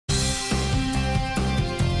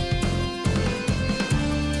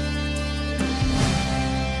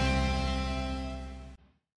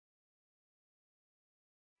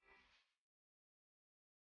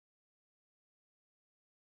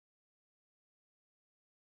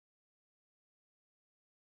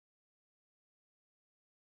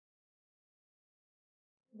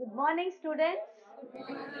Good morning, students.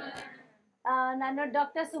 ನಾನು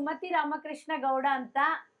doctor Sumathi Ramakrishna Gowda ಅಂತ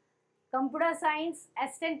computer science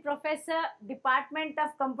assistant professor department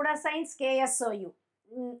of computer science KSOU.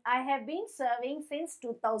 I have been serving since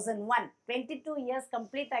 2001. 22 years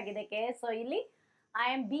complete ಆಗಿದೆ KSOU ಇಲ್ಲಿ. I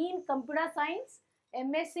am B in computer science,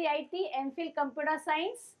 MSc IT, MPhil computer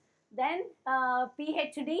science, then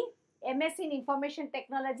PhD, MSc in information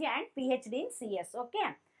technology and PhD in CS. Okay.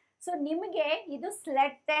 So ನಿಮಗೆ ಇದು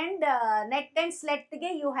SLET and net and ಸ್ಲೆಟ್ಗೆ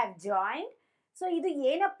you have joined. So ಇದು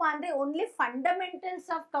ಏನಪ್ಪ ಅಂದರೆ only fundamentals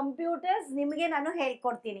of computers ನಿಮಗೆ ನಾನು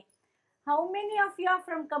ಹೇಳ್ಕೊಡ್ತೀನಿ. How many of you are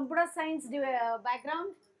from computer science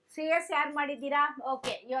background? CS ಯಾರು ಮಾಡಿದ್ದೀರಾ?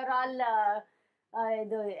 ಓಕೆ, ಯು ಆರ್ ಆಲ್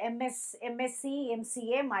ಇದು MSc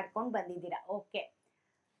MCA ಮಾಡ್ಕೊಂಡು ಬಂದಿದ್ದೀರಾ. Okay,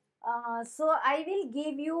 so I will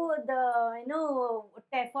give you the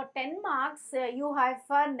for 10 marks you have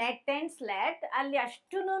for net and slat. ಅಲ್ಲಿ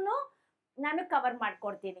ಅಷ್ಟುನು ನಾನು cover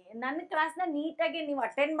ಮಾಡ್ಕೊಡ್ತೀನಿ. ನನ್ನ ಕ್ಲಾಸ್ನ ನೀಟಾಗಿ ನೀವು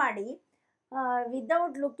ಅಟೆಂಡ್ ಮಾಡಿ.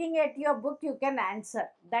 Without looking at your book you can answer.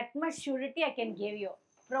 That much surety I can give you,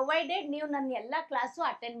 provided ನೀವು ನನ್ನ ಎಲ್ಲ ಕ್ಲಾಸು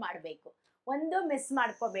ಅಟೆಂಡ್ ಮಾಡಬೇಕು. ಒಂದು ಮಿಸ್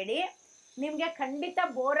ಮಾಡ್ಕೋಬೇಡಿ, ನಿಮಗೆ ಖಂಡಿತ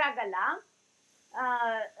ಬೋರ್ ಆಗಲ್ಲ.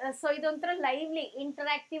 ಸೊ ಇದೊಂಥರ ಲೈವ್ಲಿ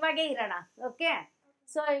ಇಂಟರಾಕ್ಟಿವ್ ಆಗೇ ಇರೋಣ. Okay,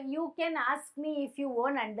 so you can ask me if you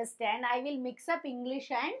won't understand. I will mix up English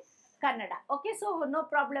and Kannada. Okay, so no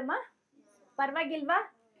problem. ಪರವಾಗಿಲ್ವಾ?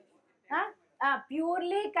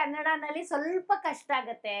 Purely ಕನ್ನಡನಲ್ಲಿ ಸ್ವಲ್ಪ ಕಷ್ಟ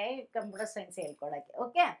ಆಗುತ್ತೆ ಕಂಪ್ಯೂಟರ್ ಸೈನ್ಸ್ ಹೇಳ್ಕೊಳಕ್ಕೆ.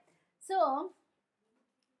 ಓಕೆ, ಸೊ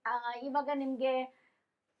ಇವಾಗ ನಿಮಗೆ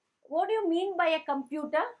what you mean by A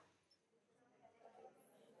computer?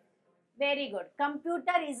 Very good.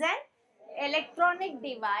 Computer is an electronic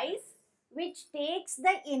device which takes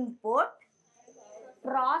the input,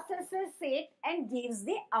 processes it and gives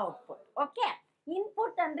the output. Okay,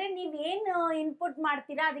 input ಅಂದರೆ ನೀವೇನು input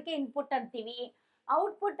ಮಾಡ್ತೀರಾ ಅದಕ್ಕೆ input ಅಂತೀವಿ.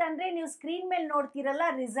 Output ಅಂದರೆ ನೀವು screen ಮೇಲೆ ನೋಡ್ತೀರಲ್ಲ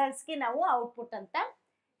ರಿಸಲ್ಟ್ಸ್ಗೆ ನಾವು ಔಟ್ಪುಟ್ ಅಂತ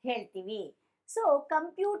ಹೇಳ್ತೀವಿ. So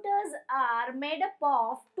computers are made up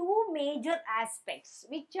of 2 major aspects.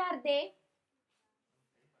 Which are they?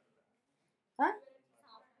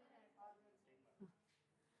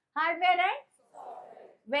 Hardware and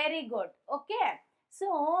very good. Okay, so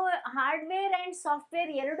hardware and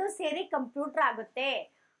software ಎರಡು ಸೇರಿ ಕಂಪ್ಯೂಟರ್ ಆಗುತ್ತೆ.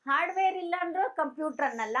 ಹಾರ್ಡ್ವೇರ್ ಇಲ್ಲ ಅಂದ್ರೂ ಕಂಪ್ಯೂಟರ್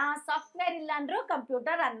ಅನ್ನಲ್ಲ, ಸಾಫ್ಟ್ವೇರ್ ಇಲ್ಲ ಅಂದ್ರೂ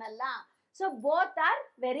ಕಂಪ್ಯೂಟರ್ ಅನ್ನಲ್ಲ. So both are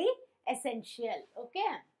very essential. Okay,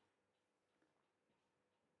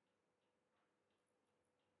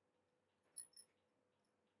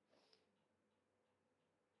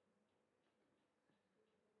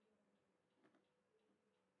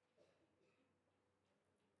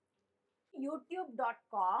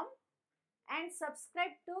 youtube.com and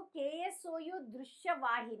subscribe to KSOU Drishya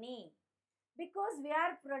Vahini, because we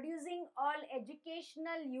are producing all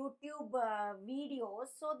educational YouTube videos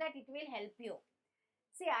so that it will help you.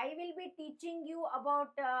 See, I will be teaching you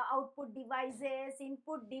about output devices,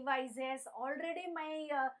 input devices. Already my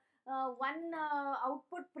one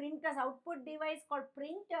output device called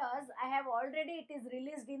printers, I have already, it is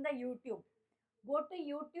released in the YouTube. Go to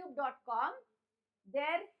youtube.com.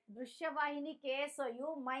 There Drishya Vahini KSOU,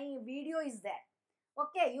 my video is there.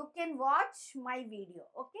 Okay, you can watch my video.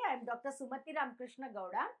 Okay, I am Dr. Sumathi Ramakrishna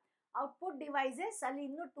Gowda. Output devices ಅಲ್ಲಿ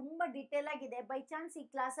ಇನ್ನೂ ತುಂಬ detail ಆಗಿದೆ. By chance ಈ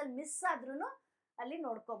ಕ್ಲಾಸಲ್ಲಿ miss ಆದ್ರೂ ಅಲ್ಲಿ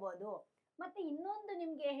ನೋಡ್ಕೋಬಹುದು. ಮತ್ತೆ ಇನ್ನೊಂದು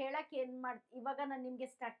ನಿಮಗೆ ಹೇಳಕ್ಕೆ ಇವಾಗ ನಾನು ನಿಮಗೆ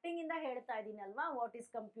ಸ್ಟಾರ್ಟಿಂಗಿಂದ ಹೇಳ್ತಾ ಇದ್ದೀನಲ್ವಾ, ವಾಟ್ ಈಸ್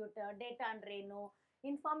ಕಂಪ್ಯೂಟರ್, ಡೇಟಾ ಅಂದ್ರೇನು,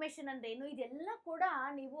 ಇನ್ಫಾರ್ಮೇಷನ್ ಅಂದ್ರೇನು, ಇದೆಲ್ಲ ಕೂಡ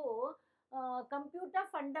ನೀವು computer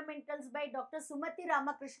fundamentals by doctor Sumathi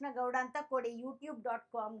Ramakrishna Gowda ಅಂತ ಕೊಡಿ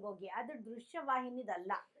youtube.comಗೆ ಹೋಗಿ. ಅದು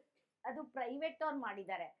ದೃಶ್ಯವಾಹಿನಿದಲ್ಲ, ಅದು ಪ್ರೈವೇಟ್ ಅವ್ರು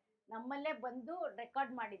ಮಾಡಿದ್ದಾರೆ, ನಮ್ಮಲ್ಲೇ ಬಂದು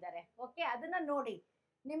ರೆಕಾರ್ಡ್ ಮಾಡಿದ್ದಾರೆ. ಓಕೆ, ಅದನ್ನ ನೋಡಿ,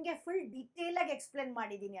 ನಿಮಗೆ ಫುಲ್ ಡೀಟೇಲ್ ಆಗಿ ಎಕ್ಸ್ಪ್ಲೇನ್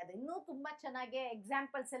ಮಾಡಿದ್ದೀನಿ. ಅದು ಇನ್ನೂ ತುಂಬಾ ಚೆನ್ನಾಗಿ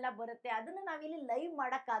ಎಕ್ಸಾಂಪಲ್ಸ್ ಎಲ್ಲ ಬರುತ್ತೆ. ಅದನ್ನ ನಾವಿಲ್ಲಿ ಲೈವ್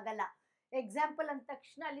ಮಾಡೋಕ್ಕಾಗಲ್ಲ. ಎಕ್ಸಾಂಪಲ್ ಅಂದ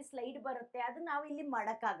ತಕ್ಷಣ ಅಲ್ಲಿ ಸ್ಲೈಡ್ ಬರುತ್ತೆ, ಅದು ನಾವು ಇಲ್ಲಿ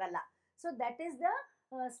ಮಾಡೋಕ್ಕಾಗಲ್ಲ. So that is the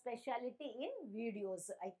speciality in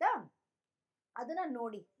videos. ಆಯ್ತಾ? ಅದನ್ನ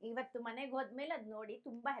ನೋಡಿ, ಇವತ್ತು ಮನೆಗೆ ಹೋದ್ಮೇಲೆ ಅದು ನೋಡಿ,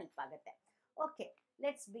 ತುಂಬಾ ಹೆಲ್ಪ್ ಆಗುತ್ತೆ. Okay,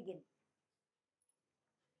 let's begin.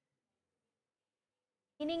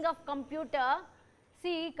 Meaning of computer.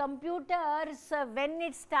 See, computers when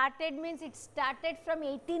it started means it started from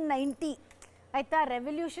 1890. ಆಯ್ತಾ?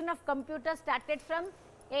 Revolution of computer started from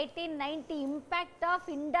 1890. Impact of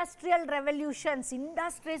industrial revolutions,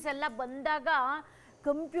 industries ಎಲ್ಲ ಬಂದಾಗ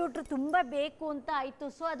ಕಂಪ್ಯೂಟರ್ ತುಂಬ ಬೇಕು ಅಂತ ಆಯಿತು.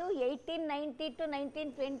 ಸೊ ಅದು 1890 to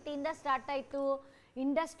 1920 ಸ್ಟಾರ್ಟ್ ಆಯಿತು.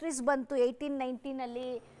 ಇಂಡಸ್ಟ್ರೀಸ್ ಬಂತು 1890ನಲ್ಲಿ,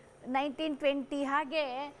 1920 ಹಾಗೆ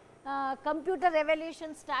ಕಂಪ್ಯೂಟರ್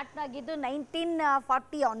ರೆವಲ್ಯೂಷನ್ ಸ್ಟಾರ್ಟ್ ಆಗಿದ್ದು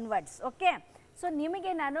 1940 ಆನ್ವರ್ಡ್ಸ್. ಓಕೆ, ಸೊ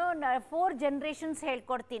ನಿಮಗೆ ನಾನು 4 ಜನರೇಷನ್ಸ್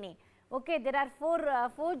ಹೇಳ್ಕೊಡ್ತೀನಿ. Okay, there are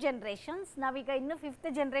 4 generations. ನಾವೀಗ ಇನ್ನು 5th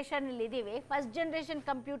ಜನರೇಷನಲ್ಲಿ ಇದ್ದೀವಿ. ಫಸ್ಟ್ ಜನರೇಷನ್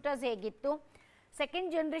ಕಂಪ್ಯೂಟರ್ಸ್ ಹೇಗಿತ್ತು, ಸೆಕೆಂಡ್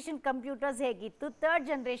ಜನರೇಷನ್ ಕಂಪ್ಯೂಟರ್ಸ್ ಹೇಗಿತ್ತು, ಥರ್ಡ್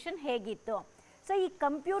ಜನರೇಷನ್ ಹೇಗಿತ್ತು. ಸೊ ಈ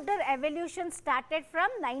computer evolution started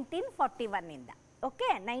from 1941ಇಂದ. Okay,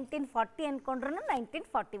 1940 ಅಂದ್ಕೊಂಡ್ರು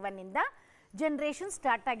 1941ಇಂದ ಜನ್ರೇಷನ್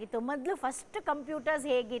ಸ್ಟಾರ್ಟ್ ಆಗಿತ್ತು. ಮೊದಲು ಫಸ್ಟ್ ಕಂಪ್ಯೂಟರ್ಸ್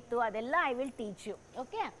ಹೇಗಿತ್ತು ಅದೆಲ್ಲ I will teach you.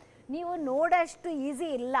 Okay, ನೀವು ನೋಡೋಷ್ಟು ಈಸಿ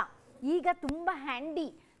ಇಲ್ಲ, ಈಗ ತುಂಬ ಹ್ಯಾಂಡಿ,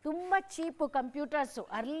 ತುಂಬ ಚೀಪು ಕಂಪ್ಯೂಟರ್ಸು.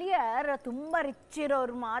 ಅರ್ಲಿಯರ್ ತುಂಬ ರಿಚ್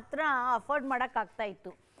ಇರೋರು ಮಾತ್ರ ಅಫೋರ್ಡ್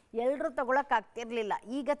ಮಾಡೋಕ್ಕಾಗ್ತಾಯಿತ್ತು, ಎಲ್ಲರೂ ತೊಗೊಳಕ್ಕಾಗ್ತಿರ್ಲಿಲ್ಲ.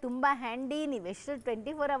 ಈಗ ತುಂಬ ಹ್ಯಾಂಡಿ, ನೀವು ಎಷ್ಟು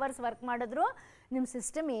 24 hours ವರ್ಕ್ ಮಾಡಿದ್ರು ನಿಮ್ಮ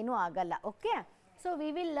ಸಿಸ್ಟಮ್ ಏನೂ ಆಗಲ್ಲ. Okay, so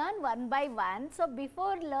we will learn one by one. So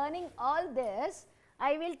before learning all this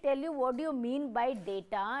I will tell you what do you mean by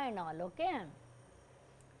data and all. Okay,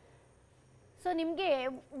 so nimge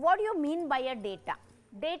what do you mean by a data?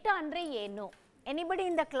 Data andre enu? Anybody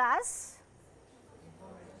in the class?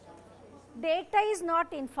 Data is not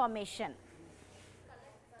information.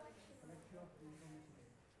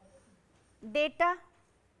 Data,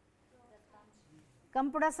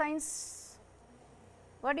 computer science,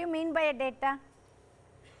 what do you mean by a data?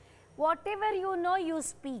 Whatever you know you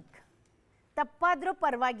speak. ತಪ್ಪಾದರೂ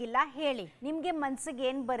ಪರವಾಗಿಲ್ಲ, ಹೇಳಿ, ನಿಮಗೆ ಮನಸ್ಸಿಗೆ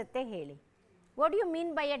ಏನು ಬರುತ್ತೆ ಹೇಳಿ. What you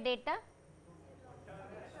mean by a data?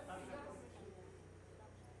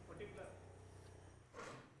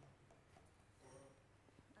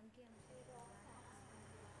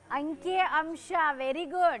 ಅಂಕಿ ಅಂಶ, very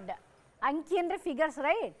good. ಅಂಕಿ ಅಂದರೆ figures,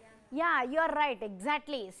 right? Yeah, you are right,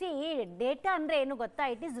 exactly. C, data ಅಂದರೆ ಏನು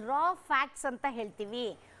ಗೊತ್ತಾ? ಇಟ್ ಈಸ್ ರಾ ಫ್ಯಾಕ್ಟ್ಸ್ ಅಂತ ಹೇಳ್ತೀವಿ.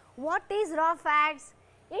 What is Ra facts?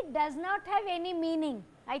 It does not have any meaning,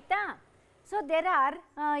 ಆಯಿತಾ? ಸೊ ದೇರ್ ಆರ್,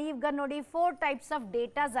 ಈಗ ನೋಡಿ 4 types of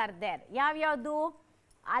datas are there. ಯಾವ್ಯಾವುದು?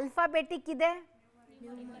 Alphabetic ಇದೆ,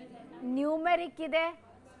 ನ್ಯೂಮೆರಿಕ್ ಇದೆ,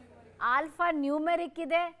 ಆಲ್ಫಾ ನ್ಯೂಮೆರಿಕ್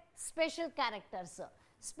ಇದೆ, ಸ್ಪೆಷಲ್ ಕ್ಯಾರೆಕ್ಟರ್ಸ್.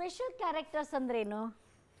 ಸ್ಪೆಷಲ್ ಕ್ಯಾರೆಕ್ಟರ್ಸ್ ಅಂದ್ರೇನು?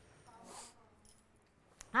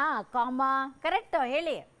 ಹಾಂ, ಕಾಮಾ, ಕರೆಕ್ಟು,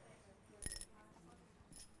 ಹೇಳಿ.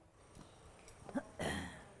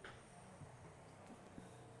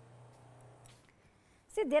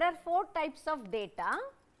 See, there are 4 types of data.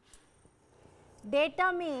 Data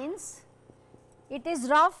means it is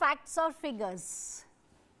raw facts or figures.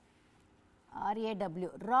 RAW,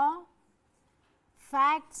 raw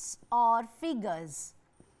facts or figures.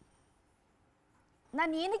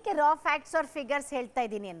 ನಾನು ಏನಕ್ಕೆ ರಾ facts R figures ಹೇಳ್ತಾ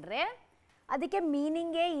ಇದ್ದೀನಿ ಅಂದರೆ ಅದಕ್ಕೆ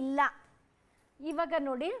ಮೀನಿಂಗೇ ಇಲ್ಲ. ಇವಾಗ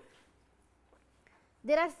ನೋಡಿ,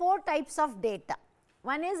 there are 4 types of data.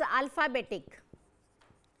 One is alphabetic.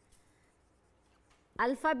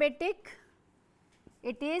 Alphabetic,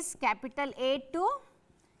 it is capital A to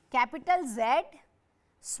capital Z,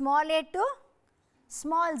 small a to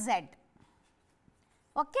small z.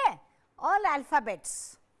 Okay, all alphabets.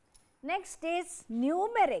 Next is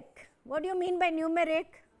numeric. What do you mean by numeric?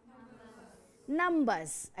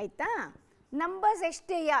 Numbers. ಆಯ್ತಾ? Numbers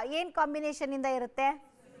ಎಷ್ಟು ಏನು combination ಇಂದ ಇರುತ್ತೆ?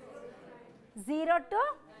 0 to,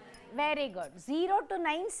 very good, 0 to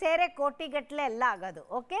 9 ಸೇರೆ ಕೋಟಿಗಟ್ಟಲೆ ಎಲ್ಲ ಆಗೋದು.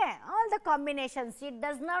 Okay, all the combinations, it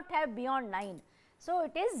does not have beyond 9. So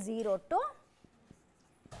it is 0 to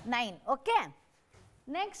 9. Okay,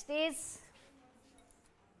 next is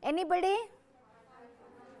anybody?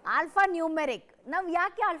 Alpha numeric. ನಾವು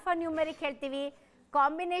ಯಾಕೆ ಆಲ್ಫಾ ನ್ಯೂಮೆರಿಕ್ ಹೇಳ್ತೀವಿ?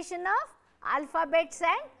 Combination of alphabets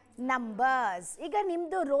and numbers. ಈಗ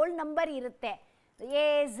ನಿಮ್ಮದು ರೋಲ್ ನಂಬರ್ ಇರುತ್ತೆ,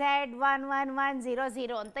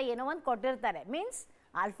 AZ111100 ಅಂತ ಏನೋ ಒಂದು ಕೊಟ್ಟಿರ್ತಾರೆ. ಮೀನ್ಸ್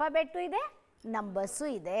ಆಲ್ಫಾಬೆಟ್ಟು ಇದೆ, ನಂಬರ್ಸು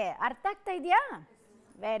ಇದೆ. ಅರ್ಥ ಆಗ್ತಾ ಇದೆಯಾ?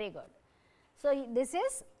 Very good. So this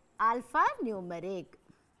is alpha numeric.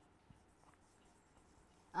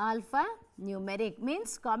 Alpha numeric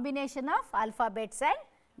means combination of alphabets and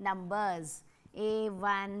numbers,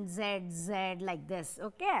 A1ZZ like this.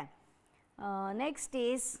 Okay, next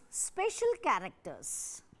is special characters.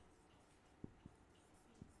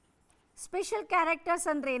 Special characters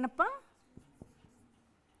ಅಂದರೆ ಏನಪ್ಪ?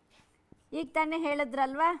 ಈಗ ತಾನೇ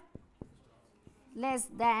ಹೇಳಿದ್ರಲ್ವಾ, less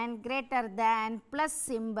than, greater than, plus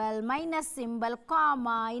symbol, minus symbol,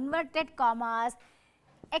 comma, inverted commas,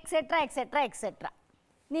 etcetera etcetera etcetera.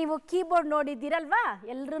 ನೀವು keyboard ನೋಡಿದ್ದೀರಲ್ವಾ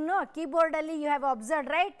ಎಲ್ಲರೂ? ಕೀಬೋರ್ಡಲ್ಲಿ you have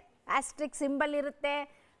observed, right? Asterisk symbol ಇರುತ್ತೆ,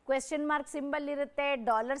 question mark symbol ಇರುತ್ತೆ,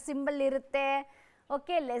 dollar symbol ಇರುತ್ತೆ.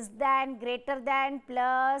 Okay, less than, greater than,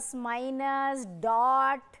 plus, minus,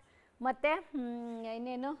 dot, ಮತ್ತು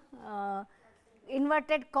ಇನ್ನೇನು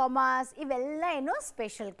inverted commas, ಇವೆಲ್ಲ ಏನು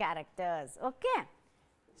special characters. Okay,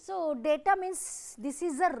 so data means this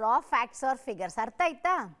is the Ra facts R figures. ಅರ್ಥ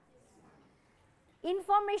ಆಯ್ತಾ?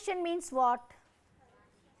 Information means what?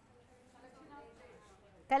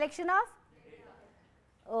 Collection of,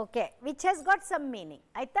 okay, which has got some meaning.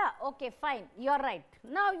 ಆಯಿತಾ? Okay, fine, you are right.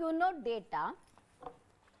 ನಾವು you know data.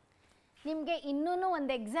 ನಿಮಗೆ ಇನ್ನೂ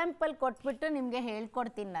ಒಂದು example ಕೊಟ್ಬಿಟ್ಟು ನಿಮಗೆ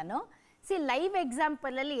ಹೇಳ್ಕೊಡ್ತೀನಿ ನಾನು. ಸಿ, ಲೈವ್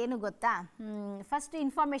ಎಕ್ಸಾಂಪಲಲ್ಲಿ ಏನು ಗೊತ್ತಾ? First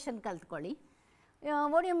information ಕಲ್ತ್ಕೊಳ್ಳಿ.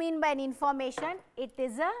 What you mean by an information? It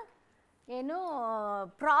is a ಏನು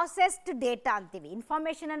ಪ್ರಾಸೆಸ್ಡ್ ಡೇಟಾ ಅಂತೀವಿ.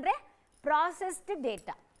 ಇನ್ಫಾರ್ಮೇಷನ್ ಅಂದರೆ processed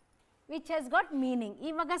data which has got meaning.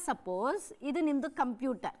 ಇವಾಗ ಸಪೋಸ್ ಇದು ನಿಮ್ಮದು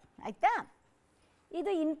ಕಂಪ್ಯೂಟರ್ ಆಯಿತಾ,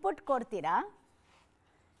 ಇದು ಇನ್ಪುಟ್ ಕೊಡ್ತೀರಾ,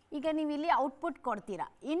 ಈಗ ನೀವು ಇಲ್ಲಿ ಔಟ್ಪುಟ್ ಕೊಡ್ತೀರಾ.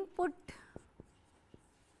 Input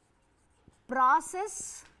process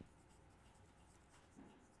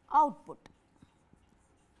output.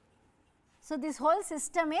 So this whole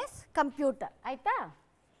system is computer ಆಯಿತಾ.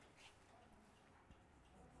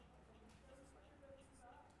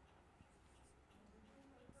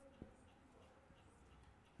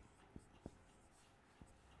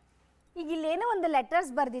 ಈಗ ಇಲ್ಲೇನೋ ಒಂದು ಲೆಟರ್ಸ್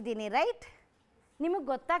ಬರೆದಿದ್ದೀನಿ ರೈಟ್, ನಿಮಗೆ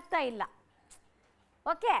ಗೊತ್ತಾಗ್ತಾ ಇಲ್ಲ.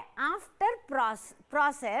 Okay, after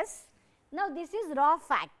process now this is raw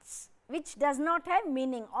facts which does not have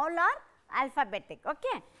meaning, all are alphabetic.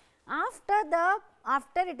 Okay,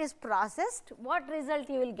 after it is processed, what result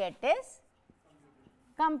you will get is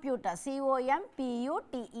computer,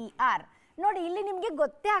 COMPUTER. ನೋಡಿ ಇಲ್ಲಿ ನಿಮಗೆ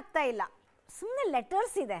ಗೊತ್ತೇ ಆಗ್ತಾ ಇಲ್ಲ, ಸುಮ್ಮನೆ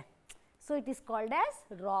ಲೆಟರ್ಸ್ ಇದೆ. So it is called as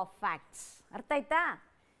Ra facts. ಅರ್ಥ ಆಯ್ತಾ?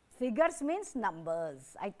 Figures means numbers.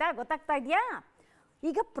 ಆಯಿತಾ, ಗೊತ್ತಾಗ್ತಾ ಇದೆಯಾ?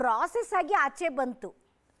 ಈಗ ಪ್ರಾಸೆಸ್ ಆಗಿ ಆಚೆ ಬಂತು.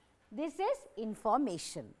 This is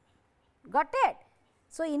information. Got it?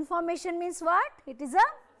 So information means what? It is a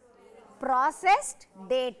processed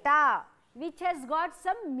data which has got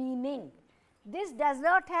some meaning. This does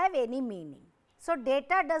not have any meaning. So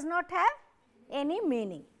data does not have any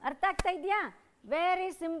meaning. ಅರ್ಥ ಆಗ್ತಾ ಇದೆಯಾ? Very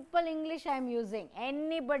simple English I am using,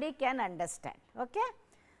 anybody can understand. Okay,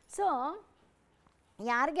 so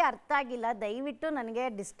ಯಾರಿಗೆ ಅರ್ಥ ಆಗಿಲ್ಲ ದಯವಿಟ್ಟು ನನಗೆ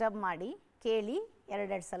disturb ಮಾಡಿ ಕೇಳಿ,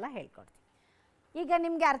 ಎರಡೆರಡು ಸಲ ಹೇಳ್ಕೊಡ್ತೀನಿ. ಈಗ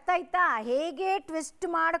ನಿಮಗೆ ಅರ್ಥ ಆಯ್ತಾ? ಹೇಗೆ ಟ್ವಿಸ್ಟ್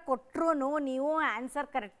ಮಾಡಿ ಕೊಟ್ಟರು ನೀವು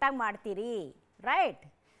ಆನ್ಸರ್ ಕರೆಕ್ಟಾಗಿ ಮಾಡ್ತೀರಿ, ರೈಟ್?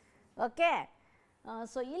 ಓಕೆ,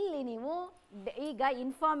 ಸೊ ಇಲ್ಲಿ ನೀವು ಈಗ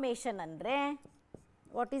ಇನ್ಫಾರ್ಮೇಷನ್ ಅಂದರೆ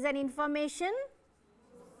what is an information?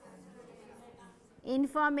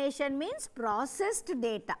 Information means processed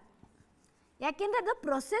data. ಯಾಕೆಂದರೆ ಅದು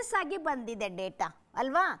ಪ್ರೊಸೆಸ್ ಆಗಿ ಬಂದಿದೆ ಡೇಟಾ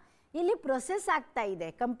ಅಲ್ವಾ? ಇಲ್ಲಿ ಪ್ರೊಸೆಸ್ ಆಗ್ತಾ ಇದೆ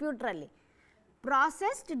ಕಂಪ್ಯೂಟ್ರಲ್ಲಿ.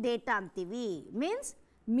 ಪ್ರಾಸೆಸ್ಡ್ ಡೇಟಾ ಅಂತೀವಿ. Means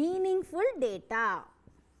meaningful data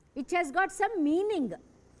which has got some meaning.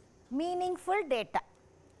 Meaningful data,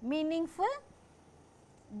 meaningful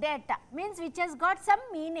data means which has got some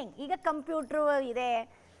meaning. ಈಗ ಕಂಪ್ಯೂಟ್ರು ಇದೆ,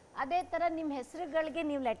 ಅದೇ ಥರ ನಿಮ್ಮ ಹೆಸರುಗಳಿಗೆ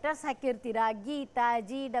ನೀವು ಲೆಟರ್ಸ್ ಹಾಕಿರ್ತೀರಾ, ಗೀತಾ,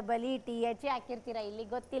 GEETH ಹಾಕಿರ್ತೀರಾ. ಇಲ್ಲಿ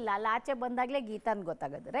ಗೊತ್ತಿಲ್ಲ, ಅಲ್ಲ ಆಚೆ ಬಂದಾಗಲೇ ಗೀತಾ ಅಂತ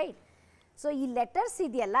ಗೊತ್ತಾಗೋದು, ರೈಟ್? ಸೊ ಈ ಲೆಟರ್ಸ್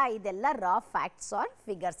ಇದೆಯಲ್ಲ, ಇದೆಲ್ಲ ರಾ ಫ್ಯಾಕ್ಟ್ಸ್ ಆರ್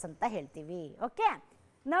ಫಿಗರ್ಸ್ ಅಂತ ಹೇಳ್ತೀವಿ. Okay,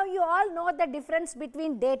 now you all know the difference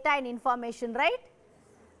between data and information, right?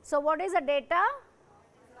 So what is a data?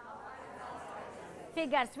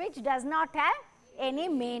 Figures which does not have any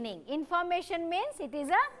meaning. Information means it is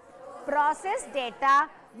a processed data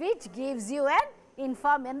which gives you an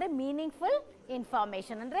ಅಂದರೆ meaningful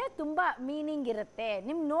information. ಅಂದರೆ ತುಂಬ meaning ಇರುತ್ತೆ,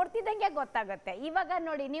 ನಿಮ್ಗೆ ನೋಡ್ತಿದ್ದಂಗೆ ಗೊತ್ತಾಗುತ್ತೆ. ಇವಾಗ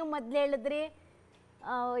ನೋಡಿ, ನೀವು ಮೊದಲು ಹೇಳಿದ್ರಿ,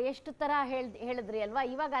 ಎಷ್ಟು ಥರ ಹೇಳಿದ್ರಿ ಅಲ್ವಾ?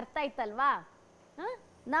 ಇವಾಗ ಅರ್ಥ ಆಯ್ತಲ್ವಾ?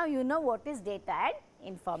 Now you know what is data and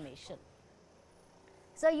information.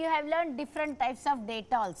 So you have learned different types of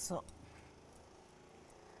data also.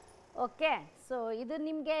 Okay, so ಇದು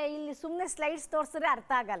ನಿಮಗೆ ಇಲ್ಲಿ ಸುಮ್ಮನೆ ಸ್ಲೈಡ್ಸ್ ತೋರಿಸಿದ್ರೆ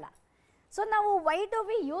ಅರ್ಥ ಆಗಲ್ಲ. ಸೊ ನಾವು why do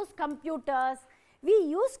we use computers? We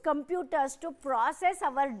use computers to process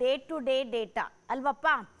hour day to day data ಅಲ್ವಪ್ಪ?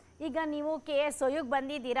 ಈಗ ನೀವು KSOUಗೆ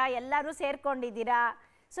ಬಂದಿದ್ದೀರಾ, ಎಲ್ಲರೂ ಸೇರ್ಕೊಂಡಿದ್ದೀರಾ.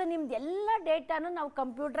 ಸೊ ನಿಮ್ದು ಎಲ್ಲ ಡೇಟಾನು ನಾವು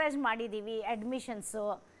ಕಂಪ್ಯೂಟರೈಸ್ ಮಾಡಿದ್ದೀವಿ. ಅಡ್ಮಿಷನ್ಸು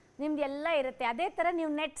ನಿಮ್ದು ಎಲ್ಲ ಇರುತ್ತೆ. ಅದೇ ಥರ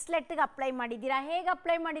ನೀವು ನೆಟ್ಸ್ಲೆಟ್ಗೆ ಅಪ್ಲೈ ಮಾಡಿದ್ದೀರಾ. ಹೇಗೆ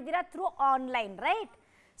ಅಪ್ಲೈ ಮಾಡಿದ್ದೀರಾ? Through online, right?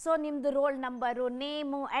 ಸೊ ನಿಮ್ಮದು roll number,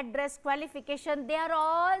 name, address, qualification, they are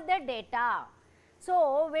all the data. So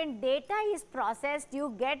when data is processed you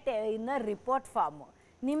get in a report farm.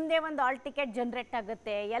 ನಿಮ್ಮದೇ ಒಂದು ಆಲ್ ಟಿಕೆಟ್ ಜನ್ರೇಟ್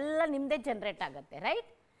ಆಗುತ್ತೆ, ಎಲ್ಲ ನಿಮ್ಮದೇ ಜನ್ರೇಟ್ ಆಗುತ್ತೆ, right?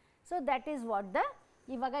 So that is what the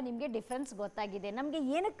ಇವಾಗ ನಿಮಗೆ difference ಗೊತ್ತಾಗಿದೆ. ನಮಗೆ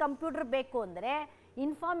ಏನಕ್ಕೆ ಕಂಪ್ಯೂಟ್ರ್ ಬೇಕು ಅಂದರೆ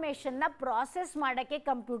ಇನ್ಫಾರ್ಮೇಷನ್ನ ಪ್ರಾಸೆಸ್ ಮಾಡೋಕ್ಕೆ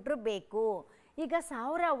ಕಂಪ್ಯೂಟ್ರ್ ಬೇಕು. ಈಗ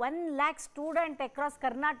 1,00,000 student across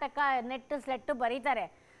Karnataka net SLET ಬರೀತಾರೆ.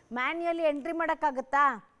 ಮ್ಯಾನ್ಯುಯಲಿ ಎಂಟ್ರಿ ಮಾಡೋಕ್ಕಾಗುತ್ತಾ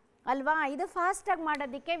ಅಲ್ವಾ? ಇದು ಫಾಸ್ಟಾಗಿ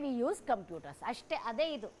ಮಾಡೋದಕ್ಕೆ ವಿ ಯೂಸ್ ಕಂಪ್ಯೂಟರ್ಸ್ ಅಷ್ಟೇ. ಅದೇ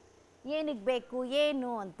ಇದು ಏನಕ್ಕೆ ಬೇಕು ಏನು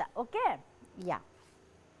ಅಂತ. ಓಕೆ, ಯಾ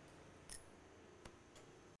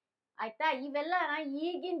ಆಯಿತಾ? ಇವೆಲ್ಲ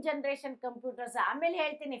ಈಗಿನ ಜನ್ರೇಷನ್ ಕಂಪ್ಯೂಟರ್ಸ್. ಆಮೇಲೆ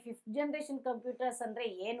ಹೇಳ್ತೀನಿ 5th ಜನರೇಷನ್ ಕಂಪ್ಯೂಟರ್ಸ್ ಅಂದರೆ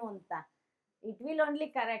ಏನು ಅಂತ. It will only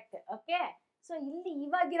correct. Okay, so ಇಲ್ಲಿ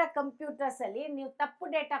ಇವಾಗಿರೋ ಕಂಪ್ಯೂಟರ್ಸಲ್ಲಿ ನೀವು ತಪ್ಪು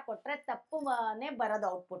ಡೇಟಾ ಕೊಟ್ಟರೆ ತಪ್ಪುನೇ ಬರೋದು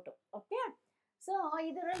ಔಟ್ಪುಟ್ಟು. ಓಕೆ, ಸೊ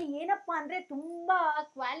ಇದರಲ್ಲಿ ಏನಪ್ಪ ಅಂದರೆ ತುಂಬ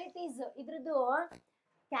ಕ್ವಾಲಿಟೀಸ್, ಇದ್ರದ್ದು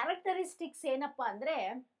ಕ್ಯಾರೆಕ್ಟರಿಸ್ಟಿಕ್ಸ್ ಏನಪ್ಪ ಅಂದರೆ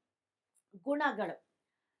ಗುಣಗಳು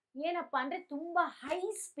ಏನಪ್ಪ ಅಂದರೆ ತುಂಬ ಹೈ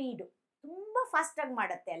ಸ್ಪೀಡು, ತುಂಬ ಫಾಸ್ಟಾಗಿ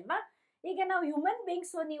ಮಾಡುತ್ತೆ ಅಲ್ವಾ? ಈಗ ನಾವು ಹ್ಯೂಮನ್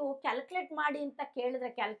ಬೀಯಿಂಗ್ಸು ನೀವು ಕ್ಯಾಲ್ಕುಲೇಟ್ ಮಾಡಿ ಅಂತ ಕೇಳಿದ್ರೆ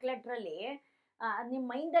ಕ್ಯಾಲ್ಕುಲೇಟ್ರಲ್ಲಿ ನಿಮ್ಮ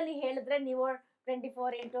ಮೈಂಡಲ್ಲಿ ಹೇಳಿದ್ರೆ ನೀವು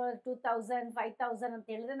 24 into 2000 5000 ಅಂತ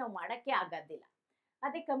ಹೇಳಿದ್ರೆ ನಾವು ಮಾಡೋಕ್ಕೆ ಆಗೋದಿಲ್ಲ.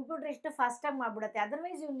 ಅದೇ ಕಂಪ್ಯೂಟರ್ ಎಷ್ಟು ಫಾಸ್ಟಾಗಿ ಮಾಡ್ಬಿಡುತ್ತೆ.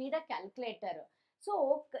 Otherwise you need a calculator. So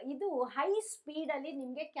ಇದು ಹೈ ಸ್ಪೀಡಲ್ಲಿ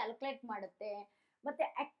ನಿಮಗೆ ಕ್ಯಾಲ್ಕುಲೇಟ್ ಮಾಡುತ್ತೆ ಮತ್ತು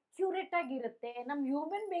ಅಕ್ಯುರೇಟ್ ಆಗಿರುತ್ತೆ. ನಮ್ಮ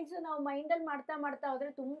ಹ್ಯೂಮನ್ ಬೀಯಿಂಗ್ಸು ನಾವು ಮೈಂಡಲ್ಲಿ ಮಾಡ್ತಾ ಮಾಡ್ತಾ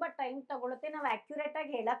ಹೋದರೆ ತುಂಬ ಟೈಮ್ ತಗೊಳುತ್ತೆ. ನಾವು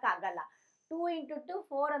ಅಕ್ಯುರೇಟಾಗಿ ಹೇಳೋಕ್ಕಾಗಲ್ಲ. 2 into 2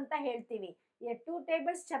 4 ಅಂತ ಹೇಳ್ತೀವಿ, 2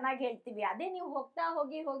 tables ಚೆನ್ನಾಗಿ ಹೇಳ್ತೀವಿ. ಅದೇ ನೀವು ಹೋಗ್ತಾ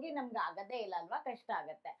ಹೋಗಿ ನಮ್ಗೆ ಆಗೋದೇ ಇಲ್ಲ ಅಲ್ವಾ, ಕಷ್ಟ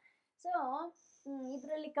ಆಗುತ್ತೆ. ಸೊ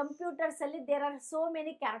ಇದರಲ್ಲಿ ಕಂಪ್ಯೂಟರ್ಸಲ್ಲಿ there are so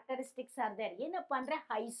many characteristics are there. ಏನಪ್ಪ ಅಂದರೆ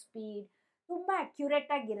ಹೈ ಸ್ಪೀಡ್, ತುಂಬ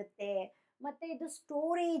ಅಕ್ಯುರೇಟ್ ಆಗಿರುತ್ತೆ, ಮತ್ತು ಇದು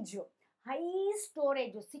ಸ್ಟೋರೇಜು, ಹೈ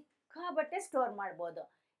ಸ್ಟೋರೇಜು, ಸಿಕ್ಕಾಬಟ್ಟೆ ಸ್ಟೋರ್ ಮಾಡ್ಬೋದು.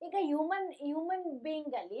 ಈಗ ಹ್ಯೂಮನ್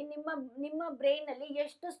ಬೀಯಿಂಗಲ್ಲಿ ನಿಮ್ಮ ಬ್ರೈನಲ್ಲಿ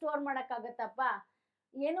ಎಷ್ಟು ಸ್ಟೋರ್ ಮಾಡೋಕ್ಕಾಗತ್ತಪ್ಪ?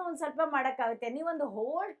 ಏನೋ ಒಂದು ಸ್ವಲ್ಪ ಮಾಡೋಕ್ಕಾಗುತ್ತೆ. ನೀವೊಂದು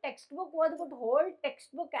hole text book ಓದ್ಬಿಟ್ಟು hole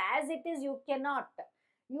text book as it is you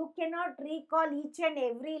cannot recall each and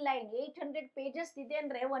every line. 800 pages ಇದೆ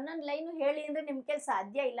ಅಂದರೆ ಒಂದೊಂದು ಲೈನು ಹೇಳಿ ಅಂದರೆ ನಿಮ್ಮ ಕೈಲಿ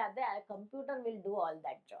ಸಾಧ್ಯ ಇಲ್ಲ. ಅದೇ computer will do all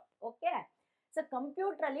that job. Okay, so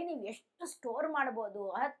ಕಂಪ್ಯೂಟ್ರಲ್ಲಿ ನೀವು ಎಷ್ಟು ಸ್ಟೋರ್ ಮಾಡ್ಬೋದು?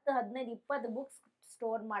 10 15 20 ಬುಕ್ಸ್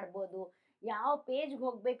ಸ್ಟೋರ್ ಮಾಡ್ಬೋದು. ಯಾವ ಪೇಜ್ಗೆ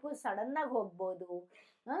ಹೋಗಬೇಕು ಸಡನ್ನಾಗಿ ಹೋಗ್ಬೋದು.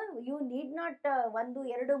 ಯು ನೀಡ್ ನಾಟ್ 1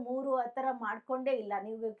 2 3 ಆ ಥರ ಮಾಡ್ಕೊಂಡೇ ಇಲ್ಲ.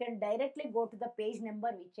 ನೀವು you can directly go to the page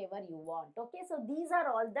number which ever you want. Okay, so these are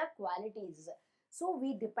all the qualities. So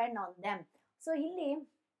we depend on them. So ಇಲ್ಲಿ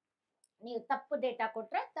ನೀವು ತಪ್ಪು ಡೇಟಾ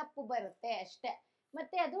ಕೊಟ್ಟರೆ ತಪ್ಪು ಬರುತ್ತೆ ಅಷ್ಟೇ.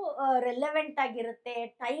 ಮತ್ತು ಅದು ರೆಲೆವೆಂಟ್ ಆಗಿರುತ್ತೆ,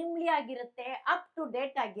 ಟೈಮ್ಲಿ ಆಗಿರುತ್ತೆ, ಅಪ್ ಟು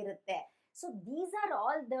ಡೇಟ್ ಆಗಿರುತ್ತೆ. So these are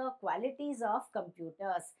all the qualities of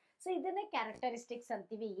computers. So ಇದನ್ನೇ ಕ್ಯಾರೆಕ್ಟರಿಸ್ಟಿಕ್ಸ್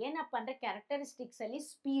ಅಂತೀವಿ. ಏನಪ್ಪ ಅಂದರೆ ಕ್ಯಾರೆಕ್ಟರಿಸ್ಟಿಕ್ಸಲ್ಲಿ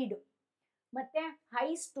ಸ್ಪೀಡು, ಮತ್ತು ಹೈ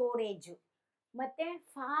ಸ್ಟೋರೇಜು, ಮತ್ತು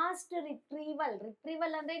ಫಾಸ್ಟ್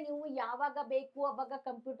ರಿಟ್ರೀವಲ್ ಅಂದರೆ ನೀವು ಯಾವಾಗ ಬೇಕು ಆವಾಗ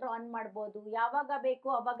ಕಂಪ್ಯೂಟರ್ ಆನ್ ಮಾಡ್ಬೋದು, ಯಾವಾಗ ಬೇಕು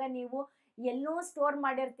ಆವಾಗ ನೀವು ಎಲ್ಲೋ ಸ್ಟೋರ್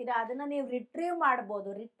ಮಾಡಿರ್ತೀರ ಅದನ್ನು ನೀವು ರಿಟ್ರೀವ್ ಮಾಡ್ಬೋದು.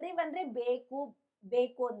 ರಿಟ್ರೀವ್ ಅಂದರೆ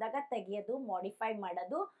ಬೇಕು ಅಂದಾಗ ತೆಗಿಯೋದು, ಮಾಡಿಫೈ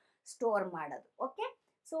ಮಾಡೋದು, ಸ್ಟೋರ್ ಮಾಡೋದು. Okay,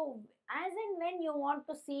 so as and when you want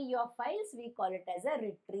to C your files we call it as a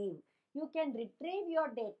retrieve. You can retrieve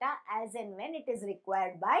your data as and when it is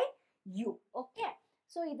required by you. Okay,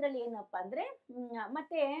 so ಇದರಲ್ಲಿ ಏನಪ್ಪ ಅಂದರೆ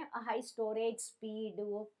ಮತ್ತು high storage, speed,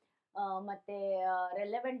 ಮತ್ತು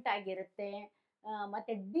relevant ಆಗಿರುತ್ತೆ,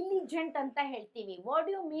 ಮತ್ತು ಡಿಲಿಜೆಂಟ್ ಅಂತ ಹೇಳ್ತೀವಿ. What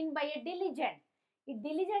you mean by A ಡಿಲಿಜೆಂಟ್? ಈ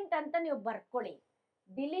ಡಿಲಿಜೆಂಟ್ ಅಂತ ನೀವು ಬರ್ಕೊಳ್ಳಿ.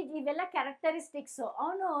 ಇವೆಲ್ಲ ಕ್ಯಾರೆಕ್ಟರಿಸ್ಟಿಕ್ಸು.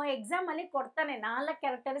 ಅವನು ಎಕ್ಸಾಮಲ್ಲಿ ಕೊಡ್ತಾನೆ, 4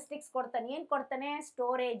 ಕ್ಯಾರೆಕ್ಟರಿಸ್ಟಿಕ್ಸ್ ಕೊಡ್ತಾನೆ. ಏನು ಕೊಡ್ತಾನೆ?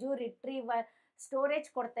 ಸ್ಟೋರೇಜು, ಸ್ಟೋರೇಜ್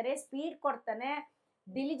ಕೊಡ್ತಾರೆ, ಸ್ಪೀಡ್ ಕೊಡ್ತಾನೆ,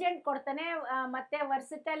 ಡಿಲಿಜೆಂಟ್ ಕೊಡ್ತಾನೆ, ಮತ್ತು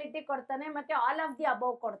ವರ್ಸಿಟಾಲಿಟಿ ಕೊಡ್ತಾನೆ, ಮತ್ತು ಆಲ್ ಆಫ್ ದಿ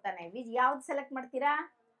ಅಬೌವ್ ಕೊಡ್ತಾನೆ. ಯಾವ್ದು ಸೆಲೆಕ್ಟ್ ಮಾಡ್ತೀರಾ?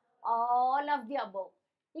 All of the above.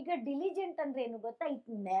 ಈಗ ಡಿಲಿಜೆಂಟ್ ಅಂದರೆ ಏನು ಗೊತ್ತಾ? It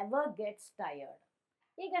never gets tired.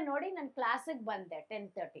 ಈಗ ನೋಡಿ, ನಾನು ಕ್ಲಾಸಿಗೆ ಬಂದೆ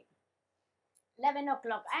 10:30, 11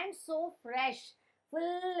 o'clock. I am so fresh,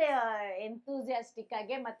 full enthusiastic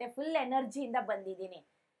ಆಗಿ ಮತ್ತು ಫುಲ್ ಎನರ್ಜಿಯಿಂದ ಬಂದಿದ್ದೀನಿ.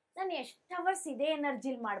 ನಾನು ಎಷ್ಟು ಅವರ್ಸ್ ಇದೇ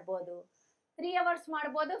ಎನರ್ಜಿಲಿ ಮಾಡ್ಬೋದು? 3 hours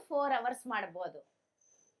ಮಾಡ್ಬೋದು, 4 hours ಮಾಡ್ಬೋದು,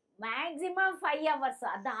 ಮ್ಯಾಕ್ಸಿಮಮ್ 5 hours.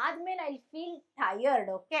 ಅದಾದಮೇಲೆ ಐ ಫೀಲ್ ಟಯರ್ಡ್.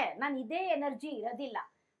 ಓಕೆ, ನಾನು ಇದೇ ಎನರ್ಜಿ ಇರೋದಿಲ್ಲ,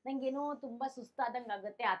 ನನಗೇನೋ ತುಂಬ ಸುಸ್ತಾದಂಗೆ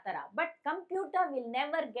ಆಗುತ್ತೆ ಆ ಥರ. But computer will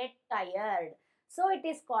never get tired. So it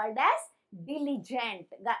is called as diligent.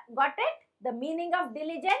 Got it? The meaning of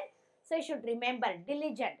diligent? So you should remember,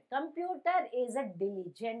 diligent. Computer is a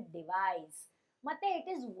diligent device. ಮತ್ತೆ it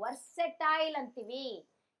is versatile ಅಂತೀವಿ.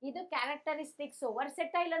 ಇದು characteristics.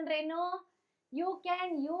 versatile ಅಂದ್ರೆ ಏನು? You can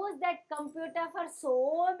use that computer for so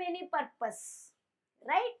many purpose,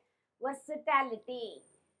 right? Versatility.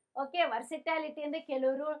 Okay, versatility ಅಂದರೆ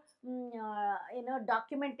ಕೆಲವರು ಏನೋ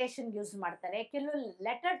documentation use ಮಾಡ್ತಾರೆ, ಕೆಲವರು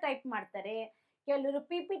ಲೆಟರ್ ಟೈಪ್ ಮಾಡ್ತಾರೆ, ಕೆಲವರು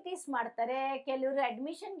PPTs ಮಾಡ್ತಾರೆ, ಕೆಲವರು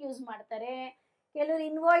ಅಡ್ಮಿಷನ್ಗೆ ಯೂಸ್ ಮಾಡ್ತಾರೆ, ಕೆಲವರು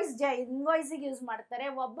ಇನ್ವಾಯ್ಸಿಗೆ ಯೂಸ್ ಮಾಡ್ತಾರೆ.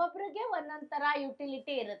 ಒಬ್ಬೊಬ್ರಿಗೆ ಒಂದೊಂದು ಥರ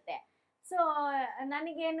ಯುಟಿಲಿಟಿ ಇರುತ್ತೆ. ಸೊ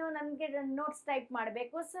ನನಗೆ ನೋಟ್ಸ್ ಟೈಪ್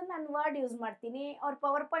ಮಾಡಬೇಕು, ಸೊ ನಾನು ವರ್ಡ್ ಯೂಸ್ ಮಾಡ್ತೀನಿ, ಅವ್ರು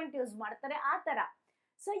ಪವರ್ ಪಾಯಿಂಟ್ ಯೂಸ್ ಮಾಡ್ತಾರೆ, ಆ ಥರ.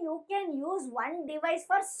 So you can use one device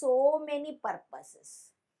for so many purposes.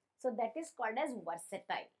 So that is called as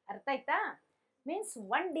versatile. ಅರ್ಥ ಆಯ್ತಾ? Means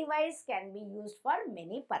one device can be used for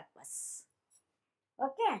many purpose.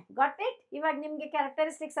 Okay, got it? ಇವಾಗ ನಿಮಗೆ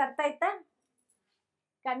characteristics ಅರ್ಥ ಆಯ್ತಾ?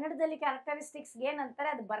 ಕನ್ನಡದಲ್ಲಿ ಕ್ಯಾರೆಕ್ಟರಿಸ್ಟಿಕ್ಸ್ಗೆ ಏನಂತಾರೆ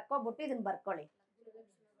ಅದು ಬರ್ಕೊಬಿಟ್ಟು ಇದನ್ನ ಬರ್ಕೊಳ್ಳಿ.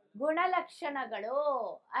 ಗುಣಲಕ್ಷಣಗಳು,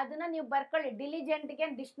 ಅದನ್ನ ನೀವು ಬರ್ಕೊಳ್ಳಿ. ಡಿಲಿಜೆಂಟ್ಗೆ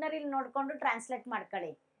ಡಿಕ್ಷನರಿಲಿ ನೋಡ್ಕೊಂಡು ಟ್ರಾನ್ಸ್ಲೇಟ್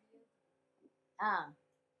ಮಾಡ್ಕೊಳ್ಳಿ.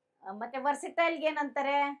 ಮತ್ತೆ ವರ್ಸಿಟೈಲ್ಗೆ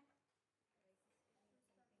ಏನಂತಾರೆ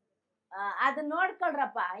ಅದನ್ನ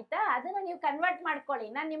ನೋಡ್ಕೊಳ್ರಪ್ಪ, ಆಯ್ತಾ? ಅದನ್ನ ನೀವು ಕನ್ವರ್ಟ್ ಮಾಡ್ಕೊಳ್ಳಿ.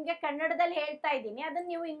 ನಾನು ನಿಮ್ಗೆ ಕನ್ನಡದಲ್ಲಿ ಹೇಳ್ತಾ ಇದ್ದೀನಿ, ಅದನ್ನ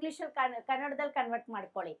ನೀವು ಇಂಗ್ಲಿಷಲ್ಲಿ ಕನ್ನಡದಲ್ಲಿ ಕನ್ವರ್ಟ್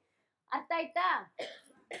ಮಾಡ್ಕೊಳ್ಳಿ. ಅರ್ಥ ಆಯ್ತಾ?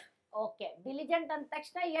 ಓಕೆ, ಡಿಲಿಜೆಂಟ್ ಅಂದ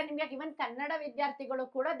ತಕ್ಷಣ ಈಗ ನಿಮ್ಗೆ ಇವನ್ ಕನ್ನಡ ವಿದ್ಯಾರ್ಥಿಗಳು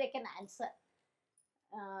ಕೂಡ ದೇ ಕ್ಯಾನ್ ಆನ್ಸರ್.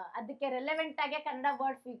 ಅದಕ್ಕೆ ರೆಲೆವೆಂಟ್ ಆಗಿ Kannada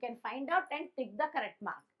words you can find out and tick the correct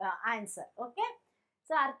answer. Okay,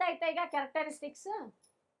 so ಅರ್ಥ ಆಯ್ತಾ ಈಗ characteristics?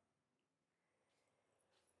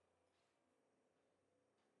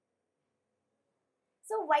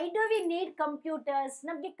 So why do we need computers?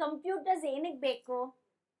 ನಮಗೆ ಕಂಪ್ಯೂಟರ್ಸ್ ಏನಕ್ಕೆ ಬೇಕು?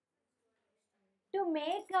 To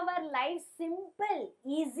make our life simple,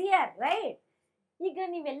 easier, right? ಈಗ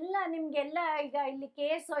ನೀವೆಲ್ಲ ನಿಮ್ಗೆಲ್ಲ ಈಗ ಇಲ್ಲಿ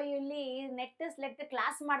KSO ಇಲ್ಲಿ ನೆಟ್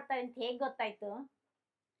ಕ್ಲಾಸ್ ಮಾಡ್ತಾರೆ ಅಂತ ಹೇಗೆ ಗೊತ್ತಾಯ್ತು?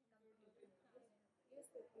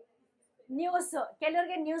 ನ್ಯೂಸ್,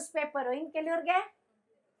 ಕೆಲವ್ರಿಗೆ ನ್ಯೂಸ್ ಪೇಪರು, ಇನ್ ಕೆಲವ್ರಿಗೆ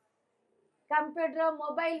computer,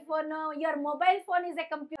 mobile phone. Your mobile phone is A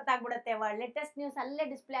computer ಆಗ್ಬಿಡುತ್ತೆ. ಲೇಟೆಸ್ಟ್ ನ್ಯೂಸ್ ಅಲ್ಲೇ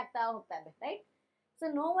ಡಿಸ್ಪ್ಲೇ ಆಗ್ತಾ ಹೋಗ್ತದೆ, right? So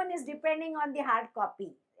no one is depending on the hard copy,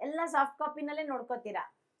 ಎಲ್ಲ ಸಾಫ್ಟ್ ಕಾಪಿನಲ್ಲೇ ನೋಡ್ಕೋತೀರಾ.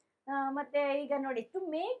 ಮತ್ತೆ ಈಗ ನೋಡಿ, to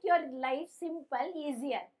make your life simple,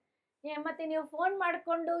 easier. ಮತ್ತೆ ನೀವು ಫೋನ್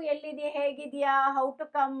ಮಾಡಿಕೊಂಡು ಎಲ್ಲಿದೆಯಾ, ಹೇಗಿದೆಯಾ, ಹೌ ಟು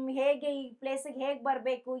ಕಮ್, ಹೇಗೆ ಈ ಪ್ಲೇಸಿಗೆ ಹೇಗೆ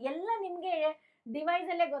ಬರಬೇಕು, ಎಲ್ಲ ನಿಮಗೆ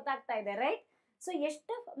ಡಿವೈಸಲ್ಲೇ ಗೊತ್ತಾಗ್ತಾ ಇದೆ, ರೈಟ್? ಸೊ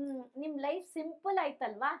ಎಷ್ಟು ನಿಮ್ಮ ಲೈಫ್ ಸಿಂಪಲ್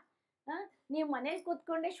ಆಯ್ತಲ್ವಾ? ನೀವು ಮನೇಲಿ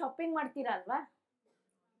ಕೂತ್ಕೊಂಡೆ ಶಾಪಿಂಗ್ ಮಾಡ್ತೀರಾ ಅಲ್ವಾ?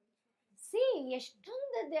 ಸಿ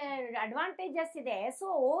ಎಷ್ಟೊಂದು ಅಡ್ವಾಂಟೇಜಸ್ ಇದೆ. ಸೊ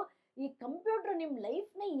ಈ ಕಂಪ್ಯೂಟರ್ ನಿಮ್ಮ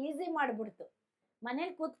ಲೈಫ್ನ ಈಸಿ ಮಾಡಿಬಿಡ್ತು.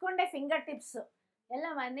 ಮನೇಲಿ ಕೂತ್ಕೊಂಡೆ ಫಿಂಗರ್ ಟಿಪ್ಸ್ ಎಲ್ಲ.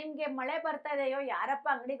 ನಿಮಗೆ ಮಳೆ ಬರ್ತಾ ಇದೆ, ಅಯ್ಯೋ ಯಾರಪ್ಪ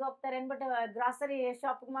ಅಂಗಡಿಗೆ ಹೋಗ್ತಾರೆ ಅಂದ್ಬಿಟ್ಟು ಗ್ರಾಸರಿ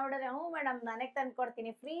ಶಾಪಿಂಗ್ ಮಾಡಿದ್ರೆ, ಹ್ಞೂ ಮೇಡಮ್ ನನಗೆ ತಂದು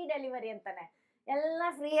ಕೊಡ್ತೀನಿ, ಫ್ರೀ ಡೆಲಿವರಿ ಅಂತಾನೆ. ಎಲ್ಲ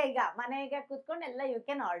ಫ್ರೀ. ಈಗ ಮನೆಗೆ ಕೂತ್ಕೊಂಡು ಎಲ್ಲ you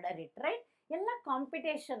can order it, right? ಎಲ್ಲ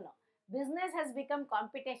competition. Business has become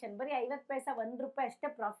competition. ಬರೀ 50 ಪೈಸಾ, ₹1 ಅಷ್ಟೇ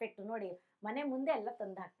ಪ್ರಾಫಿಟ್. ನೋಡಿ, ಮನೆ ಮುಂದೆ ಎಲ್ಲ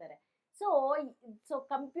ತಂದು ಹಾಕ್ತಾರೆ. So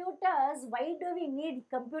computers, why do we need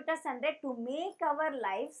computers ಅಂದರೆ to make our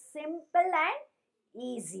life simple and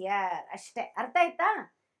easier, ಅಷ್ಟೇ. ಅರ್ಥ ಆಯ್ತಾ?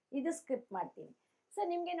 ಇದು ಸ್ಕ್ರಿಪ್ಟ್ ಮಾಡ್ತೀನಿ. ಸೊ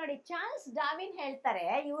ನಿಮಗೆ ನೋಡಿ, ಚಾರ್ಲ್ಸ್ ಡಾರ್ವಿನ್ ಹೇಳ್ತಾರೆ,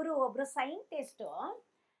 ಇವರು ಒಬ್ರು ಸೈಂಟಿಸ್ಟು.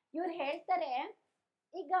 ಇವ್ರು ಹೇಳ್ತಾರೆ,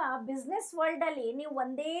 ಈಗ ಬಿಸ್ನೆಸ್ ವರ್ಲ್ಡಲ್ಲಿ ನೀವು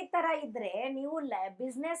ಒಂದೇ ಥರ ಇದ್ದರೆ ನೀವು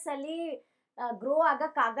ಬಿಸ್ನೆಸ್ ಅಲ್ಲಿ grow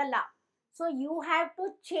ಆಗಕ್ಕಾಗಲ್ಲ. So you have to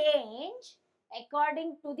change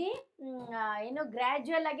according to the ಏನು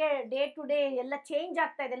ಗ್ರ್ಯಾಜುವಲ್ ಆಗಿ ಡೇ ಟು ಡೇ ಎಲ್ಲ ಚೇಂಜ್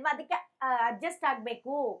ಆಗ್ತಾ ಇದೆ ಅಲ್ವಾ, ಅದಕ್ಕೆ ಅಡ್ಜಸ್ಟ್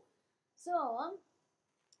ಆಗಬೇಕು. So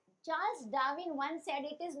Charles Darwin once said,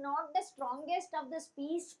 it is not the strongest of the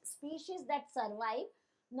species that survive,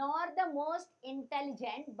 nor the most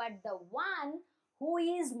intelligent, but the one who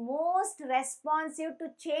is most responsive to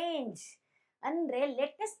change. ಅಂದರೆ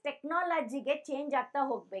latest ಟೆಕ್ನಾಲಜಿಗೆ change ಆಗ್ತಾ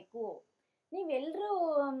ಹೋಗಬೇಕು. ನೀವೆಲ್ಲರೂ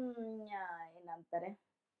ಏನಂತಾರೆ,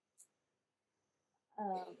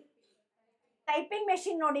 typing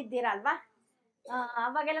machine ನೋಡಿದ್ದೀರಲ್ವಾ?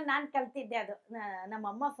 ಅವಾಗೆಲ್ಲ ನಾನು ಕಲ್ತಿದ್ದೆ ಅದು.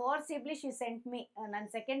 ನಮ್ಮಮ್ಮ forcibly she scent me. ನಾನು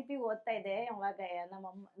ಸೆಕೆಂಡ್ PU ಓದ್ತಾ ಇದ್ದೆ ಅವಾಗ.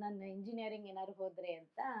 ನಮ್ಮಮ್ಮ ನಾನು ಇಂಜಿನಿಯರಿಂಗ್ ಏನಾದ್ರು ಹೋದ್ರೆ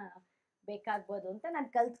ಅಂತ ಬೇಕಾಗ್ಬೋದು ಅಂತ ನಾನು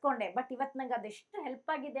ಕಲ್ತ್ಕೊಂಡೆ. ಬಟ್ ಇವತ್ತು ನಂಗೆ ಅದೆಷ್ಟು ಹೆಲ್ಪ್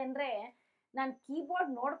ಆಗಿದೆ ಅಂದರೆ, ನಾನು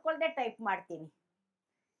ಕೀಬೋರ್ಡ್ ನೋಡ್ಕೊಳ್ದೆ ಟೈಪ್ ಮಾಡ್ತೀನಿ.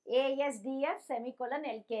 ASDF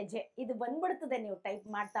LKJ ಇದು ಬಂದ್ಬಿಡ್ತದೆ. ನೀವು ಟೈಪ್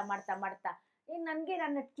ಮಾಡ್ತಾ ಮಾಡ್ತಾ ಮಾಡ್ತಾ ನನಗೆ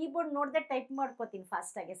ನನ್ನ ಕೀಬೋರ್ಡ್ ನೋಡದೆ ಟೈಪ್ ಮಾಡ್ಕೋತೀನಿ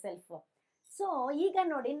ಫಾಸ್ಟಾಗಿ ಸೆಲ್ಫ್. ಸೊ ಈಗ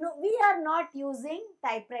ನೋಡಿ, we are not using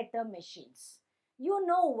type writer machines. You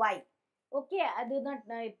know why? Okay,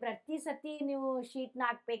 ಅದನ್ನ ಪ್ರತಿ ಸತಿ ನೀವು ಶೀಟ್ನ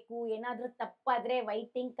ಹಾಕಬೇಕು. ಏನಾದರೂ ತಪ್ಪಾದರೆ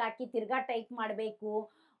ವೈಟ್ ಇಂಕ್ ಹಾಕಿ ತಿರ್ಗಾ ಟೈಪ್ ಮಾಡಬೇಕು.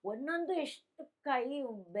 ಒಂದೊಂದು ಎಷ್ಟು ಕೈ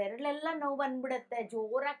ಬೆರಳೆಲ್ಲ ನೋವು ಬಂದ್ಬಿಡುತ್ತೆ,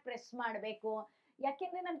 ಜೋರಾಗಿ ಪ್ರೆಸ್ ಮಾಡಬೇಕು.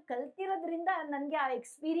 ಯಾಕೆಂದರೆ ನಾನು ಕಲ್ತಿರೋದ್ರಿಂದ ನನಗೆ ಆ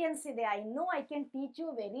ಎಕ್ಸ್ಪೀರಿಯನ್ಸ್ ಇದೆ. I know I can teach you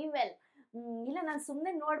very well. ಇಲ್ಲ ನಾನು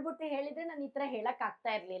ಸುಮ್ಮನೆ ನೋಡ್ಬಿಟ್ಟು ಹೇಳಿದರೆ ನಾನು ಈ ಥರ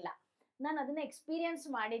ಹೇಳೋಕ್ಕಾಗ್ತಾ ಇರಲಿಲ್ಲ. ನಾನು ಅದನ್ನು ಎಕ್ಸ್ಪೀರಿಯನ್ಸ್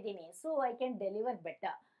ಮಾಡಿದ್ದೀನಿ. So I can deliver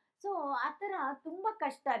better. So ಆ ಥರ ತುಂಬ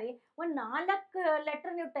ಕಷ್ಟ ರೀ. ಒಂದು 4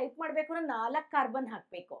 ಲೆಟ್ರ್ ನೀವು ಟೈಪ್ ಮಾಡಬೇಕು ಅಂದ್ರೆ 4 ಕಾರ್ಬನ್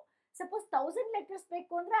ಹಾಕಬೇಕು. ಸಪೋಸ್ 1000 ಲೆಟರ್ಸ್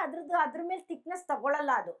ಬೇಕು ಅಂದರೆ ಅದ್ರ ಮೇಲೆ ಥಿಕ್ನೆಸ್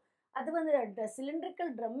ತಗೊಳ್ಳಲ್ಲ ಅದು. ಅದು ಒಂದು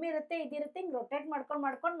ಸಿಲಿಂಡ್ರಿಕಲ್ ಡ್ರಮ್ ಇರುತ್ತೆ, ಇದಿರುತ್ತೆ, ಹಿಂಗೆ ರೊಟೇಟ್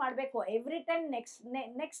ಮಾಡ್ಕೊಂಡು ಮಾಡಬೇಕು. ಎವ್ರಿ ಟೈಮ್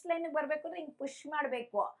ನೆಕ್ಸ್ಟ್ ಲೈನಿಗೆ ಬರಬೇಕು ಅಂದರೆ ಹಿಂಗೆ ಪುಷ್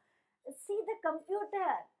ಮಾಡಬೇಕು. ಸಿ ದ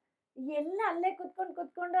ಕಂಪ್ಯೂಟರ್ ಎಲ್ಲ ಅಲ್ಲೇ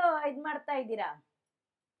ಕುತ್ಕೊಂಡು ಇದು ಮಾಡ್ತಾ ಇದ್ದೀರಾ.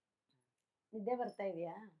 ನಿದ್ದೆ ಬರ್ತಾ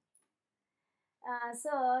ಇದೆಯಾ?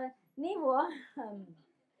 ಸೊ ನೀವು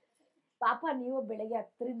ಪಾಪ ನೀವು ಬೆಳಗ್ಗೆ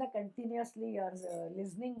 10ರಿಂದ continuously your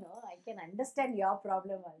listening. I can understand your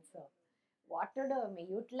problem also. What to do,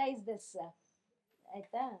 utilise this,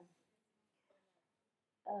 ಆಯಿತಾ?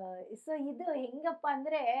 ಸೊ ಇದು ಹೆಂಗಪ್ಪ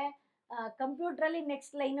ಅಂದರೆ, ಕಂಪ್ಯೂಟ್ರಲ್ಲಿ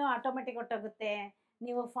ನೆಕ್ಸ್ಟ್ ಲೈನು ಆಟೋಮೆಟಿಕ್ ಹೊಟ್ಟೋಗುತ್ತೆ.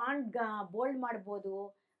 ನೀವು ಫಾಂಟ್ ಬೋಲ್ಡ್ ಮಾಡ್ಬೋದು,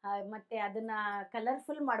 ಮತ್ತು ಅದನ್ನು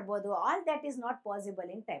ಕಲರ್ಫುಲ್ ಮಾಡ್ಬೋದು. All that is not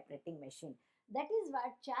possible in type writing machine. That is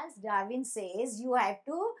what Charles Darwin says. You have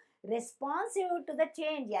to responsive to the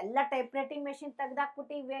change. ಎಲ್ಲ ಟೈಪ್ ರೈಟಿಂಗ್ ಮೆಷಿನ್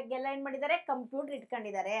ತೆಗ್ದಾಕ್ಬಿಟ್ಟು ಇವಾಗೆಲ್ಲ ಏನು ಮಾಡಿದ್ದಾರೆ, computer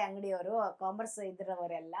ಇಟ್ಕೊಂಡಿದ್ದಾರೆ ಅಂಗಡಿಯವರು, commerce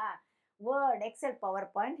ಇದ್ರವರೆಲ್ಲ. Word, Excel, power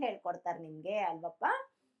point ಹೇಳ್ಕೊಡ್ತಾರೆ ನಿಮಗೆ ಅಲ್ವಪ್ಪ.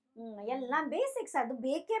 ಎಲ್ಲ basics ಅದು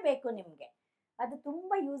ಬೇಕೇ ಬೇಕು ನಿಮಗೆ. ಅದು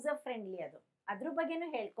ತುಂಬ ಯೂಸರ್ ಫ್ರೆಂಡ್ಲಿ. ಅದ್ರ ಬಗ್ಗೆನೂ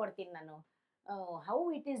ಹೇಳ್ಕೊಡ್ತೀನಿ ನಾನು, how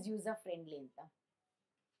it is user friendly ಅಂತ.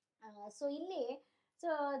 ಸೊ ಇಲ್ಲಿ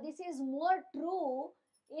this is more true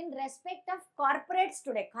in respect of corporates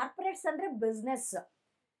today. Corporates ಅಂದರೆ ಬಿಸ್ನೆಸ್.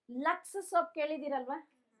 Lux soap ಕೇಳಿದ್ದೀರಲ್ವಾ?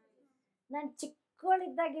 ನಾನು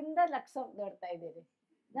ಚಿಕ್ಕವಳಿದ್ದಾಗಿಂದ ಲಕ್ಸ್ ಸೋಪ್ ನೋಡ್ತಾ ಇದ್ದೀರಿ.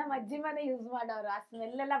 ನಮ್ಮ ಅಜ್ಜಿ ಮನೆ ಯೂಸ್ ಮಾಡೋರು. ಆ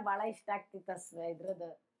ಸ್ಮೆಲ್ಲೆಲ್ಲ ಭಾಳ ಇಷ್ಟ ಆಗ್ತಿತ್ತು ಇದ್ರದ್ದು.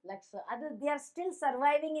 lakhs. They are still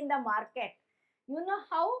surviving in the market. You know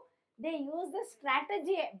how they use the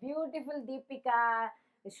strategy? Beautiful Deepika,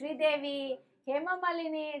 Sridevi, Hema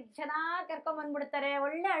Malini ಚೆನ್ನಾಗಿ ಕರ್ಕೊಂಡ್ ಬಂದ್ಬಿಡ್ತಾರೆ,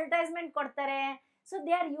 ಒಳ್ಳೆ ಅಡ್ವರ್ಟೈಸ್ಮೆಂಟ್ ಕೊಡ್ತಾರೆ. So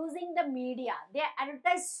they are using the media, they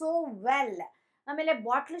advertise so well. ಆಮೇಲೆ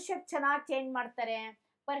bottle shape ಚೆನ್ನಾಗಿ change ಮಾಡ್ತಾರೆ,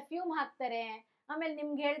 perfume ಹಾಕ್ತಾರೆ, ಆಮೇಲೆ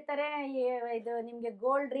ನಿಮ್ಗೆ ಹೇಳ್ತಾರೆ ಇದು ನಿಮ್ಗೆ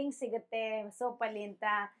ಗೋಲ್ಡ್ ರಿಂಗ್ ಸಿಗುತ್ತೆ ಸೋಪಲ್ಲಿ ಅಂತ.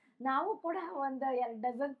 ನಾವು ಕೂಡ ಒಂದು 2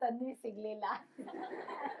 ಡಜನ್ ತಂದ್ವಿ, ಸಿಗ್ಲಿಲ್ಲ.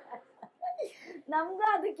 ನಮ್ಗೂ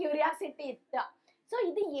ಅದು ಕ್ಯೂರಿಯಾಸಿಟಿ ಇತ್ತು. ಸೊ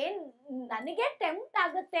ಇದು ಏನ್ ನನಗೆ ಟೆಂಪ್ಟ್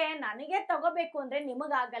ಆಗುತ್ತೆ, ನನಗೆ ತಗೋಬೇಕು ಅಂದ್ರೆ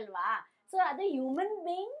ನಿಮಗಾಗಲ್ವಾ? ಸೊ ಅದು ಹ್ಯೂಮನ್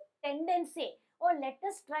ಬೀಯಿಂಗ್ ಟೆಂಡೆನ್ಸಿ. ಓ ಲೆಟ್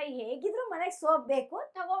ಅಸ್ ಟ್ರೈ, ಹೇಗಿದ್ರು ಮನೆಗೆ ಸೋಪ್ ಬೇಕು,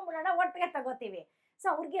 ತಗೊಂಡ್ಬಿಡೋಣ, ಒಟ್ಟಿಗೆ ತಗೋತೀವಿ. ಸೊ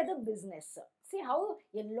ಅವ್ರಿಗೆ ಅದು ಬಿಸ್ನೆಸ್. ಸಿ ಹೌ,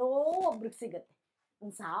 ಎಲ್ಲೋ ಒಬ್ರಿಗೆ ಸಿಗುತ್ತೆ,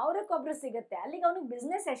 1000ಕ್ಕೆ ಒಬ್ರು ಸಿಗುತ್ತೆ, ಅಲ್ಲಿಗೆ ಅವ್ನಿಗೆ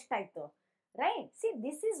ಬಿಸ್ನೆಸ್ ಎಷ್ಟಾಯ್ತು, right? See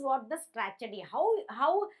this is what the strategy.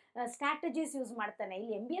 How strategies use ಮಾಡ್ತಾನೆ.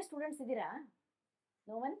 ಇಲ್ಲಿ MBA ಸ್ಟೂಡೆಂಟ್ಸ್ ಇದ್ದೀರಾ?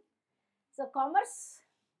 No one? So commerce,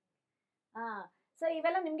 so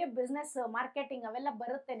ಇವೆಲ್ಲ ನಿಮಗೆ ಬಿಸ್ನೆಸ್ ಮಾರ್ಕೆಟಿಂಗ್ ಅವೆಲ್ಲ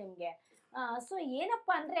ಬರುತ್ತೆ ನಿಮಗೆ. ಸೊ ಏನಪ್ಪ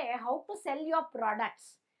ಅಂದರೆ how to sell your products.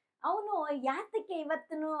 ಅವನು ಯಾತಕ್ಕೆ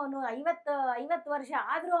ಇವತ್ತು ಅವನು 50 ವರ್ಷ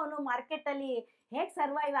ಆದರೂ ಅವನು ಮಾರ್ಕೆಟಲ್ಲಿ ಹೇಗೆ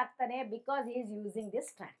ಸರ್ವೈವ್ ಆಗ್ತಾನೆ? Because he is using this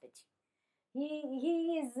strategy. He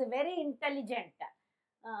is very intelligent.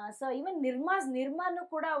 So ಇವನ್ ನಿರ್ಮಾನು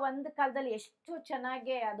ಕೂಡ ಒಂದು ಕಾಲದಲ್ಲಿ ಎಷ್ಟು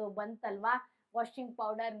ಚೆನ್ನಾಗಿ ಅದು ಬಂತಲ್ವಾ, ವಾಷಿಂಗ್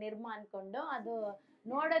ಪೌಡರ್ ನಿರ್ಮಾ ಅನ್ಕೊಂಡು. ಅದು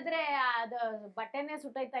ನೋಡಿದ್ರೆ ಅದು ಬಟ್ಟೆನೇ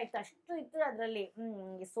ಸುಟ್ಟೈತಾ ಇತ್ತು, ಅಷ್ಟು ಇತ್ತು ಅದರಲ್ಲಿ,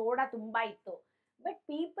 ಸೋಡಾ ತುಂಬಾ ಇತ್ತು. But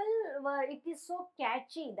people, it is so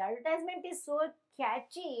catchy, the advertisement is so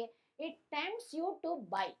catchy, it ಟೆಂಪ್ಟ್ಸ್ you to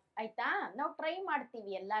by. ಆಯ್ತಾ? ನಾವು ಟ್ರೈ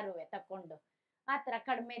ಮಾಡ್ತೀವಿ ಎಲ್ಲರೂ ತಕೊಂಡು, ಆ ಥರ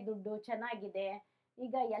ಕಡಿಮೆ ದುಡ್ಡು, ಚೆನ್ನಾಗಿದೆ.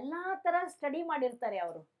 ಈಗ ಎಲ್ಲಾ ಥರ ಸ್ಟಡಿ ಮಾಡಿರ್ತಾರೆ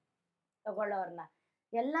ಅವರು ತಗೊಳ್ಳೋರ್ನ.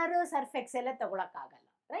 ಎಲ್ಲರೂ ಸರ್ಫ್ ಎಕ್ಸೆಲ್ಲೇ ತಗೊಳಕ್ಕಾಗಲ್ಲ,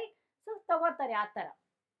 ರೈಟ್? ಸೊ ತಗೋತಾರೆ ಆ ಥರ.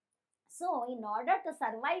 So in order to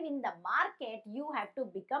survive in the market, you have to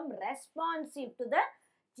become responsive to the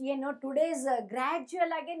today's.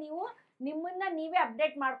 Gradual ಆಗಿ ನೀವು ನಿಮ್ಮನ್ನ ನೀವೇ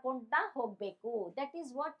ಅಪ್ಡೇಟ್ ಮಾಡ್ಕೊಂತ ಹೋಗ್ಬೇಕು. That is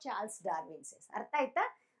what Charles Darwin says. ಅರ್ಥ ಆಯ್ತಾ?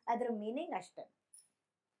 ಅದ್ರ ಮೀನಿಂಗ್ ಅಷ್ಟೇ.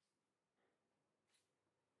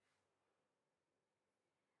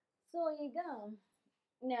 ಸೊ ಈಗ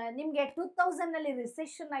ನಿಮ್ಗೆ 2000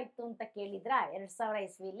 ರಿಸೆಷನ್ ಆಯ್ತು ಅಂತ ಕೇಳಿದ್ರ, 2000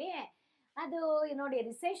 ಇಸ್ವಿಲಿ. ಅದು ನೋಡಿ,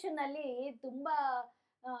 ರಿಸೆಷನ್ ಅಲ್ಲಿ ತುಂಬಾ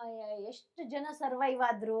ಎಷ್ಟು ಜನ ಸರ್ವೈವ್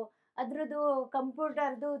ಆದ್ರು, ಅದ್ರದ್ದು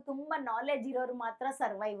ಕಂಪ್ಯೂಟರ್ದು ತುಂಬಾ ನಾಲೆಜ್ ಇರೋರು ಮಾತ್ರ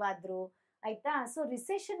ಸರ್ವೈವ್ ಆದ್ರು, ಆಯ್ತಾ? ಸೊ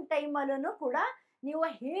ರಿಸೆಷನ್ ಟೈಮಲ್ಲೂ ಕೂಡ ನೀವು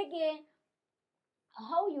ಹೇಗೆ,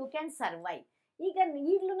 ಹೌ ಯು ಕ್ಯಾನ್ ಸರ್ವೈವ್.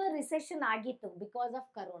 ಈಗ್ಲೂ ರಿಸೆಷನ್ ಆಗಿತ್ತು ಬಿಕಾಸ್ ಆಫ್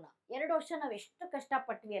ಕರೋನಾ. 2 ವರ್ಷ ನಾವು ಎಷ್ಟು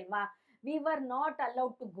ಕಷ್ಟಪಟ್ವಿ ಅಲ್ವಾ? We were not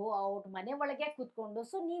allowed to go out, ಮನೆ ಒಳಗೆ ಕೂತ್ಕೊಂಡು.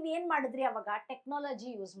 ಸೊ ನೀವೇನ್ ಮಾಡಿದ್ರಿ ಅವಾಗ? ಟೆಕ್ನಾಲಜಿ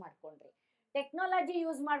ಯೂಸ್ ಮಾಡ್ಕೊಂಡ್ರಿ. ಟೆಕ್ನಾಲಜಿ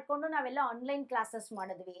ಯೂಸ್ ಮಾಡ್ಕೊಂಡು ನಾವೆಲ್ಲ ಆನ್ಲೈನ್ ಕ್ಲಾಸಸ್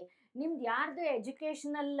ಮಾಡಿದ್ವಿ. ನಿಮ್ದು ಯಾರ್ದು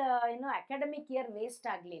ಎಜುಕೇಶನಲ್ ಅಕಾಡೆಮಿಕ್ ಇಯರ್ ವೇಸ್ಟ್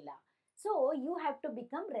ಆಗಲಿಲ್ಲ. So you have to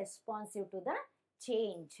become responsive to the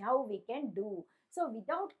change, how we can do. So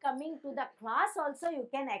without coming to the class also you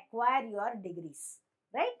can acquire your degrees,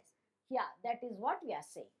 right? Yeah, that is what we are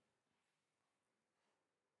saying.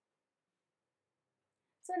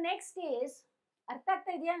 So next is, artha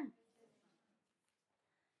agta idya?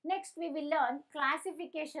 Next we will learn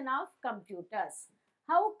classification of computers.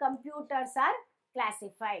 How computers are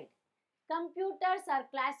classified. Computers are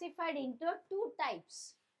classified into 2 types.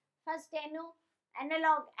 First,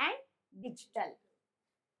 analog and digital.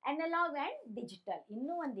 Analogue and digital.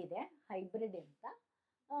 ಇನ್ನೂ ಒಂದಿದೆ hybrid ಅಂತ.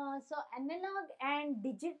 So analogue and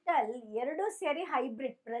digital ಎರಡೂ ಸೇರಿ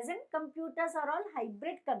hybrid. Present computers are all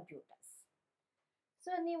hybrid computers.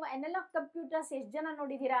 So ನೀವು analogue computers ಎಷ್ಟು ಜನ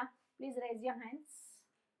ನೋಡಿದ್ದೀರಾ? Please rice your hands.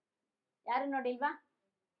 ಯಾರು ನೋಡಿಲ್ವಾ?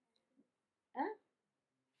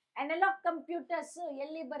 ಅನಲಾಗ್ ಕಂಪ್ಯೂಟರ್ಸ್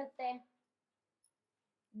ಎಲ್ಲಿ ಬರುತ್ತೆ?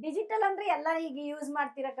 ಡಿಜಿಟಲ್ ಅಂದ್ರೆ ಎಲ್ಲ ಈಗ ಯೂಸ್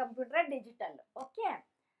ಮಾಡ್ತಿರೋ computer digital. Okay.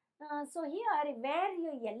 So here wear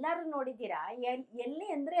ಎಲ್ಲರೂ ನೋಡಿದ್ದೀರಾ, ಎಲ್ಲಿ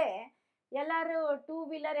ಅಂದರೆ ಎಲ್ಲರೂ 2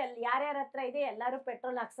 ವೀಲರ್ ಯಾರ್ಯಾರ ಹತ್ರ ಇದೆ ಎಲ್ಲರೂ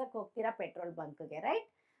ಪೆಟ್ರೋಲ್ ಹಾಕ್ಸಕ್ಕೆ ಹೋಗ್ತೀರಾ ಪೆಟ್ರೋಲ್ ಬಂಕ್ಗೆ, ರೈಟ್?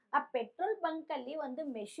 ಆ ಪೆಟ್ರೋಲ್ ಬಂಕಲ್ಲಿ ಒಂದು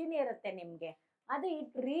ಮೆಷಿನ್ ಇರುತ್ತೆ ನಿಮಗೆ, ಅದು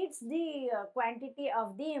it reeds the quantity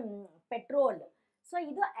of the petrol. So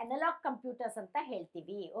ಇದು ಅನಲಾಗ್ ಕಂಪ್ಯೂಟರ್ಸ್ ಅಂತ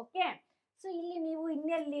ಹೇಳ್ತೀವಿ. ಓಕೆ. ಸೊ ಇಲ್ಲಿ ನೀವು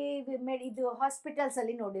ಇನ್ನೆಲ್ಲಿ ಇದು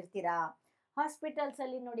ಹಾಸ್ಪಿಟಲ್ಸಲ್ಲಿ ನೋಡಿರ್ತೀರಾ.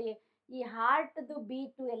 ಹಾಸ್ಪಿಟಲ್ಸಲ್ಲಿ ನೋಡಿ, ಈ ಹಾರ್ಟ್ದು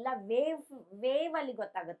ಬೀಟು ಎಲ್ಲ ವೇವ್ ಅಲ್ಲಿ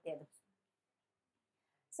ಗೊತ್ತಾಗುತ್ತೆ ಅದು.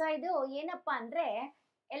 ಸೊ ಇದು ಏನಪ್ಪ ಅಂದ್ರೆ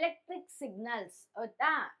ಎಲೆಕ್ಟ್ರಿಕ್ ಸಿಗ್ನಲ್ಸ್,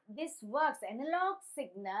 ಆಯ್ತಾ? This works analogue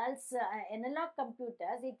signals, analogue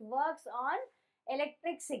computers, it works on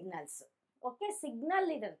electric signals. Okay, signal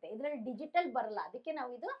ಇರುತ್ತೆ ಇದರಲ್ಲಿ, ಡಿಜಿಟಲ್ ಬರಲ್ಲ. ಅದಕ್ಕೆ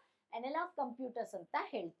ನಾವು ಇದು ಅನಲಾಗ್ ಕಂಪ್ಯೂಟರ್ಸ್ ಅಂತ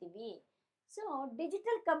ಹೇಳ್ತೀವಿ. So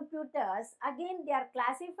digital computers again they are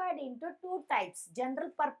classified into 2 types,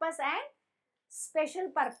 general purpose and special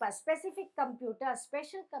purpose. Specific computer,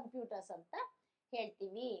 special computers ಅಂತ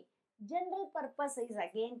ಹೇಳ್ತೀವಿ. General purpose is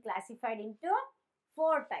again classified into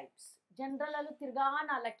 4 types. General ಅಲ್ಲೂ ತಿರ್ಗಾ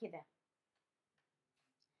 4 ಇದೆ.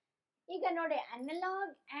 ಈಗ ನೋಡಿ,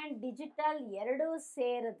 ಅನಲಾಗ್ ಅಂಡ್ ಡಿಜಿಟಲ್ ಎರಡು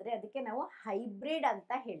ಸೇರಿದ್ರೆ ಅದಕ್ಕೆ ನಾವು ಹೈಬ್ರಿಡ್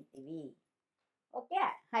ಅಂತ ಹೇಳ್ತೀವಿ. ಓಕೆ,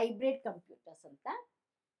 ಹೈಬ್ರಿಡ್ ಕಂಪ್ಯೂಟರ್ಸ್ ಅಂತ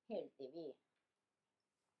ಹೇಳ್ತೀವಿ.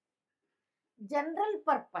 ಜನರಲ್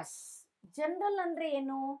ಪರ್ಪಸ್, ಜನರಲ್ ಅಂದ್ರೆ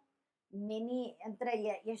ಏನು? ಮೆನಿ ಅಂದ್ರೆ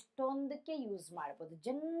ಎಷ್ಟೊಂದಕ್ಕೆ ಯೂಸ್ ಮಾಡ್ಬೋದು,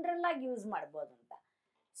 ಜನರಲ್ ಆಗಿ ಯೂಸ್ ಮಾಡ್ಬೋದು ಅಂತ.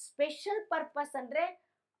 ಸ್ಪೆಷಲ್ ಪರ್ಪಸ್ ಅಂದ್ರೆ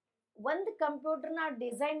ಒಂದು ಕಂಪ್ಯೂಟರ್ನ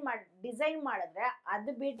ಡಿಸೈನ್ ಮಾಡಿದ್ರೆ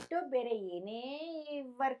ಅದು ಬಿಟ್ಟು ಬೇರೆ ಏನೇ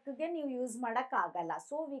ವರ್ಕ್ಗೆ ನೀವು ಯೂಸ್ ಮಾಡಕ್ ಆಗಲ್ಲ.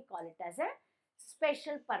 So we call it as A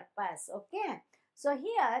special purpose. Okay, so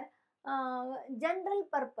here general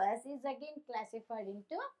purpose is again classified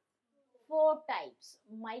into 4 types: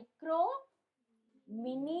 micro,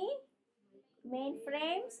 mini,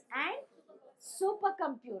 mainframes and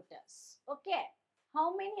supercomputers. Okay, how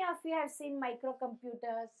many of you have seen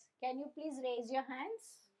microcomputers? Can you please raise your hands?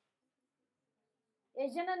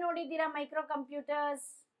 ಎಷ್ಟು ಜನ ನೋಡಿದ್ದೀರಾ micro computers?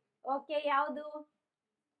 Okay, ಯಾವುದು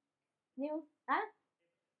ನೀವು?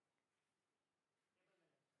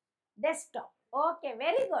 Desktop. Okay,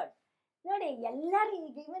 very good. ನೋಡಿ, ಎಲ್ಲರೂ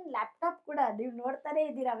ಈಗ ಇವನ್ laptop ಕೂಡ ನೀವು ನೋಡ್ತಾನೆ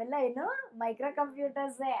ಇದ್ದೀರಾ, ಅವೆಲ್ಲ ಏನು ಮೈಕ್ರೋ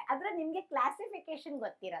ಕಂಪ್ಯೂಟರ್ಸ್. ಆದ್ರೆ ನಿಮ್ಗೆ ಕ್ಲಾಸಿಫಿಕೇಶನ್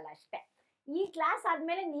ಗೊತ್ತಿರಲ್ಲ ಅಷ್ಟೇ. ಈ ಕ್ಲಾಸ್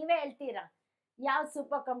ಆದ್ಮೇಲೆ ನೀವೇ ಹೇಳ್ತೀರಾ ಯಾವ್ದು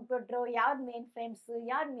ಸೂಪರ್ ಕಂಪ್ಯೂಟರ್, ಯಾವ್ದು ಮೇನ್ ಫ್ರೇಮ್ಸ್,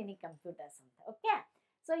 ಯಾವ್ದು ಮಿನಿ ಕಂಪ್ಯೂಟರ್ಸ್ ಅಂತ. ಓಕೆ,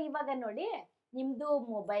 ಸೊ ಇವಾಗ ನೋಡಿ, ನಿಮ್ದು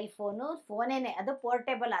ಮೊಬೈಲ್ ಫೋನೇನೆ, ಅದು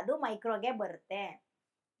ಪೋರ್ಟೇಬಲ್, ಅದು ಮೈಕ್ರೋಗೆ ಬರುತ್ತೆ.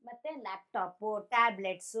 ಮತ್ತೆ ಲ್ಯಾಪ್ಟಾಪು,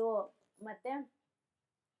 ಟ್ಯಾಬ್ಲೆಟ್ಸು, ಮತ್ತೆ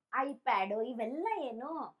ಐಪ್ಯಾಡು, ಇವೆಲ್ಲ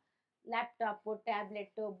ಏನು ಲ್ಯಾಪ್ಟಾಪು,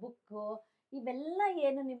 ಟ್ಯಾಬ್ಲೆಟ್ಟು, ಬುಕ್ಕು, ಇವೆಲ್ಲ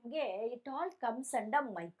ಏನು ನಿಮಗೆ it all comes under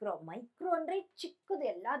micro. Micro ಅಂದ್ರೆ ಚಿಕ್ಕದು,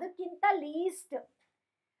 ಎಲ್ಲದಕ್ಕಿಂತ ಲೀಸ್ಟ್.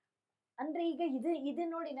 ಅಂದ್ರೆ ಈಗ ಇದು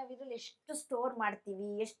ನೋಡಿ, ನಾವು ಇದ್ರಲ್ಲಿ ಎಷ್ಟು ಸ್ಟೋರ್ ಮಾಡ್ತೀವಿ,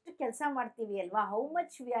 ಎಷ್ಟು ಕೆಲಸ ಮಾಡ್ತೀವಿ ಅಲ್ವಾ. How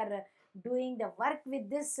much we are doing the work with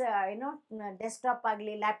this desktop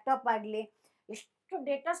ಆಗಲಿ ಲ್ಯಾಪ್ಟಾಪ್ ಆಗಲಿ, ಎಷ್ಟು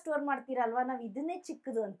ಡೇಟಾ ಸ್ಟೋರ್ ಮಾಡ್ತೀರಲ್ವಾ. ನಾವು ಇದನ್ನೇ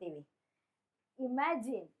ಚಿಕ್ಕದು ಅಂತೀವಿ.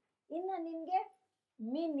 ಇಮ್ಯಾಜಿನ್. ಇನ್ನು ನಿಮಗೆ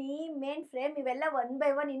ಮಿನಿ, ಮೇನ್ ಫ್ರೇಮ್, ಇವೆಲ್ಲ 1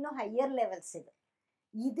 by 1 ಇನ್ನೂ ಹೈಯರ್ ಲೆವೆಲ್ಸ್ ಇದೆ.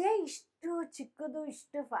 ಇದೇ ಇಷ್ಟು ಚಿಕ್ಕದು,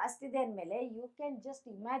 ಇಷ್ಟು ಫಾಸ್ಟ್ ಇದೆ ಅಂದಮೇಲೆ you can just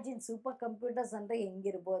imagine super computers ಅಂದ್ರೆ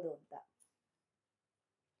ಹೆಂಗಿರ್ಬೋದು ಅಂತ.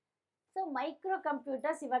 ಸೊ ಮೈಕ್ರೋ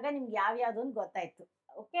ಕಂಪ್ಯೂಟರ್ಸ್ ಇವಾಗ ನಿಮ್ಗೆ ಯಾವ್ಯಾವ್ದು ಅಂತ ಗೊತ್ತಾಯ್ತು.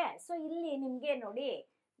 ಓಕೆ, ಸೊ ಇಲ್ಲಿ ನಿಮ್ಗೆ ನೋಡಿ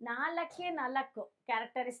 4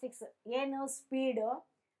 ಕ್ಯಾರೆಕ್ಟರಿಸ್ಟಿಕ್ಸ್ ಏನು: ಸ್ಪೀಡು,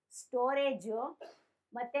 ಸ್ಟೋರೇಜು,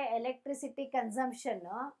 ಮತ್ತೆ ಎಲೆಕ್ಟ್ರಿಸಿಟಿ ಕನ್ಸಂಪ್ಷನ್,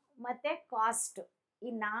 ಮತ್ತೆ ಕಾಸ್ಟ್.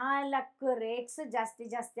 ಈ 4 ರೇಟ್ಸ್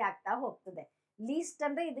ಜಾಸ್ತಿ ಆಗ್ತಾ ಹೋಗ್ತದೆ. ಲೀಸ್ಟ್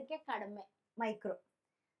ಅಂದ್ರೆ ಇದಕ್ಕೆ ಕಡಿಮೆ ಮೈಕ್ರೋ.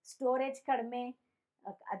 ಸ್ಟೋರೇಜ್ ಕಡಿಮೆ,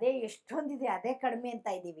 ಅದೇ ಎಷ್ಟೊಂದಿದೆ ಅದೇ ಕಡಿಮೆ ಅಂತ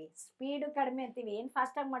ಇದ್ದೀವಿ. ಸ್ಪೀಡು ಕಡಿಮೆ ಅಂತೀವಿ, ಏನು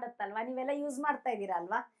ಫಾಸ್ಟಾಗಿ ಮಾಡುತ್ತಲ್ವಾ. ನೀವೆಲ್ಲ ಯೂಸ್ ಮಾಡ್ತಾ ಇದ್ದೀರಾ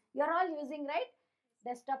ಅಲ್ವಾ, you are all using right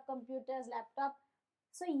desktop computers, laptop.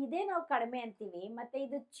 So ಇದೇ ನಾವು ಕಡಿಮೆ ಅಂತೀವಿ. ಮತ್ತೆ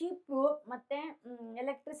ಇದು ಚೀಪು, ಮತ್ತೆ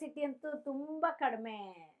ಎಲೆಕ್ಟ್ರಿಸಿಟಿ ಅಂತೂ ತುಂಬ ಕಡಿಮೆ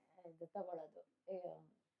ಇದು ತಗೊಳ್ಳೋದು.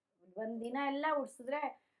 ಒಂದಿನ ಎಲ್ಲ ಉಡ್ಸಿದ್ರೆ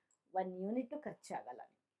 1 ಯೂನಿಟ್ ಖರ್ಚಾಗಲ್ಲ.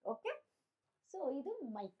 ಓಕೆ, ಸೊ ಇದು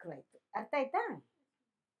ಮೈಕ್ರೋ ಆಯ್ತು, ಅರ್ಥ ಆಯ್ತಾ?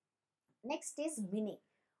 Next is mini.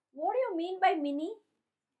 What you mean by mini?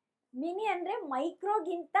 Mini ಅಂದ್ರೆ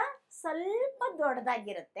ಮೈಕ್ರೋಗಿಂತ ಸ್ವಲ್ಪ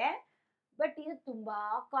ದೊಡ್ಡದಾಗಿರುತ್ತೆ, ಬಟ್ ಇದು ತುಂಬಾ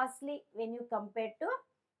costly when you compare to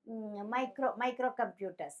micro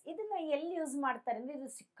computers. ಇದನ್ನ ಎಲ್ಲಿ ಯೂಸ್ ಮಾಡ್ತಾರೆ ಅಂದ್ರೆ, ಇದು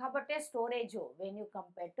ಸಿಕ್ಕಾಪಟ್ಟೆ storage when you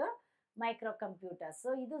compare to micro computers.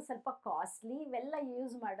 ಇದು ಸ್ವಲ್ಪ ಕಾಸ್ಟ್ಲಿ. ಇವೆಲ್ಲ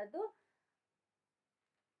ಯೂಸ್ ಮಾಡೋದು,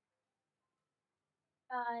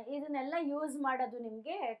 ಇದನ್ನೆಲ್ಲ ಯೂಸ್ ಮಾಡೋದು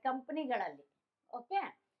ನಿಮಗೆ ಕಂಪನಿಗಳಲ್ಲಿ. ಓಕೆ,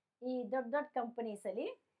 ಈ ದೊಡ್ಡ ಕಂಪನೀಸಲ್ಲಿ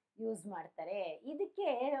ಯೂಸ್ ಮಾಡ್ತಾರೆ. ಇದಕ್ಕೆ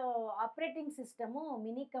operating system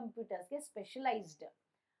mini ಕಂಪ್ಯೂಟರ್ಸ್ಗೆ specialised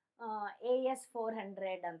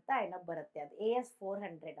AS400 ಅಂತ ಏನೋ ಬರುತ್ತೆ. ಅದು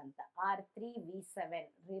AS400 ಅಂತ, R3V7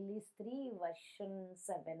 ರಿಲೀಸ್ 3 ವರ್ಷನ್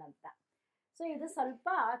 7 ಅಂತ. ಸೊ ಇದು ಸ್ವಲ್ಪ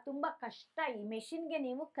ತುಂಬ ಕಷ್ಟ. ಈ ಮೆಷಿನ್ಗೆ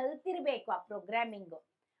ನೀವು ಕಲ್ತಿರ್ಬೇಕು ಆ ಪ್ರೋಗ್ರಾಮಿಂಗು,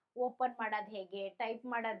 ಓಪನ್ ಮಾಡೋದು ಹೇಗೆ, ಟೈಪ್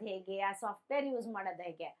ಮಾಡೋದು ಹೇಗೆ, ಆ ಸಾಫ್ಟ್ವೇರ್ ಯೂಸ್ ಮಾಡೋದು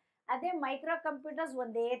ಹೇಗೆ. ಅದೇ ಮೈಕ್ರೋ ಕಂಪ್ಯೂಟರ್ಸ್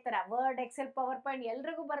ಒಂದೇ ಥರ, ವರ್ಡ್, ಎಕ್ಸೆಲ್, ಪವರ್ ಪಾಯಿಂಟ್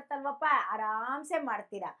ಎಲ್ರಿಗೂ ಬರುತ್ತಲ್ವಪ್ಪ, ಆರಾಮ್ಸೆ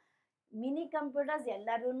ಮಾಡ್ತೀರಾ. ಮಿನಿ ಕಂಪ್ಯೂಟರ್ಸ್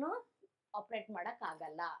ಎಲ್ಲರೂ ಆಪ್ರೇಟ್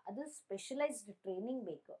ಮಾಡೋಕ್ಕಾಗಲ್ಲ, ಅದು ಸ್ಪೆಷಲೈಸ್ಡ್ ಟ್ರೈನಿಂಗ್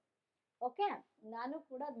ಬೇಕು. ಓಕೆ, ನಾನು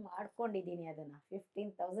ಕೂಡ ಅದು ಮಾಡ್ಕೊಂಡಿದ್ದೀನಿ. ಅದನ್ನು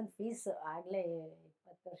 15,000 ಫೀಸ್ ಆಗಲೇ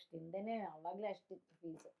 20 ವರ್ಷದಿಂದನೇ, ಆವಾಗಲೇ ಅಷ್ಟಿತ್ತು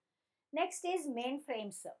fees. Next is main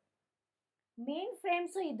frames. Main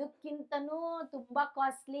frames ಇದಕ್ಕಿಂತನೂ ತುಂಬ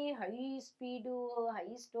costly, high speed, high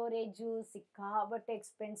storage, ಸಿಕ್ಕಾಬಟ್ಟೆ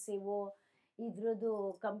ಎಕ್ಸ್ಪೆನ್ಸಿವು. ಇದ್ರದ್ದು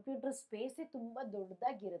ಕಂಪ್ಯೂಟರ್ ಸ್ಪೇಸೇ ತುಂಬ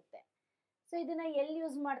ದೊಡ್ಡದಾಗಿರುತ್ತೆ. ಸೊ ಇದನ್ನ ಎಲ್ಲಿ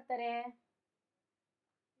ಯೂಸ್ ಮಾಡ್ತಾರೆ?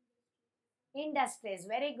 ಇಂಡಸ್ಟ್ರೀಸ್.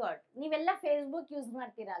 Very good. ನೀವೆಲ್ಲ ಫೇಸ್ಬುಕ್ ಯೂಸ್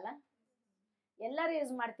ಮಾಡ್ತೀರಲ್ಲ, ಎಲ್ಲರೂ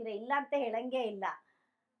ಯೂಸ್ ಮಾಡ್ತೀರಾ, ಇಲ್ಲ ಅಂತ ಹೇಳಂಗೆ ಇಲ್ಲ.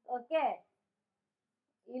 ಓಕೆ,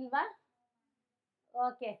 ಇಲ್ವಾ?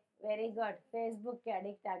 Okay, very good. ಫೇಸ್ಬುಕ್ಗೆ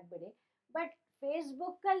addict ಆಗ್ಬಿಡಿ. But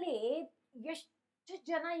ಫೇಸ್ಬುಕ್ಕಲ್ಲಿ ಎಷ್ಟು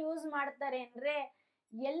ಜನ ಯೂಸ್ ಮಾಡ್ತಾರೆ ಅಂದರೆ,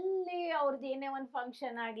 ಎಲ್ಲಿ ಅವ್ರದ್ದು ಏನೇ ಒಂದು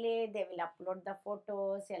ಫಂಕ್ಷನ್ ಆಗಲಿ they will upload the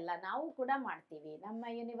photos ಎಲ್ಲ. ನಾವು ಕೂಡ ಮಾಡ್ತೀವಿ, ನಮ್ಮ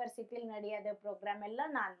ಯೂನಿವರ್ಸಿಟಿಲಿ ನಡೆಯೋದು ಪ್ರೋಗ್ರಾಮ್ ಎಲ್ಲ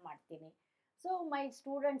ನಾನು ಮಾಡ್ತೀನಿ. So my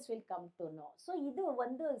students will come to know. So ಇದು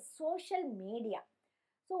ಒಂದು ಸೋಷಲ್ ಮೀಡಿಯಾ.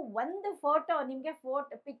 ಸೊ ಒಂದು ಫೋಟೋ ನಿಮಗೆ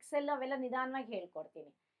ಪಿಕ್ಸೆಲ್ ಅವೆಲ್ಲ ನಿಧಾನವಾಗಿ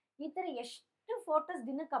ಹೇಳ್ಕೊಡ್ತೀನಿ. ಈ ಥರ ಎಷ್ಟು ಫೋಟೋಸ್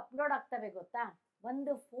ದಿನಕ್ಕೆ ಅಪ್ಲೋಡ್ ಆಗ್ತವೆ ಗೊತ್ತಾ?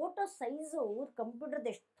 ಒಂದು ಫೋಟೋ ಸೈಜು ಕಂಪ್ಯೂಟರ್ದು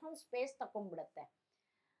ಎಷ್ಟೊಂದು ಸ್ಪೇಸ್ ತಗೊಂಡ್ಬಿಡುತ್ತೆ.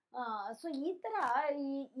 ಸೊ ಈ ಥರ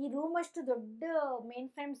ಈ ರೂಮ್ ಅಷ್ಟು ದೊಡ್ಡ ಮೇನ್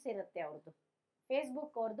ಫ್ರೇಮ್ಸ್ ಇರುತ್ತೆ ಅವ್ರದ್ದು.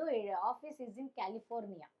 ಫೇಸ್ಬುಕ್ ಅವ್ರದ್ದು ಆಫೀಸ್ ಇಸ್ ಇನ್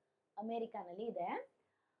ಕ್ಯಾಲಿಫೋರ್ನಿಯಾ, ಅಮೇರಿಕಾನಲ್ಲಿ ಇದೆ.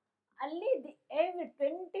 ಅಲ್ಲಿ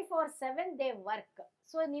 24/7 ದೇ ವರ್ಕ್.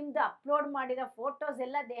 ಸೊ ನಿಮ್ದು ಅಪ್ಲೋಡ್ ಮಾಡಿರೋ ಫೋಟೋಸ್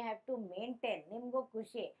ಎಲ್ಲ ದೇ ಹ್ಯಾವ್ ಟು ಮೇಂಟೈನ್. ನಿಮಗೂ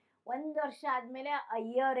ಖುಷಿ, ಒಂದು ವರ್ಷ ಆದಮೇಲೆ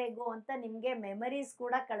ಇಯರ್ ಎಗೋ ಅಂತ ನಿಮಗೆ ಮೆಮರೀಸ್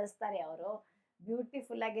ಕೂಡ ಕಳಿಸ್ತಾರೆ ಅವರು,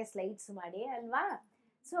 ಬ್ಯೂಟಿಫುಲ್ಲಾಗಿ ಸ್ಲೈಡ್ಸ್ ಮಾಡಿ ಅಲ್ವಾ.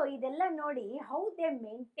 ಸೊ ಇದೆಲ್ಲ ನೋಡಿ ಹೌ ದೇ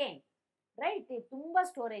ಮೇಂಟೈನ್, ರೈಟ್? ತುಂಬ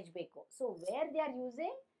ಸ್ಟೋರೇಜ್ ಬೇಕು. So where they are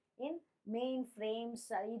using in main frames.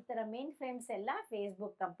 ಈ ಥರ ಮೇನ್ ಫ್ರೇಮ್ಸ್ ಎಲ್ಲ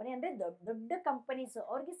ಫೇಸ್ಬುಕ್ ಕಂಪನಿ, ಅಂದರೆ ದೊಡ್ಡ ದೊಡ್ಡ ಕಂಪನೀಸು,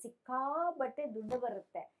 ಅವ್ರಿಗೆ ಸಿಕ್ಕಾಬಟ್ಟೆ ದುಡ್ಡು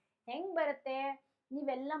ಬರುತ್ತೆ. ಹೆಂಗೆ ಬರುತ್ತೆ?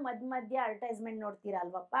 ನೀವೆಲ್ಲ ಮಧ್ಯ ಅಡ್ವರ್ಟೈಸ್ಮೆಂಟ್ ನೋಡ್ತೀರಾ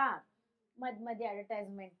ಅಲ್ವಪ್ಪ? ಮಧ್ಯ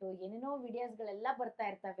ಅಡ್ವರ್ಟೈಸ್ಮೆಂಟು ಏನೇನೋ ವಿಡಿಯೋಸ್ಗಳೆಲ್ಲ ಬರ್ತಾ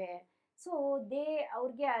ಇರ್ತವೆ. ಸೊ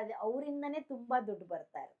ಅವ್ರಿಗೆ ಅವರಿಂದನೇ ತುಂಬ ದುಡ್ಡು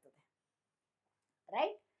ಬರ್ತಾ ಇರ್ತದೆ,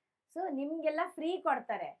 ರೈಟ್? ಸೊ ನಿಮಗೆಲ್ಲ ಫ್ರೀ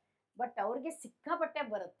ಕೊಡ್ತಾರೆ, ಬಟ್ ಅವ್ರಿಗೆ ಸಿಕ್ಕಾಪಟ್ಟೆ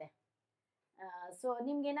ಬರುತ್ತೆ. ಸೊ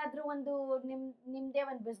ನಿಮ್ಗೇನಾದರೂ ನಿಮ್ಮದೇ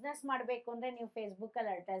ಒಂದು ಬಿಸ್ನೆಸ್ ಮಾಡಬೇಕು ಅಂದರೆ ನೀವು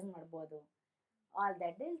ಫೇಸ್ಬುಕ್ಕಲ್ಲಿ ಅಡ್ವರ್ಟೈಸ್ ಮಾಡ್ಬೋದು. All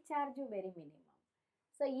that will charge U very minimum.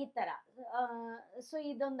 So ಈ ಥರ. ಸೊ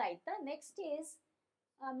ಇದೊಂದು ಆಯ್ತಾ. Next is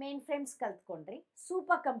main frames ಕಲ್ತ್ಕೊಂಡ್ರಿ.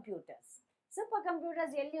 Super computers. Super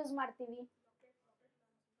computers ಎಲ್ಲಿ ಯೂಸ್ ಮಾಡ್ತೀವಿ?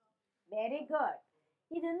 Very good.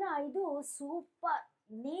 ಇದು super,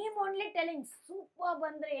 name only telling. Super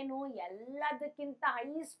ಬಂದರೆ ಏನು? ಎಲ್ಲದಕ್ಕಿಂತ high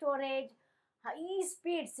storage, high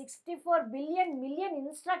speed, 64 million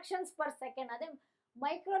instructions per second. ಅದೇ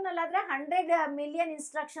ಮೈಕ್ರೋನಲ್ಲಾದರೆ 100 ಮಿಲಿಯನ್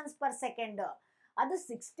ಇನ್ಸ್ಟ್ರಕ್ಷನ್ಸ್ ಪರ್ ಸೆಕೆಂಡ್. ಅದು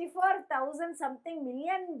 64,000 ಸಮಥಿಂಗ್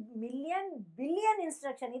ಬಿಲಿಯನ್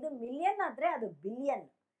ಇನ್ಸ್ಟ್ರಕ್ಷನ್. ಇದು million ಆದರೆ ಅದು billion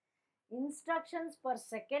instructions per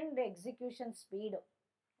second execution speed.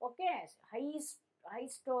 Okay, high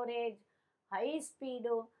storage, high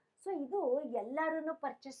speed. So ಇದು ಎಲ್ಲರೂ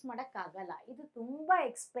ಪರ್ಚೇಸ್ ಮಾಡೋಕ್ಕಾಗಲ್ಲ, ಇದು ತುಂಬ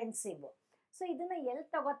ಎಕ್ಸ್ಪೆನ್ಸಿವ್. ಸೊ ಇದನ್ನು ಎಲ್ಲಿ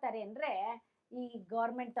ತಗೋತಾರೆ ಅಂದರೆ ಈ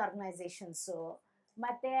ಗೌರ್ಮೆಂಟ್ ಆರ್ಗನೈಸೇಷನ್ಸು,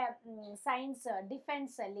 ಮತ್ತು science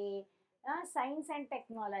ಡಿಫೆನ್ಸಲ್ಲಿ, science and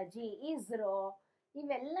technology, ISRO,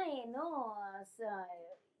 ಇವೆಲ್ಲ ಏನು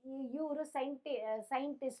ಇವರು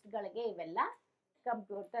ಸೈಂಟಿಸ್ಟ್ಗಳಿಗೆ ಇವೆಲ್ಲ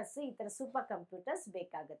ಕಂಪ್ಯೂಟರ್ಸ್, ಈ ಥರ ಸೂಪರ್ ಕಂಪ್ಯೂಟರ್ಸ್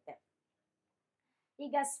ಬೇಕಾಗುತ್ತೆ.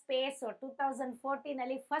 ಈಗ ಸ್ಪೇಸು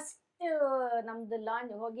 2014 ಫಸ್ಟ್ ನಮ್ಮದು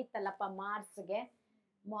ಲಾಂಚ್ ಹೋಗಿತ್ತಲ್ಲಪ್ಪ ಮಾರ್ಸ್ಗೆ,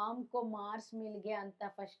 ಮಾರ್ಸ್ ಮಿಲ್ಗೆ ಅಂತ.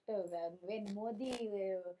 ಫಸ್ಟ್ ಮೋದಿ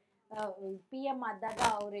PM ಆದಾಗ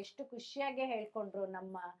ಅವ್ರು ಎಷ್ಟು ಖುಷಿಯಾಗಿ ಹೇಳ್ಕೊಂಡ್ರು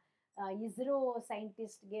ನಮ್ಮ ಇಸ್ರೋ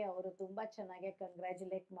ಸೈಂಟಿಸ್ಟ್ಗೆ. ಅವರು ತುಂಬ ಚೆನ್ನಾಗಿ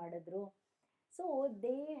ಕಂಗ್ರ್ಯಾಚುಲೇಟ್ ಮಾಡಿದ್ರು. So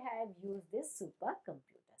they have use this super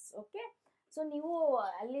computers. Okay, so ನೀವು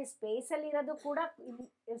ಅಲ್ಲಿ ಸ್ಪೇಸಲ್ಲಿರೋದು ಕೂಡ,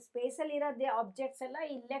 ಸ್ಪೇಸಲ್ಲಿರೋದೇ ಆಬ್ಜೆಕ್ಟ್ಸ್ ಎಲ್ಲ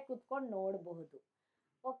ಇಲ್ಲೇ ಕೂತ್ಕೊಂಡು ನೋಡಬಹುದು.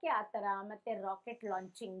 ಓಕೆ, ಆ ಥರ. ಮತ್ತು ರಾಕೆಟ್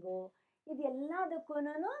ಲಾಂಚಿಂಗು, ಇದೆಲ್ಲದಕ್ಕೂ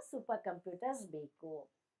ಸೂಪರ್ ಕಂಪ್ಯೂಟರ್ಸ್ ಬೇಕು.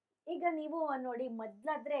 ಈಗ ನೀವು ನೋಡಿ,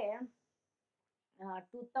 ಮೊದಲಾದರೆ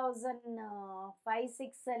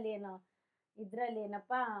 2005-06 ಏನೋ ಇದರಲ್ಲಿ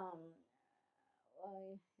ಏನಪ್ಪ,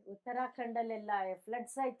 ಉತ್ತರಾಖಂಡಲ್ಲೆಲ್ಲ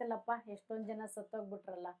ಫ್ಲಡ್ಸ್ ಆಯ್ತಲ್ಲಪ್ಪ, ಎಷ್ಟೊಂದು ಜನ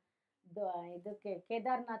ಸತ್ತೋಗ್ಬಿಟ್ರಲ್ಲ ಇದಕ್ಕೆ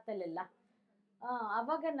ಕೇದಾರ್ನಾಥಲ್ಲೆಲ್ಲ.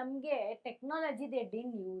 ಆವಾಗ ನಮಗೆ technology they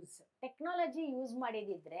ಡಿನ್ use. Technology use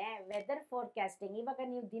ಮಾಡಿದಿದ್ರೆ weather forecasting, ಇವಾಗ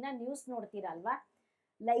ನೀವು ದಿನ news ನೋಡ್ತೀರಲ್ವಾ,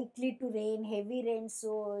 likely to rain, heavy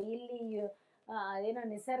ರೇನ್ಸು, ಇಲ್ಲಿ ಏನೋ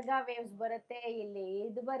ನಿಸರ್ಗ ವೇವ್ಸ್ ಬರುತ್ತೆ, ಇಲ್ಲಿ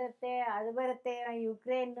ಇದು ಬರುತ್ತೆ, ಅದು ಬರುತ್ತೆ,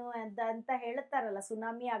 ಯುಕ್ರೇನು ಅಂತ ಹೇಳ್ತಾರಲ್ಲ,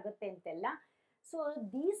 ಸುನಾಮಿ ಆಗುತ್ತೆ ಅಂತೆಲ್ಲ. So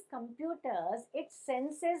these computers, it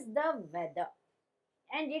census the weather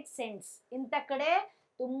and it sense, ಇಂಥ ಕಡೆ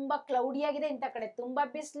ತುಂಬ ಕ್ಲೌಡಿ ಆಗಿದೆ, ಇಂಥ ಕಡೆ ತುಂಬ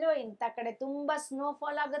ಬಿಸಿಲು, ಇಂಥ ಕಡೆ ತುಂಬ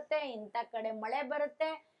ಸ್ನೋಫಾಲ್ ಆಗುತ್ತೆ, ಇಂಥ ಕಡೆ ಮಳೆ ಬರುತ್ತೆ,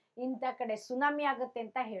 ಇಂಥ ಕಡೆ ಸುನಾಮಿ ಆಗುತ್ತೆ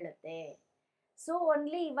ಅಂತ ಹೇಳುತ್ತೆ. ಸೊ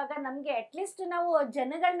ಓನ್ಲಿ ಇವಾಗ ನಮಗೆ ಅಟ್ಲೀಸ್ಟ್ ನಾವು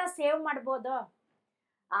ಜನಗಳನ್ನ ಸೇವ್ ಮಾಡ್ಬೋದು.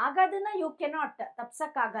 ಆಗೋದನ್ನ you cannot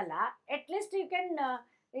ತಪ್ಸೋಕ್ಕಾಗಲ್ಲ. At least you can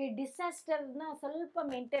ಈ ಡಿಸಾಸ್ಟರ್ನ ಸ್ವಲ್ಪ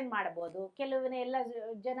ಮೇಂಟೈನ್ ಮಾಡ್ಬೋದು. ಕೆಲವನ್ನೆಲ್ಲ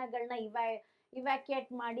ಜನಗಳನ್ನ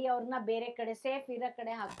ಇವ್ಯಾಕ್ಯುಯೇಟ್ ಮಾಡಿ ಅವ್ರನ್ನ ಬೇರೆ ಕಡೆ ಸೇಫ್ ಇರೋ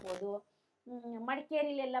ಕಡೆ ಹಾಕ್ಬೋದು.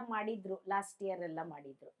 ಮಡಿಕೇರಿಲೆಲ್ಲ ಮಾಡಿದ್ರು, ಲಾಸ್ಟ್ ಇಯರ್ ಎಲ್ಲ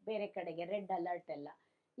ಮಾಡಿದ್ರು ಬೇರೆ ಕಡೆಗೆ, ರೆಡ್ ಅಲರ್ಟ್ ಎಲ್ಲ.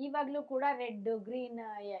 ಇವಾಗಲೂ ಕೂಡ ರೆಡ್, ಗ್ರೀನ್,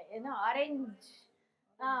 ಏನೋ ಆರೆಂಜ್,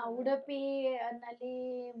 ಉಡುಪಿನಲ್ಲಿ,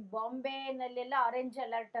 ಬಾಂಬೆನಲ್ಲೆಲ್ಲ ಆರೆಂಜ್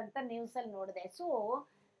ಅಲರ್ಟ್ ಅಂತ ನ್ಯೂಸಲ್ಲಿ ನೋಡಿದೆ. So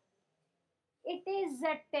it is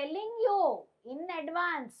telling you in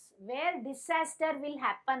advance wear disaster will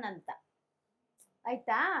happen ಅಂತ.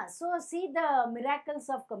 ಆಯ್ತಾ? So C the miracles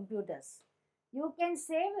of computers. You can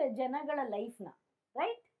save ಜನಗಳ ಲೈಫ್ನ,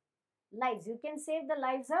 right? Lives, you can save the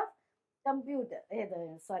lives of computer,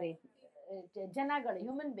 ಸಾರಿ, ಜನಗಳು,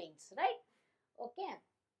 human beings, right? Okay,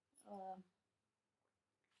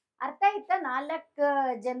 ಅರ್ಥ ಆಯ್ತಾ? 4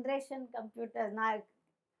 generation computer,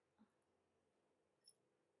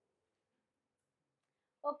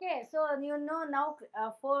 okay, so you know now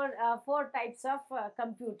four types of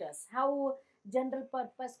computers, how general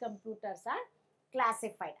purpose computers are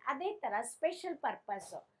classified. ಅದೇ ತರ special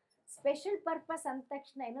purpose. Special purpose ಅಂದ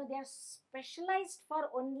ತಕ್ಷಣ ಏನು, they are specialised for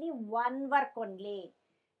only one work only.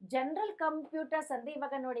 General computers ಅಂದ್ರೆ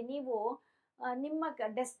ಇವಾಗ ನೋಡಿ, ನೀವು ನಿಮ್ಮ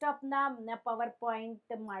ಡೆಸ್ಕ್ಟಾಪ್ನ ಪವರ್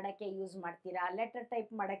ಪಾಯಿಂಟ್ ಮಾಡೋಕ್ಕೆ ಯೂಸ್ ಮಾಡ್ತೀರಾ, ಲೆಟರ್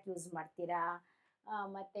ಟೈಪ್ ಮಾಡೋಕ್ಕೆ ಯೂಸ್ ಮಾಡ್ತೀರಾ,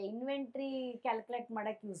 ಮತ್ತು ಇನ್ವೆಂಟ್ರಿ ಕ್ಯಾಲ್ಕುಲೇಟ್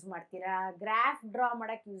ಮಾಡೋಕ್ಕೆ ಯೂಸ್ ಮಾಡ್ತೀರಾ, ಗ್ರಾಫ್ ಡ್ರಾ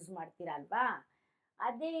ಮಾಡೋಕ್ಕೆ ಯೂಸ್ ಮಾಡ್ತೀರಾ ಅಲ್ವಾ?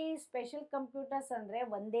 ಅದೇ ಸ್ಪೆಷಲ್ ಕಂಪ್ಯೂಟರ್ಸ್ ಅಂದರೆ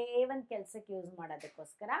ಒಂದೇ ಒಂದು ಕೆಲಸಕ್ಕೆ ಯೂಸ್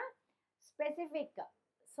ಮಾಡೋದಕ್ಕೋಸ್ಕರ specific.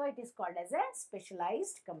 So it is called as A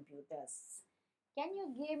specialised computers. Can you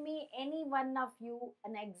give me any one of you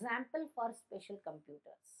an example for special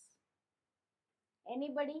computers?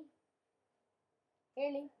 Anybody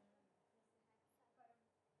ಹೇಳಿ.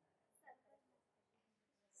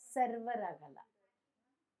 ಸರ್ವರ್ ಆಗಲ್ಲ.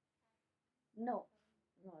 No,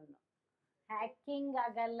 no, no. Hacking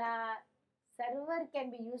agala. Server can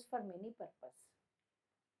be used for many purpose.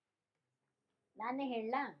 ನಾನೇ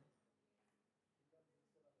ಹೇಳ?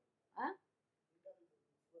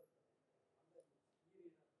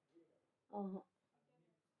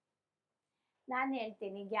 ನಾನು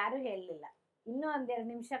ಹೇಳ್ತೀನಿ, ಈಗ ಯಾರು ಹೇಳಲಿಲ್ಲ. ಇನ್ನೂ ಒಂದೆರಡು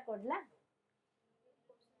ನಿಮಿಷ ಕೊಡ್ಲಾ?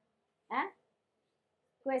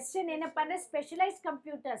 ಕ್ವೆಶ್ಚನ್ ಏನಪ್ಪ ಅಂದ್ರೆ ಸ್ಪೆಷಲೈಸ್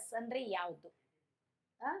ಕಂಪ್ಯೂಟರ್ಸ್ ಅಂದ್ರೆ ಯಾವುದು?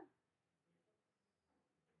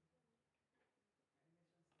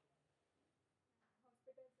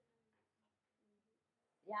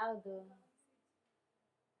 ಯಾವುದು?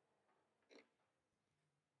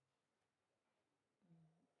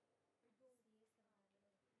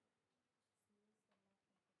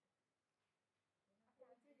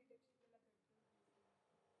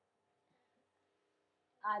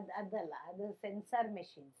 ಅದಲ್ಲ, ಅದು ಸೆನ್ಸಾರ್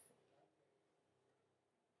ಮೆಷಿನ್ಸ್.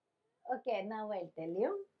 ಓಕೆ, ನಾವು ಐ ಟೆಲ್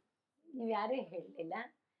ಯು. ನೀವು ಯಾರು ಹೇಳಲಿಲ್ಲ.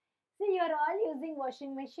 C, you are all using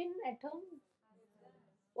washing machine at home.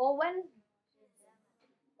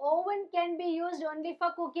 Oven can be used only for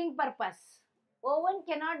cooking purpose. Oven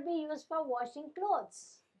cannot be used for washing clothes.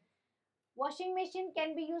 Washing machine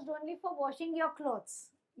can be used only for washing your clothes.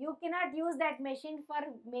 You cannot use that machine for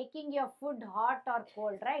making your food hot or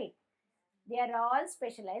cold, right? They are all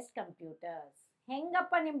specialized computers.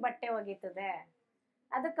 ಹೆಂಗಪ್ಪ ನಿಮ್ಮ ಬಟ್ಟೆ ಒಗೀತದೆ?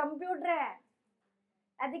 ಅದು ಕಂಪ್ಯೂಟ್ರೇ.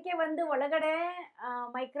 ಅದಕ್ಕೆ ಒಂದು ಒಳಗಡೆ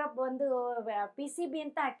ಒಂದು PCB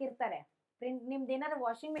ಅಂತ ಹಾಕಿರ್ತಾರೆ. ಪ್ರಿಂಟ್, ನಿಮ್ದು ಏನಾದ್ರು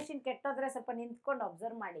ವಾಷಿಂಗ್ ಮೆಷಿನ್ ಕೆಟ್ಟೋದ್ರೆ ಸ್ವಲ್ಪ ನಿಂತ್ಕೊಂಡು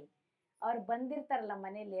ಅಬ್ಸರ್ವ್ ಮಾಡಿ. ಅವ್ರು ಬಂದಿರ್ತಾರಲ್ಲ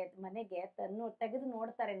ಮನೆಗೆ ತೆಗೆದು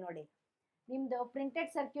ನೋಡ್ತಾರೆ ನೋಡಿ. ನಿಮ್ದು ಪ್ರಿಂಟೆಡ್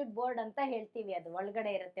ಸರ್ಕ್ಯೂಟ್ ಬೋರ್ಡ್ ಅಂತ ಹೇಳ್ತೀವಿ, ಅದು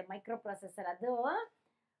ಒಳಗಡೆ ಇರುತ್ತೆ ಮೈಕ್ರೋ ಪ್ರೊಸೆಸರ್.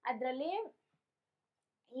 ಅದರಲ್ಲಿ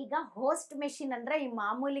ಈಗ ಹೋಸ್ಟ್ ಮೆಷಿನ್ ಅಂದ್ರೆ ಈ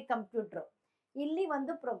ಮಾಮೂಲಿ ಕಂಪ್ಯೂಟ್ರು. ಇಲ್ಲಿ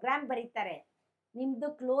ಒಂದು ಪ್ರೋಗ್ರಾಮ್ ಬರೀತಾರೆ, ನಿಮ್ದು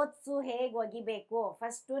ಕ್ಲೋತ್ಸು ಹೇಗೆ ಒಗಿಬೇಕು.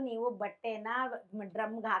 ಫಸ್ಟು ನೀವು ಬಟ್ಟೆನ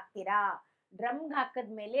ಡ್ರಮ್ಗೆ ಹಾಕ್ತೀರಾ. ಡ್ರಮ್ಗೆ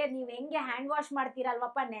ಹಾಕಿದ್ಮೇಲೆ ನೀವು ಹೆಂಗೆ ಹ್ಯಾಂಡ್ ವಾಶ್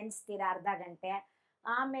ಮಾಡ್ತೀರಲ್ವಪ್ಪ, ನೆನೆಸ್ತೀರಾ ಅರ್ಧ ಗಂಟೆ.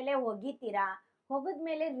 ಆಮೇಲೆ ಒಗಿತೀರಾ.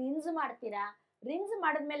 ಒಗಿದ್ಮೇಲೆ ರಿನ್ಸ್ ಮಾಡ್ತೀರಾ. ರಿನ್ಸ್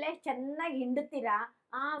ಮಾಡಿದ್ಮೇಲೆ ಚೆನ್ನಾಗಿ ಹಿಂಡುತ್ತೀರಾ.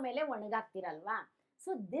 ಆಮೇಲೆ ಒಣಗಾಕ್ತೀರಲ್ವಾ. So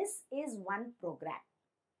this is one program.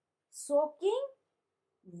 Soaking,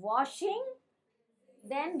 washing,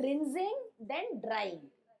 then ರಿನ್ಸಿಂಗ್, then drying.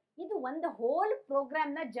 ಇದು ಒಂದು ಹೋಲ್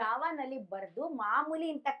ಪ್ರೋಗ್ರಾಮ್ನ ಜಾವಾನಲ್ಲಿ ಬರೆದು, ಮಾಮೂಲಿ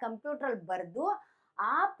ಇಂಥ ಕಂಪ್ಯೂಟ್ರಲ್ಲಿ ಬರೆದು,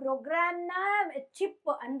 ಆ ಪ್ರೋಗ್ರಾಮ್ನ ಚಿಪ್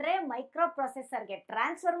ಅಂದರೆ ಮೈಕ್ರೋ ಪ್ರೊಸೆಸರ್ಗೆ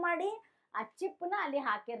ಟ್ರಾನ್ಸ್ಫರ್ ಮಾಡಿ ಆ ಚಿಪ್ನ ಅಲ್ಲಿ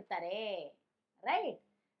ಹಾಕಿರ್ತಾರೆ, right?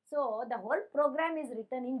 So the whole program is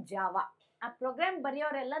return in Java. ಆ ಪ್ರೋಗ್ರಾಮ್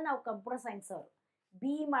ಬರೆಯೋರೆಲ್ಲ ನಾವು ಕಂಪ್ಯೂಟರ್ ಸೈನ್ಸ್ ಅವರು,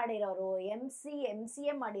 BE ಮಾಡಿರೋರು,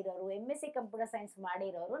 MCA ಮಾಡಿರೋರು, MSc ಕಂಪ್ಯೂಟರ್ ಸೈನ್ಸ್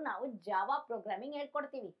ಮಾಡಿರೋರು, ನಾವು ಜಾವಾ ಪ್ರೋಗ್ರಾಮಿಂಗ್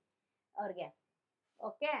ಹೇಳ್ಕೊಡ್ತೀವಿ ಅವ್ರಿಗೆ.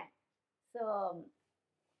 Okay, so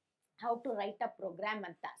how to write a program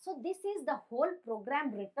anta. So this is the whole program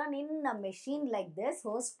written in a machine like this,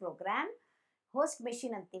 host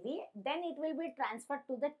machine antivi. Then it will be transferred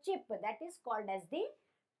to the chip that is called as the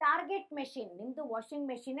target machine. Nimdu washing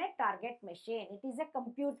machine a target machine. It is a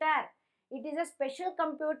computer. It is a special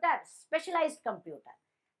computer, specialized computer.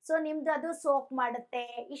 So ನಿಮ್ದು ಅದು soak ಮಾಡುತ್ತೆ.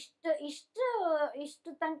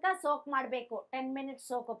 ಇಷ್ಟು ತನಕ soak ಮಾಡಬೇಕು. 10 minutes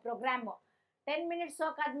soak programme. 10 minutes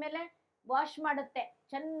soak ಆದ್ಮೇಲೆ wash ಮಾಡುತ್ತೆ.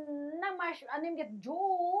 ಚೆನ್ನಾಗಿ ನಿಮ್ಗೆ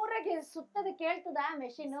ಜೋರಾಗಿ ಸುತ್ತದ ಕೇಳ್ತದ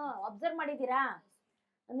ಮೆಷಿನು? ಅಬ್ಸರ್ವ್ ಮಾಡಿದ್ದೀರಾ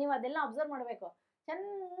ನೀವು? ಅದೆಲ್ಲ ಅಬ್ಸರ್ವ್ ಮಾಡಬೇಕು.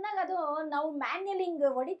 ಚೆನ್ನಾಗಿ ಅದು ನಾವು ಮ್ಯಾನ್ಯಲ್ ಹಿಂಗ್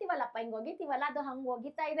ಹೊಡಿತೀವಲ್ಲಪ್ಪ, ಹಿಂಗ್ ಒಗಿತೀವಲ್ಲ, ಅದು ಹಂಗೆ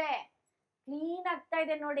ಒಗಿತಾ ಇದೆ, ಕ್ಲೀನ್ ಆಗ್ತಾ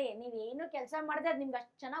ಇದೆ ನೋಡಿ. ನೀವೇನು ಕೆಲಸ ಮಾಡಿದ್ರೆ ಅದು ನಿಮ್ಗೆ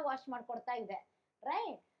ಅಷ್ಟು ಚೆನ್ನಾಗಿ ವಾಶ್ ಮಾಡ್ಕೊಡ್ತಾ ಇದೆ.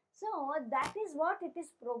 right? So that is what it is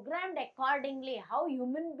programmed accordingly, how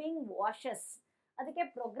human being washes. ಅದಕ್ಕೆ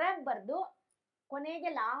ಪ್ರೋಗ್ರಾಮ್ ಬರ್ದು ಕೊನೆಗೆ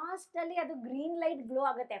ಲಾಸ್ಟ್ ಅಲ್ಲಿ ಅದು ಗ್ರೀನ್ ಲೈಟ್ ಗ್ಲೋ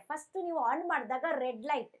ಆಗುತ್ತೆ. ಫಸ್ಟ್ ನೀವು ಆನ್ ಮಾಡಿದಾಗ red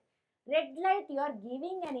light you are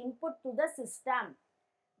giving an input to the system.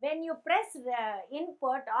 When you press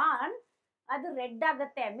input on, ಅದು red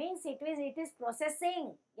ಆಗುತ್ತೆ, ಮೀನ್ಸ್ ಇಟ್ ಈಸ್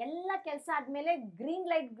ಪ್ರೊಸೆಸಿಂಗ್. ಎಲ್ಲ ಕೆಲಸ ಆದ್ಮೇಲೆ ಗ್ರೀನ್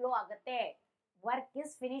ಲೈಟ್ ಗ್ಲೋ ಆಗುತ್ತೆ, ವರ್ಕ್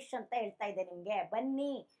ಇಸ್ ಫಿನಿಶ್ ಅಂತ ಹೇಳ್ತಾ ಇದೆ ನಿಮ್ಗೆ.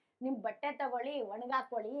 ಬನ್ನಿ ನಿಮ್ ಬಟ್ಟೆ ತಗೊಳ್ಳಿ,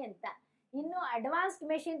 ಒಣಗಾಕೊಳ್ಳಿ ಅಂತ. ಇನ್ನು ಅಡ್ವಾನ್ಸ್ಡ್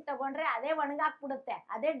ಮೆಷಿನ್ ತಗೊಂಡ್ರೆ ಅದೇ ಒಣಗಾಕ್ಬಿಡುತ್ತೆ,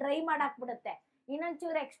 ಅದೇ ಡ್ರೈ ಮಾಡಾಕ್ಬಿಡುತ್ತೆ,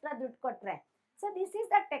 ಇನ್ನೊಂಚೂರು ಎಕ್ಸ್ಟ್ರಾ ದುಡ್ಡು ಕೊಟ್ರೆ. So this is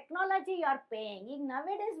the technology you are paying. ಈಗ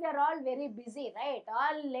nowadays we are all very busy, right?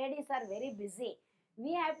 All ladies are very busy.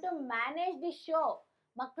 We have to manage the show.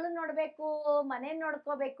 ಮಕ್ಕಳು ನೋಡ್ಬೇಕು, ಮನೆ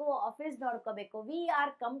ನೋಡ್ಕೋಬೇಕು, ಆಫೀಸ್ ನೋಡ್ಕೋಬೇಕು. We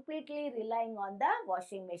are completely relying on the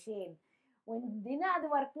washing machine. ಒಂದ್ ದಿನ ಅದು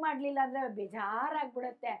work ಮಾಡ್ಲಿಲ್ಲ ಅಂದ್ರೆ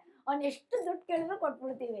ಬೇಜಾರಾಗ್ಬಿಡುತ್ತೆ. ಅವ್ನು ಎಷ್ಟು ದುಡ್ಡು ಕೇಳಿದ್ರು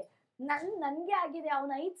ಕೊಟ್ಬಿಡ್ತೀವಿ. ನನ್ಗೆ ಆಗಿದೆ,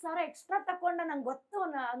 ಅವ್ನು 5,000 ಎಕ್ಸ್ಟ್ರಾ ತಕೊಂಡ, ನಂಗೆ ಗೊತ್ತು,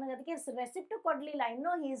 ಅವ್ನಿಗೆ ಅದಕ್ಕೆ ರೆಸಿಪ್ಟು ಕೊಡ್ಲಿಲ್ಲ, I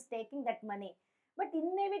know he is taking that money, but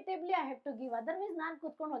ಇನ್ನೆವಿಟೇಬ್ಲಿ I have to give, otherwise ನಾನು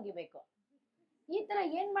ಕೂತ್ಕೊಂಡು ಹೋಗಿಬೇಕು. ಈ ತರ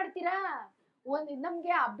ಏನ್ ಮಾಡ್ತೀರಾ?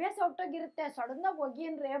 ನಮ್ಗೆ ಅಭ್ಯಾಸ ಹೊಟ್ಟೋಗಿರುತ್ತೆ. ಸಡನ್ನಾಗಿ ಹೋಗಿ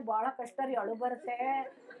ಅಂದ್ರೆ ಬಹಳ ಕಷ್ಟ ರೀ, ಅಳು ಬರುತ್ತೆ.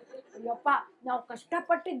 ಅಯ್ಯಪ್ಪ, ನಾವು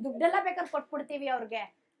ಕಷ್ಟಪಟ್ಟು ದುಡ್ಡೆಲ್ಲ ಬೇಕಾದ್ರೆ ಕೊಟ್ಬಿಡ್ತೀವಿ ಅವ್ರಿಗೆ.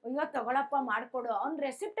 ಅಯ್ಯೋ ತಗೊಳಪ್ಪ ಮಾಡ್ಕೊಡು, ಅವ್ನ್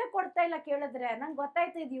ರೆಸಿಪ್ಟೇ ಕೊಡ್ತಾ ಇಲ್ಲ ಕೇಳಿದ್ರೆ. ನಂಗೆ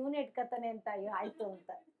ಗೊತ್ತಾಯ್ತು ಇದು ಇವನು ಇಟ್ಕತಾನೆ ಅಂತ, ಅಯ್ಯೋ ಆಯ್ತು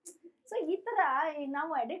ಅಂತ. ಸೊ ಈ ತರ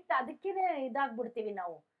ನಾವು ಅಡಿಕ್ಟ್, ಅದಕ್ಕೇನೆ ಇದಾಗ್ಬಿಡ್ತೀವಿ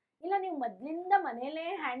ನಾವು. ಇಲ್ಲ ನೀವು ಮೊದ್ಲಿಂದ ಮನೇಲೆ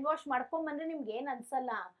ಹ್ಯಾಂಡ್ ವಾಶ್ ಮಾಡ್ಕೊಂಬಂದ್ರೆ ನಿಮ್ಗೆ ಏನ್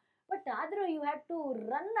ಅನ್ಸಲ್ಲ, ಬಟ್ ಆದ್ರೂ ಯು ಹ್ಯಾವ್ ಟು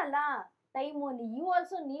ರನ್ ಅಲ್ಲ time. You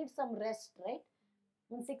also need some rest, right?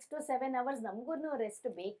 ಒಂದು 6 to 7 hours ನಮಗೂ ರೆಸ್ಟ್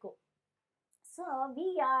ಬೇಕು. ಸೊ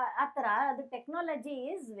ಆ ಥರ ಅದು technology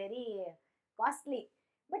is very costly,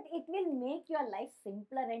 but it will make your life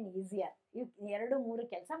simpler and easier. 2-3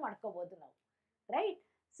 ಕೆಲಸ ಮಾಡ್ಕೋಬೋದು ನಾವು, ರೈಟ್?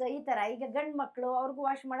 ಸೊ ಈ ಥರ ಈಗ ಗಂಡು ಮಕ್ಕಳು, ಅವ್ರಿಗೂ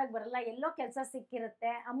ವಾಶ್ ಮಾಡೋಕೆ ಬರಲ್ಲ, ಎಲ್ಲೋ ಕೆಲಸ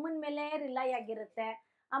ಸಿಕ್ಕಿರುತ್ತೆ, ಅಮ್ಮನ ಮೇಲೆ ರಿಲೈ ಆಗಿರುತ್ತೆ,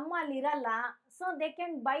 ಅಮ್ಮ ಅಲ್ಲಿ ಇರಲ್ಲ. So they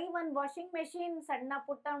can buy one washing machine, ಸಣ್ಣ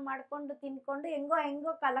ಪುಟ್ಟ ಮಾಡ್ಕೊಂಡು ತಿನ್ಕೊಂಡು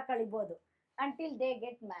ಹೆಂಗೋ ಕಾಲ ಕಳಿಬೋದು until they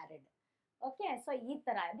get married. Okay, so ಈ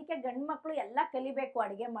ತರ ಅದಕ್ಕೆ ಗಂಡು ಮಕ್ಕಳು ಎಲ್ಲ ಕಲಿಬೇಕು,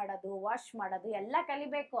 ಅಡುಗೆ ಮಾಡೋದು, ವಾಶ್ ಮಾಡೋದು ಎಲ್ಲ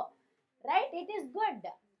ಕಲಿಬೇಕು, right? It is good.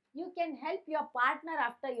 You can help your partner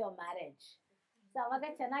after your marriage. So ಅವಾಗ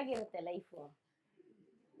ಚೆನ್ನಾಗಿರುತ್ತೆ ಲೈಫು,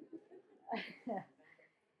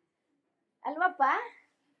 ಅಲ್ವಪ್ಪ?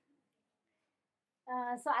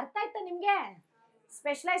 ಸೊ ಅರ್ಥ ಆಯ್ತಾ ನಿಮ್ಗೆ?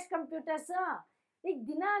 Specialised computers. ಈಗ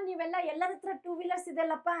ದಿನ ನೀವೆಲ್ಲ ಎಲ್ಲರ ಹತ್ರ 2 wheelers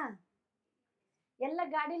ಇದೆಲ್ಲಪ್ಪ, ಎಲ್ಲ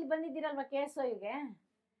ಗಾಡೀಲಿ ಬಂದಿದ್ದೀರಲ್ವ KSOUಗೆ.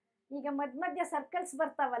 ಈಗ ಮಧ್ಯ ಸರ್ಕಲ್ಸ್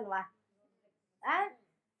ಬರ್ತಾವಲ್ವಾ,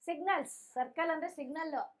 ಸಿಗ್ನಲ್ಸ್. ಸರ್ಕಲ್ ಅಂದ್ರೆ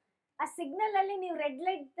ಸಿಗ್ನಲ್. ಆ ಸಿಗ್ನಲ್ ಅಲ್ಲಿ ನೀವು ರೆಡ್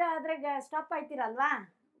ಲೈಟ್ ಆದ್ರೆ stop ಆಯ್ತಿರಲ್ವಾ?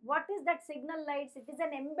 What is that signal lights? It is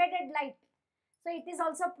an embedded light. So it is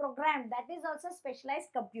also program. That is also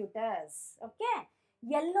specialised computers. Okay,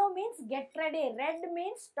 yellow means get ready, red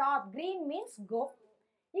means stop, green means ಗೋ.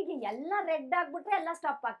 ಈಗ ಎಲ್ಲ red ಆಗ್ಬಿಟ್ರೆ ಎಲ್ಲ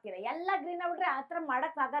stop ಆಗ್ತೀರಾ, ಎಲ್ಲ green ಆಗ್ಬಿಟ್ರೆ ಆ ಥರ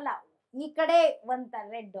ಮಾಡೋಕ್ಕಾಗಲ್ಲ. ಈ ಕಡೆ ಒಂತ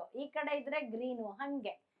ರೆಡ್, ಈ ಕಡೆ ಇದ್ರೆ ಗ್ರೀನು,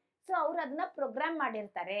 ಹಂಗೆ. ಸೊ ಅವ್ರು ಅದನ್ನ ಪ್ರೋಗ್ರಾಮ್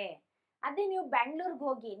ಮಾಡಿರ್ತಾರೆ. ಅದೇ ನೀವು ಬ್ಯಾಂಗ್ಳೂರ್ಗೆ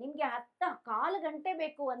ಹೋಗಿ ನಿಮ್ಗೆ 1/4 ಗಂಟೆ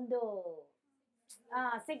ಬೇಕು ಒಂದು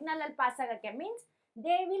ಸಿಗ್ನಲ್ ಅಲ್ಲಿ ಪಾಸ್ ಆಗಕ್ಕೆ, means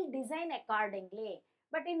they will design accordingly.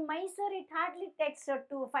 But in Mysore it hardly takes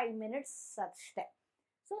 2-5 minutes ಅಷ್ಟೇ.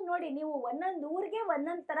 ಸೊ ನೋಡಿ, ನೀವು ಒಂದೊಂದು ಊರಿಗೆ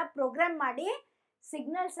ಒಂದೊಂದು ತರ ಪ್ರೋಗ್ರಾಮ್ ಮಾಡಿ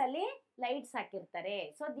ಸಿಗ್ನಲ್ಸ್ ಅಲ್ಲಿ ಲೈಟ್ಸ್ ಹಾಕಿರ್ತಾರೆ.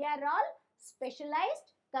 So they are all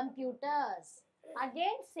specialised computers.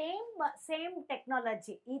 Again same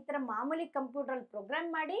technology. ಈ ತರ ಮಾಮೂಲಿ ಕಂಪ್ಯೂಟರ್ ಪ್ರೋಗ್ರಾಮ್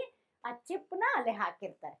ಮಾಡಿ ಆ ಚಿಪ್ನ ಅಲ್ಲೇ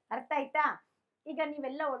ಹಾಕಿರ್ತಾರೆ. ಅರ್ಥ ಆಯ್ತಾ? ಈಗ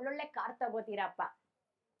ನೀವೆಲ್ಲ ಒಳ್ಳೊಳ್ಳೆ ಕಾರ್ ತಗೋತೀರಪ್ಪ,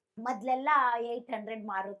 ಮೊದ್ಲೆಲ್ಲ 800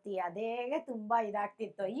 ಮಾರುತಿ, ಅದೇ ತುಂಬಾ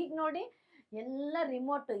ಇದಾಗ್ತಿತ್ತು. ಈಗ ನೋಡಿ ಎಲ್ಲ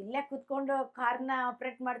ರಿಮೋಟ್, ಇಲ್ಲೇ ಕುತ್ಕೊಂಡು ಕಾರ್ನ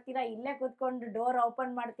ಆಪರೇಟ್ ಮಾಡ್ತೀರಾ, ಇಲ್ಲೇ ಕುತ್ಕೊಂಡು ಡೋರ್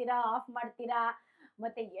ಓಪನ್ ಮಾಡ್ತೀರಾ, ಆಫ್ ಮಾಡ್ತೀರಾ.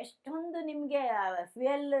 ಮತ್ತೆ ಎಷ್ಟೊಂದು ನಿಮ್ಗೆ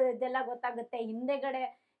ಫ್ಯೂಯಲ್ ಇದೆಲ್ಲ ಗೊತ್ತಾಗುತ್ತೆ.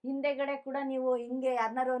 ಹಿಂದೆಗಡೆ ಕೂಡ ನೀವು ಹಿಂಗೆ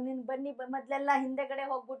ಯಾರನ್ನಾರು ಬನ್ನಿ, ಮೊದ್ಲೆಲ್ಲ ಹಿಂದೆಗಡೆ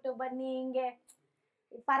ಹೋಗ್ಬಿಟ್ಟು ಬನ್ನಿ ಹಿಂಗೆ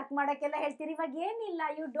ಪಾರ್ಕ್ ಮಾಡಕ್ಕೆಲ್ಲ ಹೇಳ್ತೀರಿ. ಇವಾಗ ಏನಿಲ್ಲ,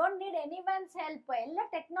 ಯು ಡೋಂಟ್ ನೀಡ್ ಎನಿವನ್ಸ್ ಹೆಲ್ಪ್. ಎಲ್ಲ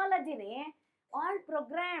ಟೆಕ್ನಾಲಜಿ ರೀ, all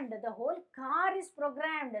programmed. The whole car is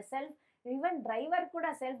programmed. Self, even driver ಕೂಡ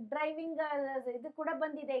ಸೆಲ್ಫ್ ಡ್ರೈವಿಂಗ್ ಇದು ಕೂಡ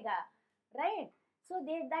ಬಂದಿದೆ ಈಗ, right? So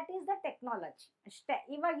that is the technology ಅಷ್ಟೇ.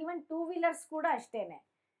 ಇವಾಗ ಇವನ್ 2 wheelers ಕೂಡ ಅಷ್ಟೇನೆ.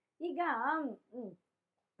 ಈಗ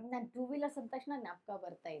ನಾನು 2 wheelers ಅಂದ ತಕ್ಷಣ ಜ್ಞಾಪಕ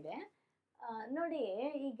ಬರ್ತಾ ಇದೆ. ನೋಡಿ,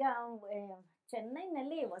 ಈಗ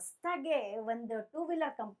ಚೆನ್ನೈನಲ್ಲಿ ಹೊಸದಾಗೆ ಒಂದು 2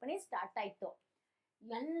 wheeler ಕಂಪನಿ ಸ್ಟಾರ್ಟ್ ಆಯ್ತು.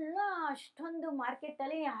 ಎಲ್ಲ ಅಷ್ಟೊಂದು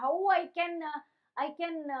ಮಾರ್ಕೆಟಲ್ಲಿ ಹೌ ಐ ಕ್ಯಾನ್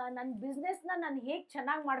ನನ್ನ ಬಿಸ್ನೆಸ್ನ ನಾನು ಹೇಗೆ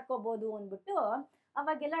ಚೆನ್ನಾಗಿ ಮಾಡ್ಕೋಬೋದು ಅಂದ್ಬಿಟ್ಟು,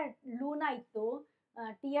 ಅವಾಗೆಲ್ಲ ಲೂನಾ ಇತ್ತು,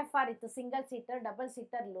 TFR ಇತ್ತು, single seater, double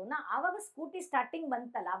seater Luna. ಆವಾಗ ಸ್ಕೂಟಿ ಸ್ಟಾರ್ಟಿಂಗ್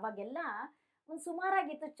ಬಂತಲ್ಲ, ಅವಾಗೆಲ್ಲ ಒಂದು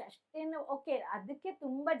ಸುಮಾರಾಗಿತ್ತು ಅಷ್ಟೇನು. ಓಕೆ, ಅದಕ್ಕೆ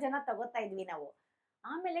ತುಂಬ ಜನ ತಗೋತಾ ಇದ್ವಿ ನಾವು.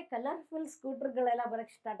 ಆಮೇಲೆ ಕಲರ್ಫುಲ್ ಸ್ಕೂಟರ್ಗಳೆಲ್ಲ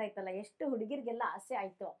ಬರೋಕ್ಕೆ ಸ್ಟಾರ್ಟ್ ಆಯ್ತಲ್ಲ, ಎಷ್ಟು ಹುಡುಗಿರಿಗೆಲ್ಲ ಆಸೆ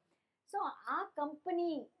ಆಯಿತು. ಸೊ ಆ ಕಂಪನಿ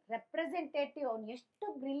ರೆಪ್ರೆಸೆಂಟೇಟಿವ್ ಅವ್ನು ಎಷ್ಟು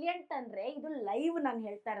ಬ್ರಿಲಿಯಂಟ್ ಅಂದರೆ, ಇದು ಲೈವ್ ನಾನು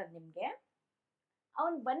ಹೇಳ್ತಾ ಇರೋದು ನಿಮಗೆ.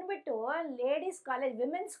 ಅವ್ನು ಬಂದ್ಬಿಟ್ಟು ಲೇಡೀಸ್ ಕಾಲೇಜ್,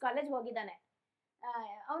 ವಿಮೆನ್ಸ್ ಕಾಲೇಜ್ ಹೋಗಿದ್ದಾನೆ.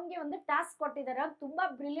 ಅವನಿಗೆ ಒಂದು ಟಾಸ್ಕ್ ಕೊಟ್ಟಿದ್ದಾರೆ. ಅವ್ನು ತುಂಬ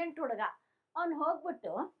ಬ್ರಿಲಿಯಂಟ್ ಹುಡುಗ. ಅವ್ನು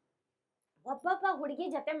ಹೋಗ್ಬಿಟ್ಟು ಒಬ್ಬೊಬ್ಬ ಹುಡುಗಿ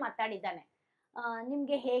ಜೊತೆ ಮಾತಾಡಿದ್ದಾನೆ.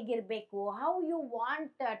 ನಿಮಗೆ ಹೇಗಿರಬೇಕು, how you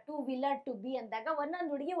want two wheeler to B ಅಂದಾಗ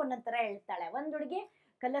ಒಂದೊಂದು ಹುಡುಗಿ ಒಂದೊಂದು ಥರ ಹೇಳ್ತಾಳೆ. ಒಂದು ಹುಡುಗಿ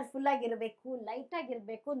ಕಲರ್ಫುಲ್ ಆಗಿರಬೇಕು, ಲೈಟ್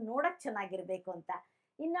ಆಗಿರಬೇಕು, ನೋಡಕ್ಕೆ ಚೆನ್ನಾಗಿರ್ಬೇಕು ಅಂತ.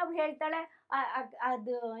 ಇನ್ನೊಬ್ಳು ಹೇಳ್ತಾಳೆ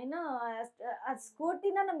ಅದು ಏನು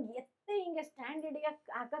ಸ್ಕೂಟಿನ ನಮ್ಗೆ ಎತ್ತಿ ಹಿಂಗೆ ಸ್ಟ್ಯಾಂಡ್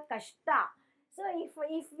ಹಿಡಿಯಕ್ಕೆ ಹಾಕಕ್ಕೆ ಕಷ್ಟ. So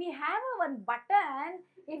if we have one button,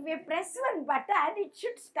 if we press one button it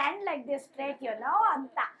should stand like this straight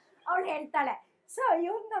ಅಂತ ಅವಳು ಹೇಳ್ತಾಳೆ. ಸೊ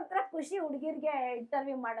ಒಂಥರ ಖುಷಿ ಹುಡುಗಿರಿಗೆ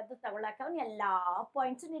ಇಂಟರ್ವ್ಯೂ ಮಾಡೋದು ತಗೊಳಕ್ಕೆ. ಅವ್ನು ಎಲ್ಲ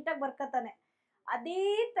ಪಾಯಿಂಟ್ಸು ನೀಟಾಗಿ ಬರ್ಕೋತಾನೆ. ಅದೇ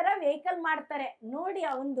ಥರ ವೆಹಿಕಲ್ ಮಾಡ್ತಾರೆ ನೋಡಿ.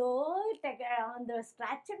 ಒಂದು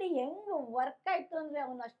ಸ್ಟ್ರಾಟಜಿ ಹೆಂಗೆ ವರ್ಕ್ ಆಯಿತು ಅಂದರೆ,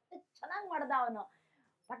 ಅವನು ಅಷ್ಟು ಚೆನ್ನಾಗಿ ಮಾಡ್ದ. ಅವನು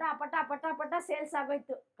ಪಟ ಪಟ ಪಟ ಪಟ ಸೇಲ್ಸ್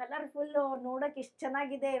ಆಗೋಯ್ತು. ಕಲರ್ಫುಲ್ಲು, ನೋಡೋಕೆ ಇಷ್ಟು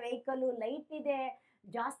ಚೆನ್ನಾಗಿದೆ ವೆಹಿಕಲು, ಲೈಟ್ ಇದೆ,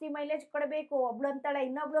 ಜಾಸ್ತಿ ಮೈಲೇಜ್ ಕೊಡಬೇಕು. ಒಬ್ಳು ಅಂತಾಳೆ,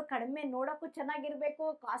 ಇನ್ನೊಬ್ಳು ಕಡಿಮೆ, ನೋಡೋಕ್ಕೂ ಚೆನ್ನಾಗಿರಬೇಕು,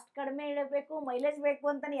 ಕಾಸ್ಟ್ ಕಡಿಮೆ ಇಡಬೇಕು, ಮೈಲೇಜ್ ಬೇಕು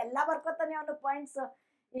ಅಂತಾನೆ ಎಲ್ಲ ಬರ್ಕೋತಾನೆ ಅವನು ಪಾಯಿಂಟ್ಸು.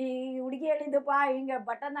 ಈ ಹುಡುಗಿ ಹೇಳಿದ್ದಪ್ಪ ಹಿಂಗೆ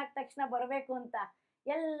ಬಟನ್ ಹಾಕಿದ ತಕ್ಷಣ ಬರಬೇಕು ಅಂತ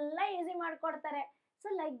ಎಲ್ಲ ಈಸಿ ಮಾಡಿಕೊಡ್ತಾರೆ. ಸೊ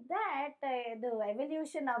ಲೈಕ್ ದ್ಯಾಟ್ ಇದು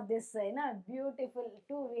evolution of this beautiful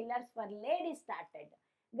 2 wheelers for lady started.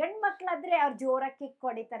 ಗಂಡು ಮಕ್ಕಳಾದರೆ ಅವ್ರು ಜೋರಾಗಿ ಕಿಕ್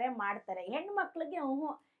ಹೊಡಿತಾರೆ, ಮಾಡ್ತಾರೆ. ಹೆಣ್ಣು ಮಕ್ಳಿಗೆ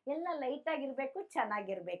ಎಲ್ಲ ಲೈಟಾಗಿರಬೇಕು,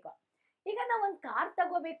 ಚೆನ್ನಾಗಿರಬೇಕು. ಈಗ ನಾವು ಒಂದು ಕಾರ್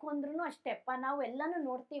ತಗೋಬೇಕು ಅಂದ್ರೂ ಅಷ್ಟೇಪ್ಪ, ನಾವು ಎಲ್ಲನೂ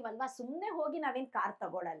ನೋಡ್ತೀವಲ್ವ. ಸುಮ್ಮನೆ ಹೋಗಿ ನಾವೇನು ಕಾರ್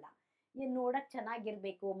ತಗೊಳ್ಳಲ್ಲ. ಏನು ನೋಡೋಕ್ಕೆ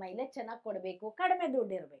ಚೆನ್ನಾಗಿರಬೇಕು, ಮೈಲೇಜ್ ಚೆನ್ನಾಗಿ ಕೊಡಬೇಕು, ಕಡಿಮೆ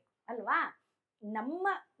ದುಡ್ಡು ಇರಬೇಕು ಅಲ್ವಾ.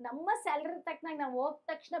 ನಮ್ಮ ಸ್ಯಾಲ್ರಿ ತಕ್ಕನಾಗ ನಾವು ಹೋದ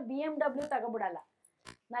ತಕ್ಷಣ BMW ತಗೋಬಿಡಲ್ಲ.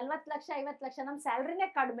 40 ಲಕ್ಷ 50 ಲಕ್ಷ ನಮ್ಮ ಸ್ಯಾಲ್ರಿನೇ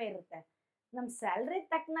ಕಡಿಮೆ ಇರುತ್ತೆ. ನಮ್ಮ ಸ್ಯಾಲ್ರಿ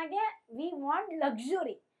ತಕ್ಕನಾಗೆ ವಿ ವಾಂಟ್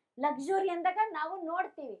ಲಕ್ಸುರಿ ಅಂದಾಗ ನಾವು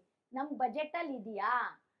ನೋಡ್ತೀವಿ ನಮ್ಮ ಬಜೆಟಲ್ಲಿ ಇದೆಯಾ.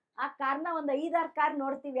 ಆ ಕಾರ್ನ ಒಂದು 5-6 ಕಾರ್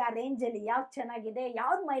ನೋಡ್ತೀವಿ, ಆ ರೇಂಜಲ್ಲಿ ಯಾವ್ದು ಚೆನ್ನಾಗಿದೆ,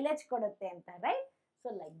 ಯಾವ್ದು ಮೈಲೇಜ್ ಕೊಡುತ್ತೆ ಅಂತ, right. So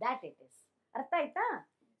like that it is. ಅರ್ಥ ಆಯ್ತಾ?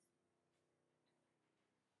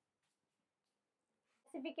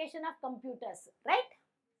 Classification of computers, right.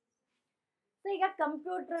 So ಈಗ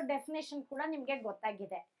ಕಂಪ್ಯೂಟರ್ ಡೆಫಿನೇಷನ್ ಕೂಡ ನಿಮಗೆ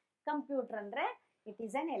ಗೊತ್ತಾಗಿದೆ. ಕಂಪ್ಯೂಟರ್ ಅಂದರೆ it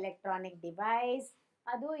is an electronic device.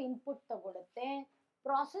 ಅದು ಇನ್ಪುಟ್ ತಗೊಳುತ್ತೆ,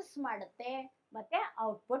 ಪ್ರಾಸೆಸ್ ಮಾಡುತ್ತೆ, ಮತ್ತು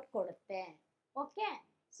ಔಟ್ಪುಟ್ ಕೊಡುತ್ತೆ. Okay.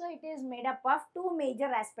 So it is made up of 2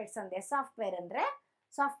 major aspects ಅಂದೆ. ಸಾಫ್ಟ್ವೇರ್ ಅಂದರೆ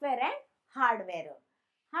ಸಾಫ್ಟ್ವೇರ್ ಆ್ಯಂಡ್ ಹಾರ್ಡ್ವೇರು.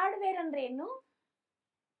 ಹಾರ್ಡ್ವೇರ್ ಅಂದರೆ ಏನು?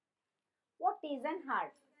 What is an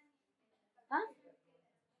hard?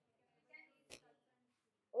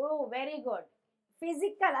 O very good.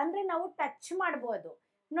 Physical ಅಂದರೆ ನಾವು ಟಚ್ ಮಾಡ್ಬೋದು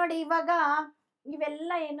ನೋಡಿ. ಇವಾಗ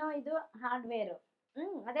ಇವೆಲ್ಲ ಏನೋ ಇದು ಹಾರ್ಡ್ವೇರು.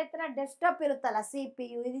 ಅದೇ ಥರ ಡೆಸ್ಕ್ಟಾಪ್ ಇರುತ್ತಲ್ಲ,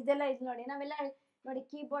 CPU, ಇದೆಲ್ಲ ಇದು ನೋಡಿ. ನಾವೆಲ್ಲ ನೋಡಿ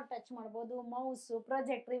ಕೀಬೋರ್ಡ್ ಟಚ್ ಮಾಡ್ಬೋದು, ಮೌಸು,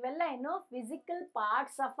 ಪ್ರೊಜೆಕ್ಟ್ರ್, ಇವೆಲ್ಲ ಏನು physical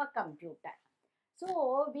parts of a computer. So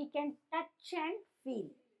we can touch and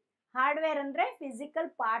feel. Hardware ಅಂದರೆ physical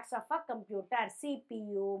parts of a computer.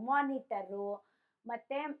 CPU, monitor,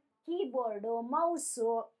 ಮತ್ತು ಕೀಬೋರ್ಡು,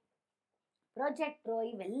 ಮೌಸು, ಪ್ರೊಜೆಕ್ಟ್ರು,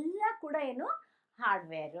 ಇವೆಲ್ಲ ಕೂಡ ಏನು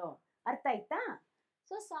ಹಾರ್ಡ್ವೇರು. ಅರ್ಥ ಆಯ್ತಾ?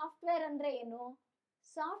 ಸೊ ಸಾಫ್ಟ್ವೇರ್ ಅಂದರೆ ಏನು?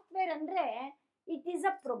 ಸಾಫ್ಟ್ವೇರ್ ಅಂದರೆ it is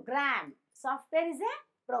a program. Software is A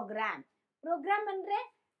program. Program ಅಂದರೆ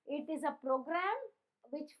it is a program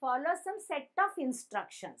which follows some set of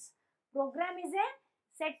instructions. Program is A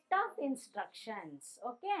set of instructions.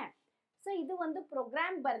 Okay. So ಇದು ಒಂದು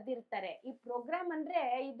program ಬರೆದಿರ್ತಾರೆ. ಈ program ಅಂದರೆ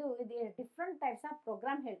ಇದು different types of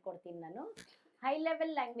program ಹೇಳ್ಕೊಡ್ತೀನಿ ನಾನು. High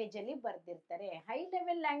level ಲ್ಯಾಂಗ್ವೇಜಲ್ಲಿ ಬರೆದಿರ್ತಾರೆ. High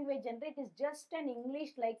level language ಅಂದರೆ it is just an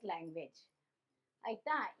English like language.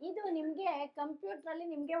 ಆಯಿತಾ? ಇದು ನಿಮಗೆ ಕಂಪ್ಯೂಟ್ರಲ್ಲಿ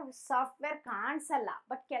ನಿಮಗೆ ಸಾಫ್ಟ್ವೇರ್ ಕಾಣಿಸಲ್ಲ,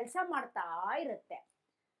 ಬಟ್ ಕೆಲಸ ಮಾಡ್ತಾ ಇರುತ್ತೆ.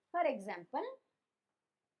 ಫಾರ್ ಎಕ್ಸಾಂಪಲ್,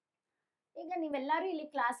 ಈಗ ನೀವೆಲ್ಲರೂ ಇಲ್ಲಿ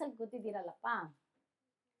ಕ್ಲಾಸಲ್ಲಿ ಕೂತಿದ್ದೀರಲ್ಲಪ್ಪ,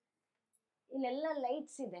 ಇಲ್ಲೆಲ್ಲ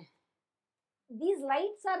ಲೈಟ್ಸ್ ಇದೆ. These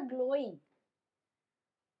lights R glowing.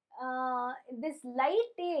 This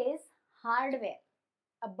light is hardware.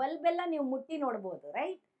 ಆ ಬಲ್ಬ್ ಎಲ್ಲ ನೀವು ಮುಟ್ಟಿ ನೋಡ್ಬೋದು,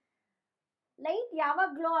 ರೈಟ್. ಲೈಟ್ ಯಾವಾಗ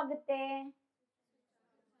ಗ್ಲೋ ಆಗುತ್ತೆ?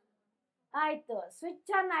 ಆಯ್ತು,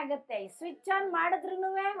 ಸ್ವಿಚ್ ಆನ್ ಆಗುತ್ತೆ. ಸ್ವಿಚ್ ಆನ್ ಮಾಡಿದ್ರೂ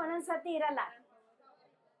ಒಂದೊಂದ್ಸತಿ ಇರಲ್ಲ.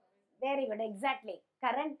 Very good, exactly.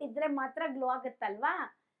 ಕರೆಂಟ್ ಇದ್ರೆ ಮಾತ್ರ glow ಆಗುತ್ತಲ್ವಾ.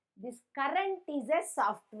 This current is A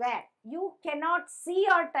software. You cannot see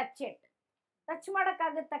R touch it. Touch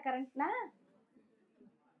ಮಾಡೋಕ್ಕಾಗುತ್ತಾ ಕರೆಂಟ್ನ?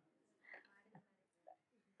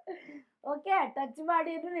 ಓಕೆ, ಟಚ್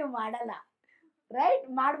ಮಾಡಿದ್ರು ನೀವು ಮಾಡಲ್ಲ, ರೈಟ್,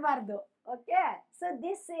 ಮಾಡಬಾರ್ದು. Okay. So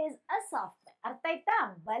this is a software. ಅರ್ಥ ಆಯ್ತಾ?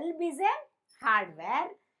 Bulb is A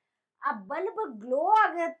hardware. ಆ ಬಲ್ಬ್ ಗ್ಲೋ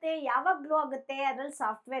ಆಗುತ್ತೆ. ಯಾವಾಗ ಗ್ಲೋ ಆಗುತ್ತೆ? ಅದ್ರಲ್ಲಿ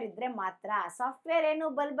ಸಾಫ್ಟ್ವೇರ್ ಇದ್ರೆ ಮಾತ್ರ. ಸಾಫ್ಟ್ವೇರ್ ಏನು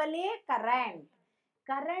ಬಲ್ಬಲ್ಲಿ? Current.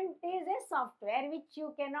 Current is A software which you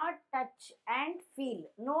cannot touch and feel.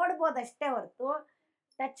 ನೋಡ್ಬೋದಷ್ಟೇ ಹೊರತು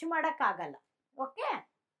ಟಚ್ ಮಾಡೋಕ್ಕಾಗಲ್ಲ. ಓಕೆ,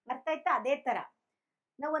 ಅರ್ಥ ಆಯ್ತಾ? ಅದೇ ಥರ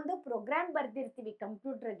ನಾವೊಂದು ಪ್ರೋಗ್ರಾಮ್ ಬರ್ದಿರ್ತೀವಿ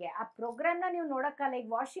ಕಂಪ್ಯೂಟರ್ಗೆ, ಆ ಪ್ರೋಗ್ರಾಮ್ನ ನೀವು ನೋಡೋಕ್ಕಲ್ಲ. ಈಗ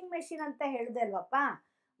ವಾಷಿಂಗ್ ಮೆಷಿನ್ ಅಂತ ಹೇಳಿದೆ ಅಲ್ವಪ್ಪ,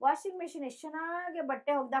 ವಾಷಿಂಗ್ ಮೆಷಿನ್ ಎಷ್ಟು ಚೆನ್ನಾಗಿ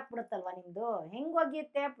ಬಟ್ಟೆ ಒಗ್ದಾಕ್ಬಿಡುತ್ತಲ್ವ ನಿಮ್ಮದು, ಹೆಂಗೆ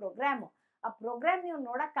ಒಗೆಯುತ್ತೆ ಪ್ರೋಗ್ರಾಮು, ಆ ಪ್ರೋಗ್ರಾಮ್ ನೀವು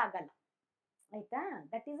ನೋಡೋಕ್ಕಾಗಲ್ಲ. ಆಯ್ತಾ?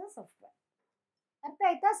 That is a software. ಅರ್ಥ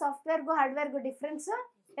ಆಯ್ತಾ? ಸಾಫ್ಟ್ವೇರ್ಗೂ ಹಾರ್ಡ್ವೇರ್ಗೂ ಡಿಫ್ರೆನ್ಸು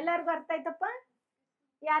ಎಲ್ಲರಿಗೂ ಅರ್ಥ ಆಯ್ತಪ್ಪ?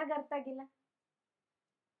 ಯಾರಿಗೂ ಅರ್ಥ ಆಗಿಲ್ಲ?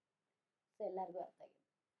 ಸೊ ಎಲ್ಲರಿಗೂ ಅರ್ಥ ಆಗಿಲ್ಲ.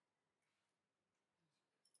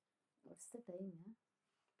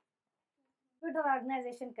 ಕಂಪ್ಯೂಟರ್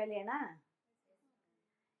ಆರ್ಗನೈಸೇಷನ್ ಕಲಿಯೋಣ.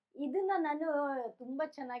 ಇದನ್ನ ನಾನು ತುಂಬ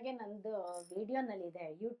ಚೆನ್ನಾಗಿ ನಂದು ವಿಡಿಯೋನಲ್ಲಿದೆ,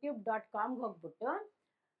 youtube.comಗೆ ಹೋಗ್ಬಿಟ್ಟು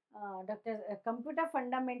computer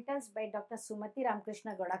fundamentals by Dr.Sumathi Ramakrishna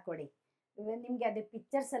Gowda ಕೊಡಿ, ನಿಮಗೆ ಅದು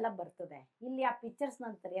ಪಿಕ್ಚರ್ಸ್ ಎಲ್ಲ ಬರ್ತದೆ. ಇಲ್ಲಿ ಆ ಪಿಕ್ಚರ್ಸ್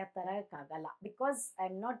ನಾನು ತರೋಕ್ಕಾಗಲ್ಲ, because I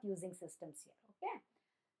am not using systems here. Okay,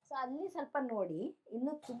 so ಅಲ್ಲಿ ಸ್ವಲ್ಪ ನೋಡಿ,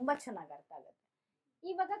 ಇನ್ನೂ ತುಂಬ ಚೆನ್ನಾಗಿ ಅರ್ಥ ಆಗುತ್ತೆ.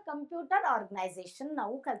 ಇವಾಗ ಕಂಪ್ಯೂಟರ್ ಆರ್ಗನೈಸೇಷನ್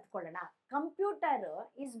ನಾವು ಕಲ್ತ್ಕೊಳ್ಳೋಣ. Computer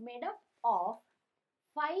is made up of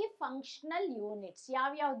 5 functional units.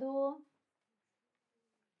 ಯಾವ್ಯಾವುದು?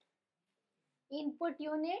 Input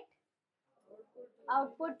unit,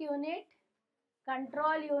 output unit,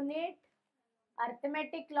 control unit,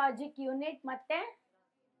 arithmetic logic unit ಮತ್ತೆ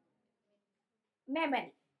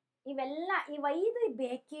ಮೆಮರಿ. ಇವೆಲ್ಲ ಇವ್ 5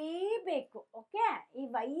 ಬೇಕೇ ಬೇಕು. ಓಕೆ,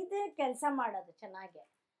 ಇವ್ 5 ಕೆಲಸ ಮಾಡೋದು ಚೆನ್ನಾಗಿ.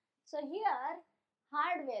 ಸೊ ಹಿಯರ್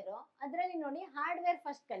ಹಾರ್ಡ್ವೇರು, ಅದರಲ್ಲಿ ನೋಡಿ ಹಾರ್ಡ್ವೇರ್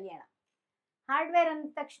ಫಸ್ಟ್ ಕಲಿಯೋಣ. ಹಾರ್ಡ್ವೇರ್ ಅಂದ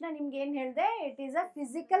ತಕ್ಷಣ ನಿಮ್ಗೆ ಏನು ಹೇಳಿದೆ? It is a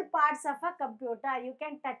physical parts of a computer, you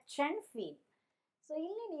can touch and feel. So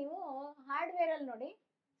ಇಲ್ಲಿ ನೀವು ಹಾರ್ಡ್ವೇರಲ್ಲಿ ನೋಡಿ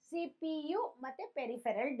CPU ಮತ್ತೆ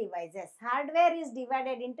peripheral devices. Hardware is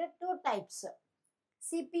divided into 2 types.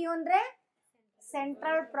 CPU ಅಂದರೆ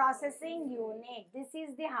central processing unit, this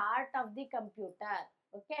is the heart of the computer.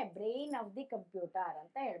 Okay, brain of the computer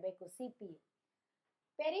ಅಂತ ಹೇಳಬೇಕು CPU.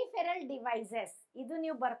 Peripheral devices, ಇದು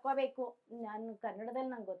ನೀವು ಬರ್ಕೋಬೇಕು. ನಾನು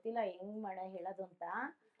ಕನ್ನಡದಲ್ಲಿ ನಂಗೆ ಗೊತ್ತಿಲ್ಲ ಹೆಂಗೆ ಹೇಳೋದು ಅಂತ.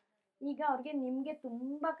 ಈಗ ಅವ್ರಿಗೆ ನಿಮಗೆ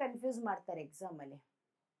ತುಂಬ ಕನ್ಫ್ಯೂಸ್ ಮಾಡ್ತಾರೆ ಎಕ್ಸಾಮಲ್ಲಿ.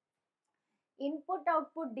 Input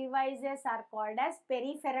output devices are called as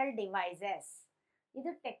peripheral devices.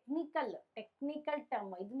 ಇದು ಟೆಕ್ನಿಕಲ್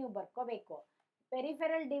ಟರ್ಮ್, ಇದು ನೀವು ಬರ್ಕೋಬೇಕು.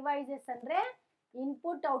 ಪೆರಿಫೆರಲ್ ಡಿವೈಸಸ್ ಅಂದರೆ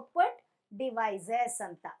ಇನ್ಪುಟ್ ಔಟ್ಪುಟ್ ಡಿವೈಸಸ್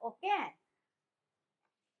ಅಂತ. ಓಕೆ,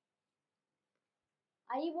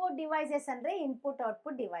 IO ಡಿವೈಸಸ್ ಅಂದರೆ ಇನ್ಪುಟ್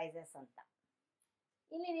ಔಟ್ಪುಟ್ ಡಿವೈಸಸ್ ಅಂತ.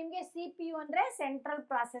 ಇಲ್ಲಿ ನಿಮಗೆ CPU ಅಂದರೆ ಸೆಂಟ್ರಲ್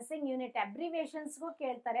ಪ್ರಾಸೆಸಿಂಗ್ ಯೂನಿಟ್. ಅಬ್ರಿವೇಷನ್ಸ್ಗೂ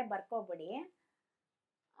ಕೇಳ್ತಾರೆ, ಬರ್ಕೋಬಿಡಿ.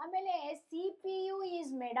 ಆಮೇಲೆ CPU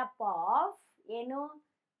is made up of ಏನು?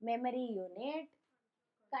 Memory unit,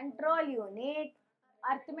 control unit,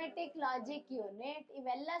 arithmetic logic unit,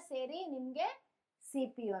 ಇವೆಲ್ಲ ಸೇರಿ ನಿಮಗೆ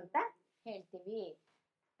CPU ಅಂತ ಹೇಳ್ತೀವಿ.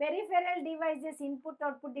 Peripheral devices, input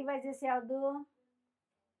output devices ಯಾವುದು?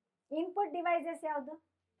 ಇನ್ಪುಟ್ ಡಿವೈಸಸ್ ಯಾವುದು?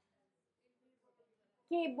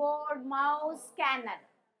 Keyboard, mouse, scanner.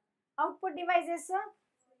 Output devices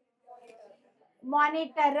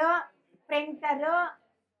monitor, printer,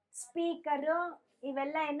 speaker,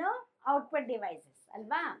 ಇವೆಲ್ಲ ಏನು? ಔಟ್ಪುಟ್ ಡಿವೈಸಸ್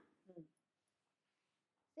ಅಲ್ವಾ?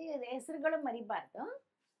 ಹೆಸರುಗಳು ಮರಿಬಾರ್ದು.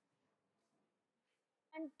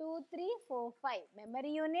 1 2 3 4 5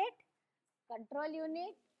 memory unit, control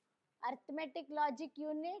unit, arithmetic logic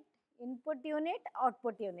unit, input unit,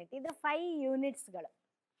 output unit. ಇದು 5 ಯೂನಿಟ್ಸ್ಗಳು.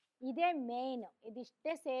 ಇದೇ ಮೇನ್,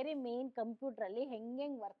 ಇದಿಷ್ಟೇ ಸೇರಿ ಮೇನ್ ಕಂಪ್ಯೂಟ್ರಲ್ಲಿ ಹೆಂಗೆ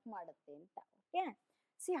ವರ್ಕ್ ಮಾಡುತ್ತೆ ಅಂತ. Okay,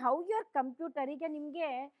 C how your computer. ಈಗ ನಿಮಗೆ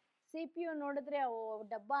CPU ನೋಡಿದ್ರೆ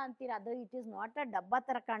ಡಬ್ಬ ಅಂತೀರ, ಅದು ಇಟ್ ಈಸ್ ನಾಟ್ ಅ ಡಬ್ಬ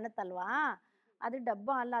ಥರ ಕಾಣುತ್ತಲ್ವಾ? ಅದು ಡಬ್ಬ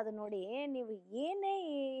ಅಲ್ಲ. ಅದು ನೋಡಿ, ನೀವು ಏನೇ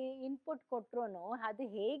ಇನ್ಪುಟ್ ಕೊಟ್ರು ಅದು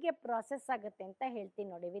ಹೇಗೆ ಪ್ರಾಸೆಸ್ ಆಗುತ್ತೆ ಅಂತ ಹೇಳ್ತೀನಿ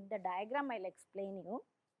ನೋಡಿ. With the diagram I will explain you.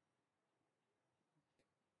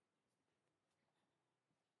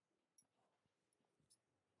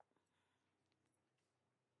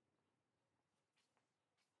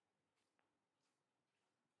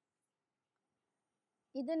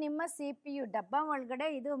 ಇದು ನಿಮ್ಮ CPU ಡಬ್ಬ ಒಳಗಡೆ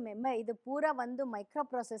ಇದು ಇದು ಪೂರ ಒಂದು ಮೈಕ್ರೋ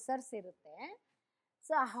ಪ್ರೊಸೆಸರ್ಸ್ ಇರುತ್ತೆ.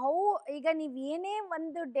 ಸೊ ಈಗ ನೀವು ಏನೇ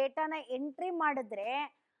ಒಂದು ಡೇಟಾನ ಎಂಟ್ರಿ ಮಾಡಿದ್ರೆ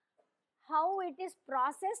how it is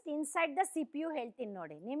processed inside the CPU ಹೇಳ್ತೀನಿ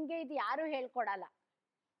ನೋಡಿ. ನಿಮಗೆ ಇದು ಯಾರು ಹೇಳ್ಕೊಡಲ್ಲ.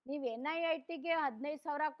 ನೀವು NIITಗೆ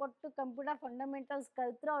 15,000 ಕೊಟ್ಟು ಕಂಪ್ಯೂಟರ್ ಫಂಡಮೆಂಟಲ್ಸ್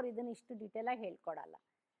ಕಲ್ತ್ರು ಅವ್ರು ಇದನ್ನ ಇಷ್ಟು ಡೀಟೇಲಾಗಿ ಹೇಳ್ಕೊಡಲ್ಲ.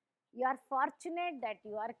 You are fortunate that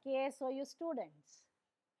you are KSOU students.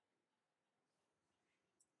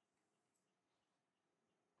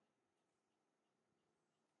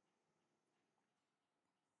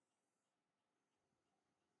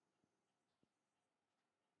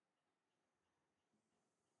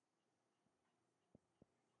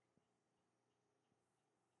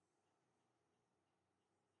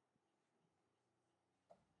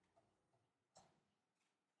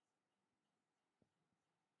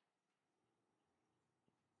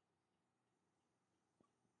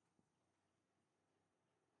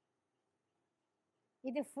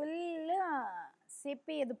 ಇದು ಫುಲ್ ಸಿ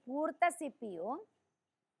ಪಿ, ಇದು ಪೂರ್ತ C P U.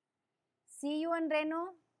 C you ಅಂದ್ರೇನು?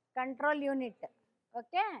 Control unit.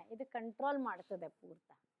 ಓಕೆ, ಇದು ಕಂಟ್ರೋಲ್ ಮಾಡ್ತದೆ ಪೂರ್ತ.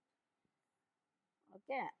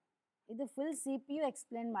 ಓಕೆ, ಇದು full C P U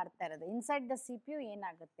explain ಮಾಡ್ತಾ ಇರೋದು. Inside the C P U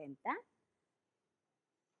ಏನಾಗುತ್ತೆ ಅಂತ.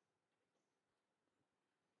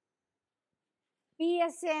 ಪಿ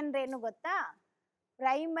ಎಸ್ ಎ ಅಂದ್ರೇನು ಗೊತ್ತಾ?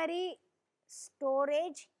 Primary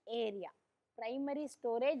storage area. Primary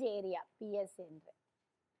storage area P S A ಅಂದ್ರೆ.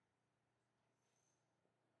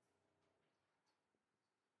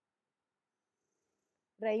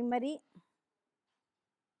 Primary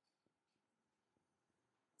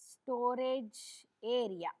storage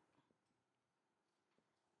area.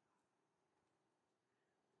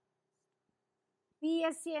 P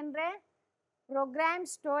S C ಅಂದ್ರೆ ಪ್ರೋಗ್ರಾಮ್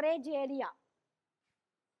ಸ್ಟೋರೇಜ್ ಏರಿಯಾ.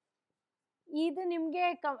 ಇದು ನಿಮಗೆ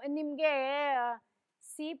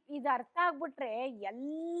ಇದು ಅರ್ಥ ಆಗ್ಬಿಟ್ರೆ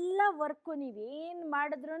ಎಲ್ಲ ವರ್ಕು ನೀವೇನು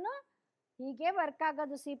ಮಾಡಿದ್ರು ಹೀಗೆ ವರ್ಕ್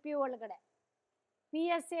ಆಗೋದು ಸಿ ಪಿ ಯು ಒಳಗಡೆ. ಪಿ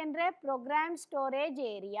ಎಸ್ ಸಿ ಅಂದ್ರೆ ಪ್ರೋಗ್ರಾಮ್ ಸ್ಟೋರೇಜ್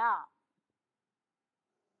ಏರಿಯಾ.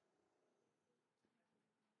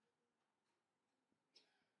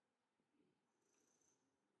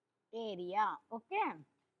 ಓಕೆ,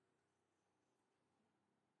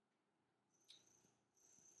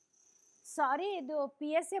 ಸಾರಿ, ಇದು P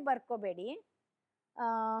S A ಬರ್ಕೋಬೇಡಿ.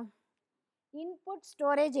 Input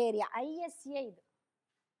storage area, I S A. ಇದು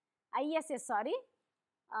I S A, sorry,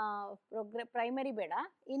 primary ಬೇಡ,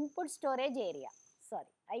 input storage area.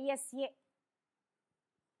 Sorry, I S A.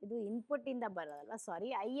 ಇದು input ಇಂದ ಬರೋದಲ್ವಾ, ಸಾರಿ.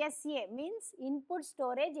 I S A means input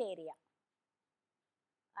storage area.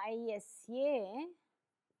 I S A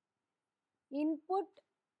input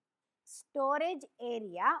storage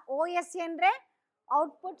area. O S A ಅಂದ್ರೆ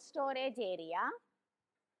output storage area.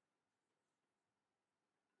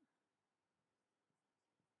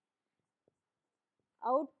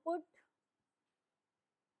 Output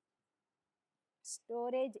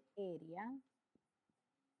storage area.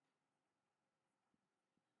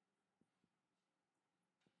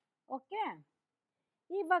 Okay,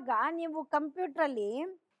 ಇವಾಗ ನೀವು ಕಂಪ್ಯೂಟ್ರಲ್ಲಿ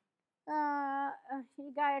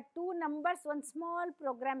ಈಗ 2 numbers, ಒಂದು small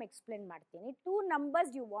program explain ಮಾಡ್ತೀನಿ. 2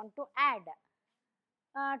 numbers you want to add.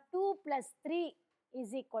 2 + 3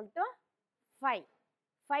 = 5.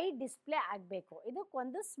 5 display ಆಗಬೇಕು.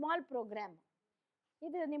 ಇದಕ್ಕೊಂದು small program.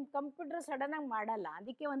 ಇದು ನಿಮ್ಮ ಕಂಪ್ಯೂಟರ್ ಸಡನ್ನಾಗಿ ಮಾಡಲ್ಲ,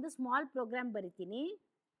 ಅದಕ್ಕೆ ಒಂದು ಸ್ಮಾಲ್ ಪ್ರೋಗ್ರಾಮ್ ಬರಿತೀನಿ.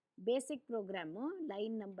 Basic programme.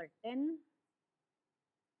 Line number 10.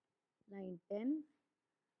 Line 10.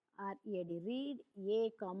 Read A,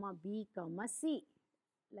 B, C.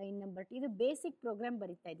 Line number 2. ಇದು ಬೇಸಿಕ್ ಪ್ರೋಗ್ರಾಮ್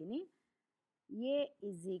ಬರಿತಾ ಇದ್ದೀನಿ. A =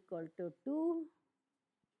 2,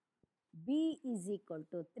 B =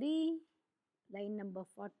 3. Line number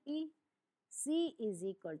 40. C =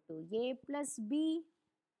 a + b.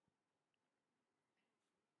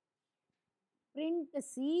 Print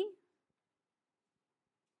C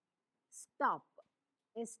stop,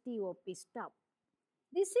 stop, stop.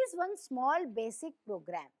 This is one small basic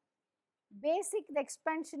program. Basic the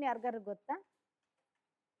expansion ಯಾರಿಗಾರು ಗೊತ್ತಾ?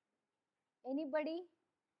 Anybody?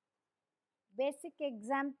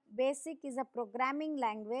 Basic is a programming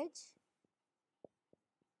language.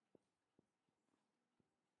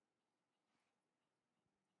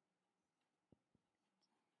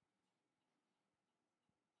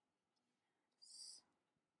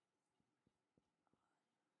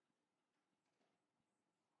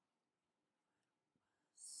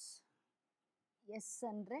 S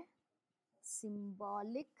ಅಂದರೆ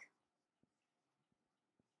symbolic.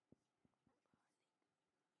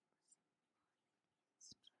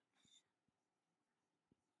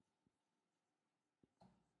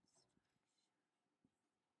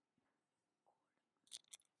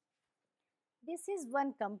 This is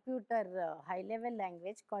one computer high level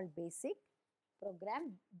language called basic program.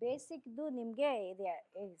 ಬೇಸಿಕ್ದು ನಿಮಗೆ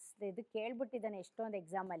ಇದು ಕೇಳ್ಬಿಟ್ಟಿದ್ದಾನೆ ಎಷ್ಟೊಂದು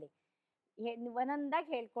ಎಕ್ಸಾಮಲ್ಲಿ. ಒಂದೊಂದಾಗಿ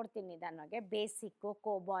ಹೇಳ್ಕೊಡ್ತೀನಿ ನಿಧಾನವಾಗಿ. ಬೇಸಿಕ್ಕು,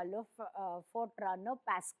 ಕೋಬಾಲು, ಫೋಟ್ರಾನು,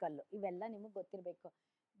 ಪ್ಯಾಸ್ಕಲ್ಲು, ಇವೆಲ್ಲ ನಿಮಗೆ ಗೊತ್ತಿರಬೇಕು.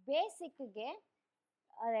 ಬೇಸಿಕ್ಗೆ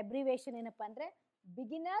ಅಬ್ರಿವೇಷನ್ ಏನಪ್ಪ ಅಂದರೆ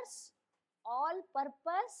beginners all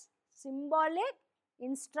purpose symbolic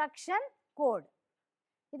instruction code.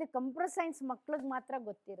 ಇದು ಕಂಪ್ಯೂಟರ್ ಸೈನ್ಸ್ ಮಕ್ಳಿಗೆ ಮಾತ್ರ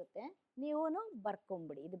ಗೊತ್ತಿರುತ್ತೆ, ನೀವು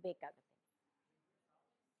ಬರ್ಕೊಂಬಿಡಿ, ಇದು ಬೇಕಾಗುತ್ತೆ.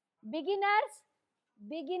 ಬಿಗಿನರ್ಸ್,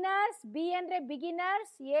 ಬಿ ಅಂದರೆ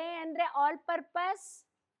ಬಿಗಿನರ್ಸ್, ಎ ಅಂದರೆ ಆಲ್ ಪರ್ಪಸ್,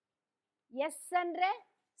 ಎಸ್ ಅಂದರೆ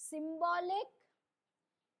symbolic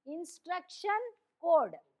instruction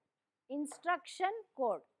code.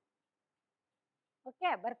 Okay,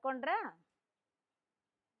 ಬರ್ಕೊಂಡ್ರಾ?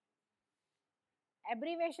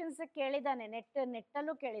 Abbreviations ಕೇಳಿದಾನೆ,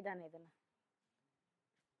 ನೆಟ್ಟಲ್ಲೂ ಕೇಳಿದಾನೆ ಇದನ್ನ.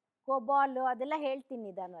 ಕೋಬಾಲು ಅದೆಲ್ಲ ಹೇಳ್ತೀನಿ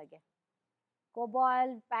ನಿಧಾನವಾಗಿ.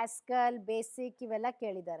 ಕೋಬಾಲ್, ಪ್ಯಾಸ್ಕಲ್, ಬೇಸಿಕ್ ಇವೆಲ್ಲ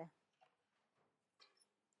ಕೇಳಿದ್ದಾರೆ.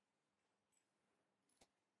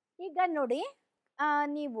 ಈಗ ನೋಡಿ,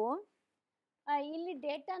 ನೀವು ಇಲ್ಲಿ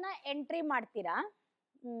ಡೇಟಾನ ಎಂಟ್ರಿ ಮಾಡ್ತೀರಾ.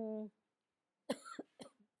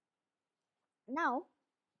 ನಾವು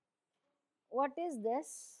what is this?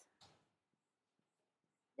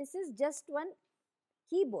 This is just one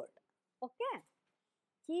keyboard. Okay,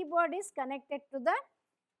 keyboard is connected to the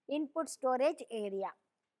input storage area.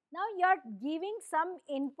 Now you are giving some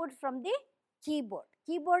input from the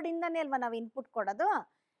keyboard ಇಂದಾನೆ ಅಲ್ವಾ ನಾವು ಇನ್ಪುಟ್ ಕೊಡೋದು.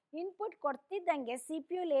 ಇನ್ಪುಟ್ ಕೊಡ್ತಿದ್ದಂಗೆ ಸಿ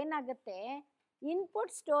ಪಿ ಯುಲ್ ಏನಾಗುತ್ತೆ,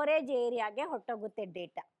 input storage ಏರಿಯಾಗೆ ಹೊಟ್ಟೋಗುತ್ತೆ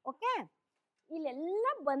data. Okay, ಇಲ್ಲೆಲ್ಲ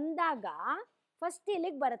ಬಂದಾಗ first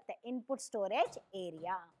ಇಲ್ಲಿಗೆ ಬರುತ್ತೆ input storage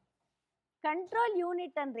area. Control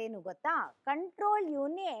unit ಅಂದ್ರೆ ಏನು ಗೊತ್ತಾ? Control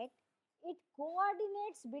unit it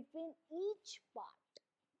coordinates between each part.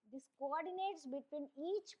 This coordinates between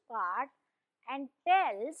each part and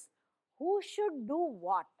tells who should do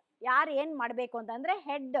what. ಯಾರು ಏನು ಮಾಡಬೇಕು ಅಂತಂದ್ರೆ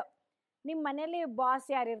ಹೆಡ್. ನಿಮ್ಮ ಮನೇಲಿ ಬಾಸ್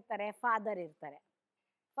ಯಾರು ಇರ್ತಾರೆ? ಫಾದರ್ ಇರ್ತಾರೆ.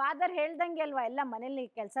 ಫಾದರ್ ಹೇಳ್ದಂಗೆ ಅಲ್ವಾ ಎಲ್ಲ ಮನೇಲಿ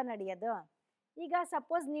ಕೆಲಸ ನಡೆಯೋದು. ಈಗ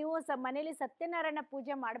ಸಪೋಸ್ ನೀವು ಮನೇಲಿ ಸತ್ಯನಾರಾಯಣ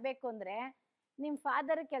ಪೂಜೆ ಮಾಡಬೇಕು ಅಂದರೆ ನಿಮ್ಮ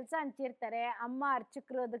ಫಾದರ್ ಕೆಲಸ ಹಂಚಿರ್ತಾರೆ, ಅಮ್ಮ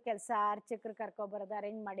ಅರ್ಚಕರದು ಕೆಲಸ, ಅರ್ಚಕರು ಕರ್ಕೊಬರೋದು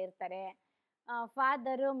ಅರೇಂಜ್ ಮಾಡಿರ್ತಾರೆ,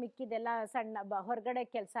 ಫಾದರು ಮಿಕ್ಕಿದೆಲ್ಲ ಸಣ್ಣ ಹೊರಗಡೆ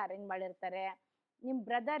ಕೆಲಸ ಅರೇಂಜ್ ಮಾಡಿರ್ತಾರೆ. ನಿಮ್ಮ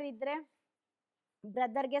ಬ್ರದರ್ ಇದ್ದರೆ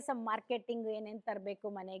ಬ್ರದರ್ಗೆ ಸಮ್ ಮಾರ್ಕೆಟಿಂಗ್ ಏನೇನು ತರಬೇಕು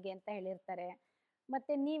ಮನೆಗೆ ಅಂತ ಹೇಳಿರ್ತಾರೆ.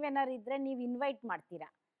 ಮತ್ತು ನೀವೇನಾರು ಇದ್ದರೆ ನೀವು ಇನ್ವೈಟ್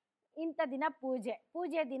ಮಾಡ್ತೀರಾ, ಇಂಥ ದಿನ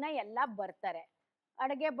ಪೂಜೆ ದಿನ ಎಲ್ಲ ಬರ್ತಾರೆ.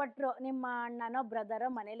 ಅಡುಗೆ ಭಟ್ರು ನಿಮ್ಮ ಅಣ್ಣನೋ ಬ್ರದರೋ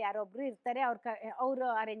ಮನೇಲಿ ಯಾರೊಬ್ರು ಇರ್ತಾರೆ, ಅವರು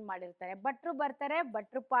ಅರೇಂಜ್ ಮಾಡಿರ್ತಾರೆ. ಭಟ್ರು ಬರ್ತಾರೆ,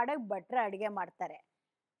 ಭಟ್ರು ಪಾಡಕ್ಕೆ ಭಟ್ರು ಅಡುಗೆ ಮಾಡ್ತಾರೆ.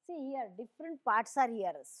 See here different parts are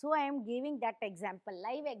here. So I am giving that example,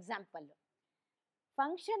 live example.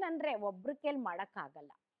 Function ಅಂದರೆ ಒಬ್ರ ಕೈಲಿ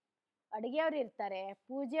ಮಾಡೋಕ್ಕಾಗಲ್ಲ. ಅಡುಗೆಯವ್ರು ಇರ್ತಾರೆ,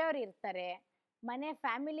 ಪೂಜೆಯವ್ರು ಇರ್ತಾರೆ, ಮನೆ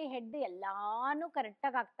ಫ್ಯಾಮಿಲಿ ಹೆಡ್ ಎಲ್ಲಾನು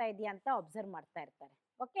ಕರೆಕ್ಟಾಗಿ ಆಗ್ತಾ ಇದೆಯಾ ಅಂತ ಅಬ್ಸರ್ವ್ ಮಾಡ್ತಾ ಇರ್ತಾರೆ.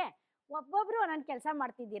 ಓಕೆ, ಒಬ್ಬೊಬ್ರು ಒಂದೊಂದು ಕೆಲಸ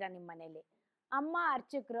ಮಾಡ್ತಿದ್ದೀರಾ ನಿಮ್ಮ ಮನೇಲಿ. ಅಮ್ಮ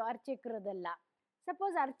ಅರ್ಚಕರದೆಲ್ಲ.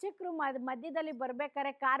 ಸಪೋಸ್ ಅರ್ಚಕರು ಮಧ್ಯದಲ್ಲಿ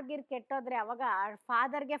ಬರ್ಬೇಕಾದ್ರೆ ಕಾರ್ಗಿರ್ ಕೆಟ್ಟೋದ್ರೆ ಅವಾಗ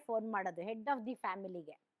ಫಾದರ್ಗೆ ಫೋನ್ ಮಾಡೋದು, ಹೆಡ್ ಆಫ್ ದಿ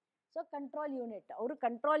ಫ್ಯಾಮಿಲಿಗೆ. ಸೊ ಕಂಟ್ರೋಲ್ ಯೂನಿಟ್, ಅವರು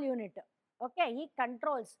ಕಂಟ್ರೋಲ್ ಯೂನಿಟ್. ಓಕೆ, ಈ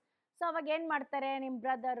ಕಂಟ್ರೋಲ್ಸ್. ಸೊ ಅವಾಗ ಏನು ಮಾಡ್ತಾರೆ, ನಿಮ್ಮ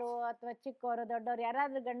ಬ್ರದರು ಅಥವಾ ಚಿಕ್ಕವರು ದೊಡ್ಡವರು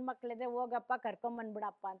ಯಾರಾದ್ರೂ ಗಂಡು ಮಕ್ಕಳಿದ್ರೆ ಹೋಗಪ್ಪ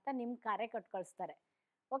ಕರ್ಕೊಂಬಂದ್ಬಿಡಪ್ಪ ಅಂತ ನಿಮ್ಮ ಕಾರೇ ಕಟ್ ಕಳಿಸ್ತಾರೆ.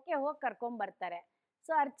 ಓಕೆ, ಹೋಗಿ ಕರ್ಕೊಂಬರ್ತಾರೆ.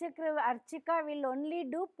 ಸೊ ಅರ್ಚಕ will only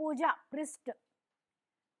do Pooja, priest.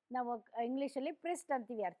 ನಾವು ಇಂಗ್ಲೀಷಲ್ಲಿ ಪ್ರಿಸ್ಟ್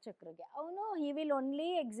ಅಂತೀವಿ ಅರ್ಚಕರಿಗೆ. ಅವನು he will only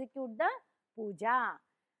execute the ಪೂಜಾ.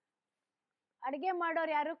 ಅಡುಗೆ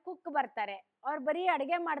ಮಾಡೋರು ಯಾರು? ಕುಕ್ ಬರ್ತಾರೆ. ಅವ್ರು ಬರೀ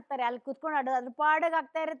ಅಡುಗೆ ಮಾಡ್ತಾರೆ, ಅಲ್ಲಿ ಕುತ್ಕೊಂಡು ಅದ್ರ ಪಾಡಗ್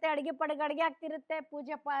ಆಗ್ತಾ ಇರುತ್ತೆ, ಅಡುಗೆ ಆಗ್ತಿರುತ್ತೆ,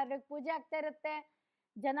 ಪೂಜೆ ಆಗ್ತಾ ಇರುತ್ತೆ,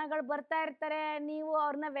 ಜನಗಳು ಬರ್ತಾ ಇರ್ತಾರೆ, ನೀವು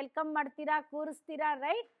ಅವ್ರನ್ನ ವೆಲ್ಕಮ್ ಮಾಡ್ತೀರಾ, ಕೂರಿಸ್ತೀರಾ,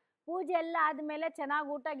 ರೈಟ್? ಪೂಜೆ ಎಲ್ಲ ಆದಮೇಲೆ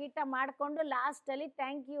ಚೆನ್ನಾಗಿ ಊಟ ಗೀಟ ಮಾಡಿಕೊಂಡು ಲಾಸ್ಟಲ್ಲಿ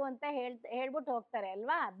ಥ್ಯಾಂಕ್ ಯು ಅಂತ ಹೇಳ್ಬಿಟ್ಟು ಹೋಗ್ತಾರೆ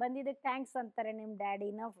ಅಲ್ವಾ. ಬಂದಿದ್ದಕ್ಕೆ ಥ್ಯಾಂಕ್ಸ್ ಅಂತಾರೆ ನಿಮ್ಮ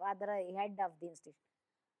ಡ್ಯಾಡಿನ, father, head of the institution,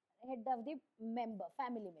 head of the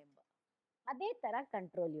family member. ಅದೇ ಥರ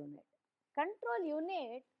ಕಂಟ್ರೋಲ್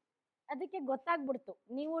ಯೂನಿಟ್ ಅದಕ್ಕೆ ಗೊತ್ತಾಗ್ಬಿಡ್ತು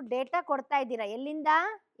ನೀವು ಡೇಟಾ ಕೊಡ್ತಾ ಇದ್ದೀರಾ ಎಲ್ಲಿಂದ?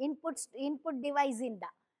 Input ಡಿವೈಸಿಂದ.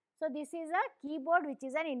 So this is a keyboard which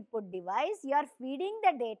is an input device. You are feeding the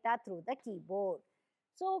data through the keyboard.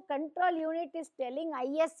 So control unit is telling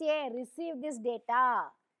ISA receive this data.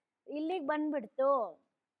 ಇಲ್ಲಿಗೆ ಬಂದ್ಬಿಡ್ತು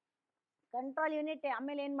control unit.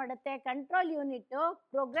 ಆಮೇಲೆ ಏನು ಮಾಡುತ್ತೆ? Control unit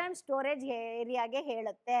program storage ಏರಿಯಾಗೆ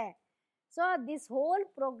ಹೇಳುತ್ತೆ. So this whole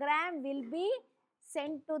program will be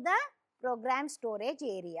send to the programme storage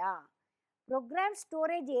area. Program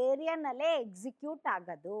storage ಏರಿಯಾನಲ್ಲೇ execute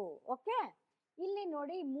ಆಗೋದು. Okay, ಇಲ್ಲಿ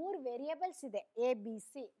ನೋಡಿ 3 variables ಇದೆ,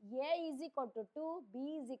 ABC. A is equal to 2, B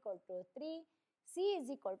is equal to 3, C is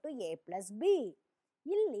equal to A plus B.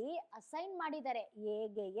 ಇಲ್ಲಿ assign ಮಾಡಿದ್ದಾರೆ,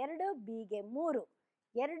 ಎಗೆ 2, ಬಿಗೆ 3.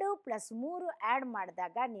 2 + 3 add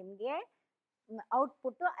ಮಾಡಿದಾಗ ನಿಮಗೆ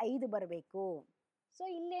ಔಟ್ಪುಟ್ಟು 5 ಬರಬೇಕು. ಸೊ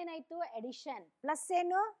ಇಲ್ಲೇನಾಯಿತು? ಎಡಿಷನ್. ಪ್ಲಸ್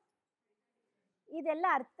ಏನು? ಇದೆಲ್ಲ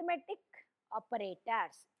ಅರ್ಥಮೆಟಿಕ್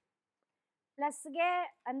ಆಪರೇಟರ್ಸ್. ಪ್ಲಸ್ಗೆ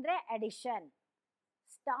ಅಂದರೆ ಎಡಿಷನ್,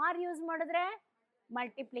 ಸ್ಟಾರ್ ಯೂಸ್ ಮಾಡಿದ್ರೆ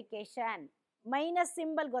ಮಲ್ಟಿಪ್ಲಿಕೇಶನ್, ಮೈನಸ್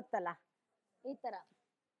ಸಿಂಬಲ್ ಗೊತ್ತಲ್ಲ ಈ ಥರ,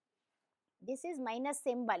 ದಿಸ್ ಈಸ್ ಮೈನಸ್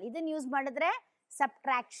ಸಿಂಬಲ್. ಇದನ್ನು ಯೂಸ್ ಮಾಡಿದ್ರೆ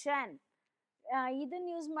ಸಬ್ಟ್ರಾಕ್ಷನ್,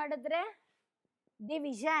 ಇದನ್ನು ಯೂಸ್ ಮಾಡಿದ್ರೆ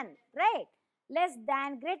division, right? Less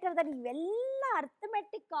than, greater than, ಇವೆಲ್ಲ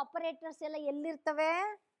ಅರ್ಥಮೆಟಿಕ್ ಆಪರೇಟರ್ಸ್ ಎಲ್ಲ ಎಲ್ಲಿರ್ತವೆ?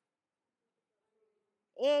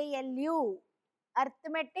 ALU,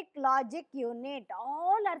 arithmetic logic unit.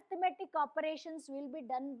 All arithmetic operations will be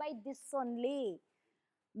done by this only.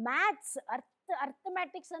 Maths,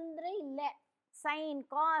 arithmetics ಅಂದ್ರೆ ಇಲ್ಲೇ ಸೈನ್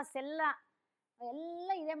ಕಾಸ್ ಎಲ್ಲ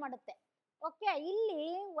ಇದೇ ಮಾಡುತ್ತೆ. ಓಕೆ, ಇಲ್ಲಿ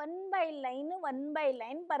 1 by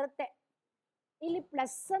line ಬರುತ್ತೆ. ಇಲ್ಲಿ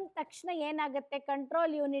ಪ್ಲಸ್ ಅಂದ ತಕ್ಷಣ ಏನಾಗುತ್ತೆ?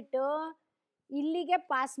 ಕಂಟ್ರೋಲ್ ಯೂನಿಟ್ ಇಲ್ಲಿಗೆ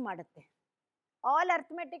ಪಾಸ್ ಮಾಡುತ್ತೆ. All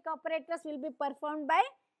arithmetic operators will be performed by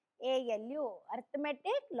ALU,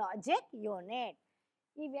 arithmetic logic unit.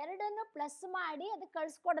 ಇವೆರಡನ್ನು ಪ್ಲಸ್ ಮಾಡಿ ಅದು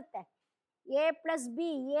ಕಳಿಸ್ಕೊಡುತ್ತೆ. ಎ ಪ್ಲಸ್ ಬಿ,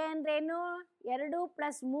 ಎ ಅಂದ್ರೇನು 2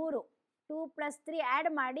 + 3, 2 + 3 ಆ್ಯಡ್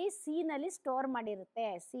ಮಾಡಿ ಸಿ ನಲ್ಲಿ ಸ್ಟೋರ್ ಮಾಡಿರುತ್ತೆ,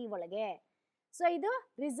 ಸಿ ಒಳಗೆ. ಸೊ ಇದು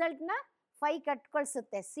ರಿಸಲ್ಟ್ನ 5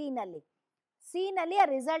 ಕಟ್ಕೊಳ್ಸುತ್ತೆ ಸಿ ನಲ್ಲಿ. ಸಿ ನಲ್ಲಿ ಆ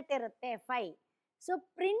ರಿಸಲ್ಟ್ ಇರುತ್ತೆ 5. ಸೊ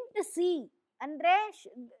ಪ್ರಿಂಟ್ ಸಿ ಅಂದರೆ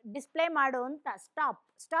ಡಿಸ್ಪ್ಲೇ ಮಾಡು ಅಂತ.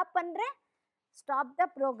 ಸ್ಟಾಪ್ ಅಂದರೆ ಸ್ಟಾಪ್ ದ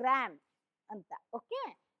ಪ್ರೋಗ್ರಾಮ್ ಅಂತ. ಓಕೆ,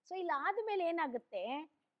 ಸೊ ಇಲ್ಲಿ ಆದಮೇಲೆ ಏನಾಗುತ್ತೆ,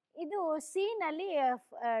 ಇದು ಸಿ ನಲ್ಲಿ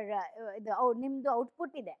ಇದು ನಿಮ್ಮದು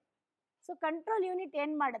ಔಟ್ಪುಟ್ ಇದೆ. ಸೊ ಕಂಟ್ರೋಲ್ ಯೂನಿಟ್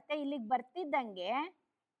ಏನು ಮಾಡುತ್ತೆ, ಇಲ್ಲಿಗೆ ಬರ್ತಿದ್ದಂಗೆ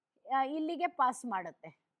ಇಲ್ಲಿಗೆ ಪಾಸ್ ಮಾಡುತ್ತೆ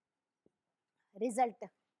ರಿಸಲ್ಟ್,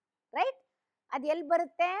 ರೈಟ್? ಅದು ಎಲ್ಲಿ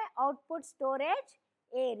ಬರುತ್ತೆ? Output storage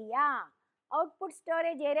area. Output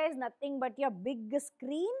storage area is nothing but your big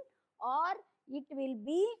screen, R it will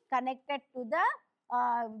be connected to the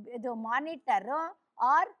ಇದು ಮಾನಿಟರ್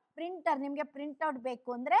ಆರ್ ಪ್ರಿಂಟರ್. ನಿಮಗೆ ಪ್ರಿಂಟ್ಔಟ್ ಬೇಕು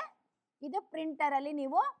ಅಂದರೆ ಇದು ಪ್ರಿಂಟರಲ್ಲಿ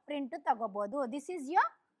ನೀವು ಪ್ರಿಂಟ್ ತಗೋಬೋದು. This is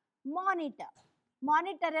your monitor.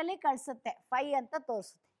 ಮಾನಿಟರಲ್ಲಿ ಕಳಿಸುತ್ತೆ 5 ಅಂತ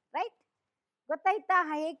ತೋರಿಸುತ್ತೆ, ರೈಟ್? ಗೊತ್ತಾಯ್ತಾ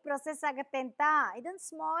ಹೇಗೆ ಪ್ರೊಸೆಸ್ ಆಗುತ್ತೆ ಅಂತ? ಇದೊಂದು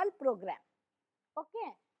small program. Okay,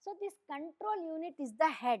 so this control unit is the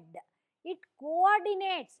head. It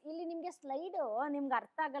coordinates. ಇಲ್ಲಿ ನಿಮಗೆ ಸ್ಲೈಡು ನಿಮ್ಗೆ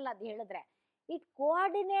ಅರ್ಥ ಆಗಲ್ಲ ಅದು ಹೇಳಿದ್ರೆ. It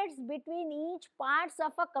coordinates between each parts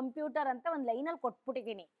of a computer ಅಂತ ಒಂದು ಲೈನಲ್ಲಿ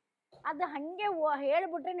ಕೊಟ್ಬಿಟ್ಟಿದ್ದೀನಿ. ಅದು ಹಾಗೆ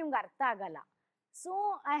ಹೇಳ್ಬಿಟ್ರೆ ನಿಮ್ಗೆ ಅರ್ಥ ಆಗಲ್ಲ. So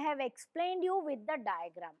I have explained you with the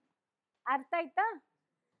diagram. ಅರ್ಥ ಆಯ್ತಾ?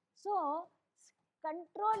 So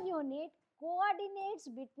control unit coordinates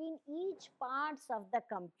between each parts of the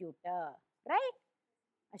computer, right?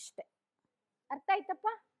 ಅಷ್ಟೇ. ಅರ್ಥ ಆಯ್ತಪ್ಪ?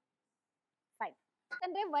 ಫೈನ್.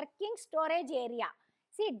 ಅಂದರೆ working storage area.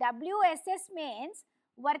 C WSS means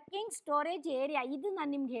working storage area. ಇದು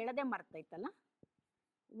ನಾನು ನಿಮ್ಗೆ ಹೇಳೋದೇ ಮರ್ತೈತಲ್ಲ.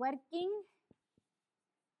 Working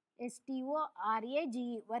STORAGE,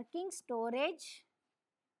 working storage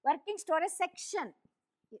section.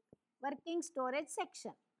 Working storage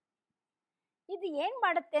section ಇದು ಏನು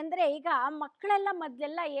ಮಾಡುತ್ತೆ ಅಂದರೆ, ಈಗ ಮಕ್ಕಳೆಲ್ಲ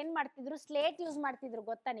ಮೊದಲೆಲ್ಲ ಏನು ಮಾಡ್ತಿದ್ರು, ಸ್ಲೇಟ್ ಯೂಸ್ ಮಾಡ್ತಿದ್ರು,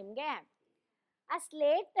 ಗೊತ್ತಾ ನಿಮಗೆ? ಆ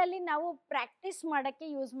ಸ್ಲೇಟಲ್ಲಿ ನಾವು ಪ್ರಾಕ್ಟೀಸ್ ಮಾಡೋಕ್ಕೆ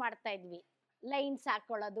ಯೂಸ್ ಮಾಡ್ತಾ ಇದ್ವಿ. ಲೈನ್ಸ್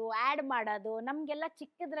ಹಾಕೊಳ್ಳೋದು, ಆ್ಯಡ್ ಮಾಡೋದು. ನಮಗೆಲ್ಲ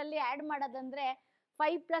ಚಿಕ್ಕದ್ರಲ್ಲಿ ಆ್ಯಡ್ ಮಾಡೋದಂದರೆ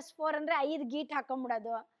 5 + 4 ಅಂದರೆ 5 ಗೀಟ್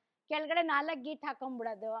ಹಾಕೊಂಬಿಡೋದು, ಕೆಳಗಡೆ 4 ಗೀಟ್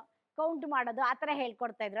ಹಾಕೊಂಬಿಡೋದು, ಕೌಂಟ್ ಮಾಡೋದು, ಆ ಥರ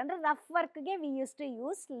ಹೇಳ್ಕೊಡ್ತಾ ಇದ್ರು. ಅಂದರೆ rough ವರ್ಕ್ಗೆ we use to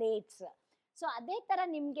use slates. So ಅದೇ ಥರ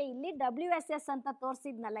ನಿಮಗೆ ಇಲ್ಲಿ WSS ಅಂತ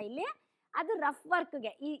ತೋರಿಸಿದ್ನಲ್ಲ ಇಲ್ಲಿ, ಅದು ರಫ್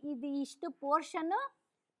ವರ್ಕ್ಗೆ. ಇದು ಇಷ್ಟು ಪೋರ್ಷನ್ನು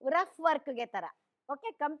ರಫ್ ವರ್ಕ್ಗೆ ಥರ. ಓಕೆ,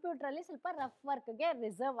 ಕಂಪ್ಯೂಟ್ರಲ್ಲಿ ಸ್ವಲ್ಪ ರಫ್ ವರ್ಕ್ಗೆ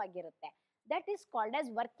ರಿಸರ್ವ್ ಆಗಿರುತ್ತೆ. That is called as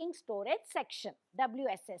working storage section,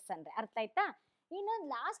 WSS ಅಂದರೆ. ಅರ್ಥ ಆಯ್ತಾ? ಇನ್ನೊಂದು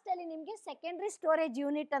ಲಾಸ್ಟಲ್ಲಿ ನಿಮಗೆ ಸೆಕೆಂಡ್ರಿ ಸ್ಟೋರೇಜ್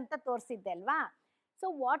ಯೂನಿಟ್ ಅಂತ ತೋರಿಸಿದ್ದೆ ಅಲ್ವಾ? So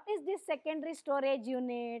what is this secondary storage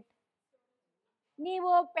unit? ನೀವು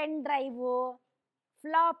pen drive,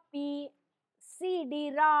 floppy, CD,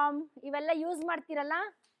 ROM ಇವೆಲ್ಲ ಯೂಸ್ ಮಾಡ್ತೀರಲ್ಲ,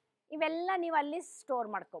 ಇವೆಲ್ಲ ನೀವು ಅಲ್ಲಿ ಸ್ಟೋರ್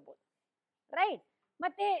ಮಾಡ್ಕೋಬೋದು, ರೈಟ್?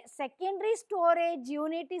 ಮತ್ತೆ secondary storage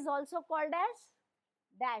unit is also called as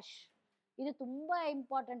dash. ಇದು ತುಂಬ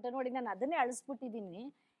ಇಂಪಾರ್ಟೆಂಟ್ ನೋಡಿ. ನಾನು ಅದನ್ನೇ ಅಳಿಸ್ಬಿಟ್ಟಿದ್ದೀನಿ.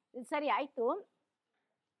 ಸರಿ ಆಯಿತು,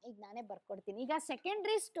 ಈಗ ನಾನೇ ಬರ್ಕೊಡ್ತೀನಿ. ಈಗ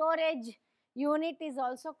secondary storage unit is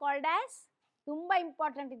also called as, ತುಂಬ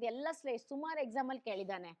ಇಂಪಾರ್ಟೆಂಟ್ ಇದೆ, ಎಲ್ಲ ಸುಮಾರು ಎಕ್ಸಾಮಲ್ಲಿ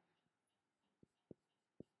ಕೇಳಿದ್ದಾನೆ.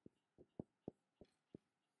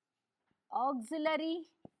 Auxiliary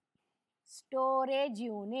storage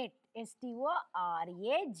unit,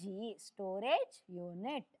 STORAGE, storage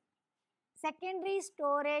unit. Secondary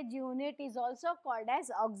storage unit is also called as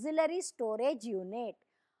auxiliary storage unit.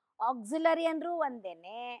 Auxiliary ಅಂದ್ರೂ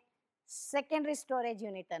ಒಂದೇನೆ, ಸೆಕೆಂಡ್ರಿ ಸ್ಟೋರೇಜ್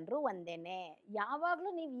ಯೂನಿಟ್ ಅಂದ್ರೂ ಒಂದೇನೆ. ಯಾವಾಗಲೂ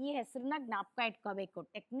ನೀವು ಈ ಹೆಸರನ್ನ ಜ್ಞಾಪಕ ಇಟ್ಕೋಬೇಕು.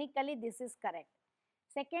 Technically this is correct.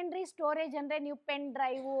 Secondary storage ಅಂದರೆ ನೀವು pen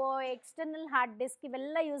drive, external hard disk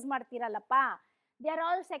ಇವೆಲ್ಲ use ಮಾಡ್ತೀರಲ್ಲಪ್ಪ, they are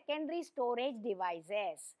all secondary storage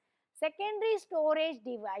devices. Secondary storage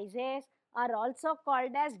devices are also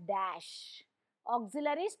called as dash,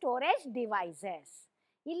 auxiliary storage devices.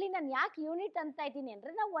 ಇಲ್ಲಿ ನಾನು ಯಾಕೆ ಯೂನಿಟ್ ಅಂತ ಇದ್ದೀನಿ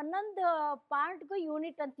ಅಂದರೆ, ನಾವು ಒಂದೊಂದು ಪಾರ್ಟ್ಗೂ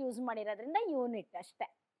ಯೂನಿಟ್ ಅಂತ ಯೂಸ್ ಮಾಡಿರೋದ್ರಿಂದ ಯೂನಿಟ್ ಅಷ್ಟೇ,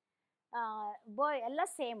 ಎಲ್ಲ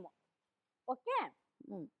ಸೇಮು. ಓಕೆ,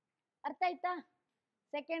 ಅರ್ಥ ಆಯ್ತಾ?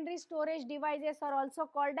 Secondary storage devices are also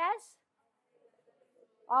called as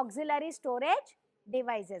auxiliary storage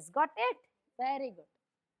devices. Got it? Very good.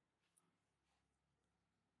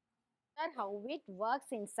 How it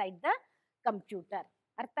works inside the computer.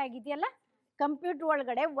 ಅರ್ಥ ಆಗಿದೆಯಲ್ಲ? ಕಂಪ್ಯೂಟರ್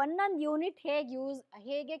ಒಳಗಡೆ ಒಂದೊಂದು ಯೂನಿಟ್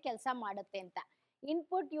ಹೇಗೆ ಕೆಲಸ ಮಾಡುತ್ತೆ ಅಂತ.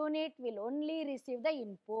 Input unit will only receive the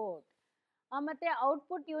input. ಮತ್ತು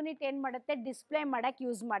ಔಟ್ಪುಟ್ ಯೂನಿಟ್ ಏನು ಮಾಡುತ್ತೆ, ಡಿಸ್ಪ್ಲೇ ಮಾಡೋಕ್ಕೆ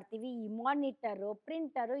ಯೂಸ್ ಮಾಡ್ತೀವಿ. ಈ ಮಾನಿಟರು,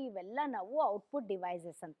 ಪ್ರಿಂಟರು ಇವೆಲ್ಲ ನಾವು ಔಟ್ಪುಟ್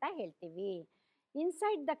ಡಿವೈಸಸ್ ಅಂತ ಹೇಳ್ತೀವಿ.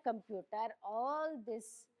 Inside the computer all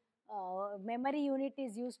this memory unit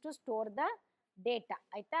is use to store the data.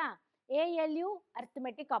 ಆಯಿತಾ? ALU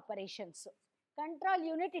arithmetic operations. Control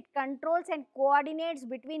unit, it controls and coordinates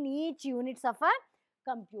between each units of a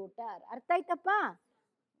computer. ಅರ್ಥ ಆಯ್ತಪ್ಪ?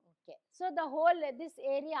 Okay. So the whole this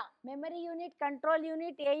area memory unit, control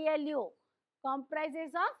unit, ALU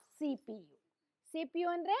ಕಾಂಪ್ರೈಸಸ್ of CPU. CPU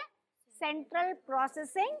ಅಂದ್ರೆ central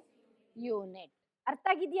processing unit. ಅರ್ಥ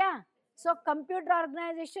ಆಗಿದ್ಯಾ? So computer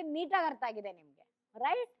organisation ನೀಟಾಗಿ ಅರ್ಥ ಆಗಿದೆ ನಿಮಗೆ,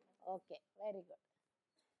 right? Okay, very good.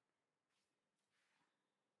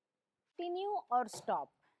 Continue R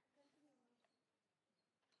stop?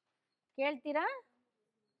 ಕೇಳ್ತೀರಾ?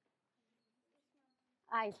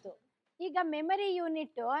 ಆಯ್ತು. ಈಗ ಮೆಮರಿ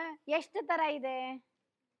ಯೂನಿಟ್ ಎಷ್ಟು ತರ ಇದೆ?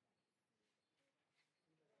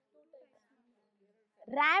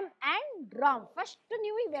 RAM and Ram. ಫಸ್ಟ್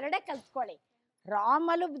ನೀವು ಇವೆರಡೇ ಕಲ್ತ್ಕೊಳ್ಳಿ. ರಾಮ್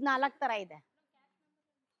ಅಲ್ಲೂ 4 ತರ ಇದೆ,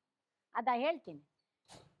 ಅದ ಹೇಳ್ತೀನಿ.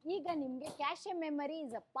 ಈಗ ನಿಮ್ಗೆ ಕ್ಯಾಶೆ memory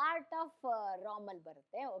is a part of Ram ಅಲ್ಲಿ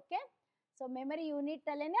ಬರುತ್ತೆ. ಓಕೆ, ಸೊ ಮೆಮರಿ ಯೂನಿಟ್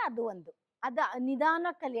ಅಲ್ಲೇನೆ ಅದು ಒಂದು. ಅದ ನಿಧಾನ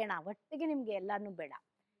ಕಲಿಯೋಣ, ಒಟ್ಟಿಗೆ ನಿಮ್ಗೆ ಎಲ್ಲಾನು ಬೇಡ.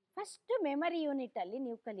 ಫಸ್ಟ್ ಮೆಮರಿ ಯೂನಿಟ್ ಅಲ್ಲಿ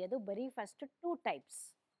ನೀವು ಕಲಿಯೋದು ಬರೀ ಫಸ್ಟ್ 2 ಟೈಪ್ಸ್.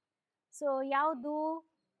 ಸೊ ಯಾವುದು?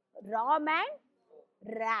 Ram and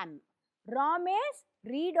RAM. Ram is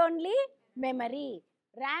read only memory,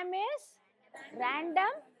 RAM is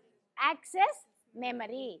random access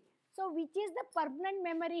memory. So which is the permanent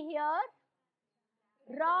memory here?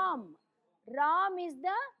 ROM. ROM is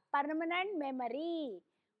the permanent memory.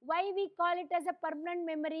 Why we call it as a permanent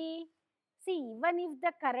memory? See, even if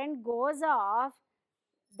the current goes off,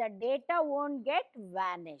 the data won't get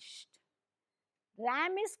vanished.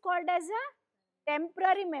 RAM is called as a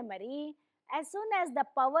temporary memory. As soon as the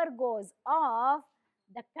power goes off,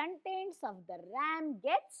 the contents of the RAM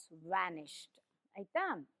gets vanished. Aita?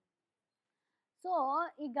 So,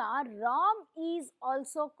 iga ROM is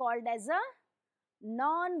also called as a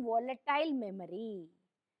non-volatile memory.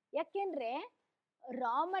 ಯಾಕೆಂದ್ರೆ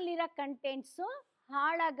ರಾಮ್ ಅಲ್ಲಿರೋ contents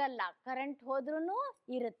ಹಾಳಾಗಲ್ಲ, current ಹೋದ್ರೂ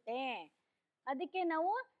ಇರುತ್ತೆ. ಅದಕ್ಕೆ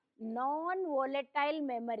ನಾವು ನಾನ್ ವೋಲೆಟೈಲ್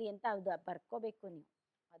memory ಅಂತ ಅದು ಬರ್ಕೋಬೇಕು ನೀವು.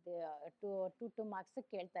 ಅದು 2 ಮಾರ್ಕ್ಸ್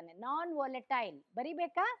ಕೇಳ್ತಾನೆ. ನಾನ್ ವೋಲೆಟೈಲ್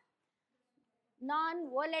ಬರಿಬೇಕಾ? ನಾನ್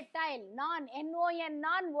ವೋಲೆಟೈಲ್, ನಾನ್ NON,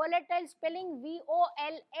 non ವೋಲೆಟೈಲ್ spelling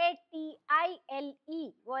VOLATILE,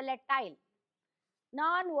 ವೋಲೆಟೈಲ್.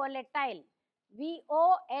 Non ವೋಲೆಟೈಲ್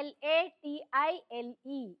VOLATILE,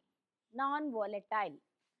 non ವೋಲೆಟೈಲ್.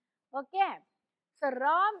 Okay, so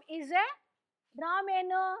Ram is A, Ram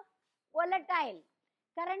ಏನು? ವೋಲೆಟೈಲ್.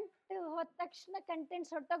 ಕರೆಂಟ್ ಹೋದ ತಕ್ಷಣ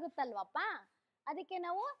ಕಂಟೆಂಟ್ಸ್ ಹೊರಟೋಗುತ್ತಲ್ವಪ್ಪ, ಅದಕ್ಕೆ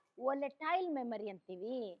ನಾವು ವೋಲೆಟೈಲ್ ಮೆಮರಿ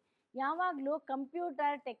ಅಂತೀವಿ. ಯಾವಾಗಲೂ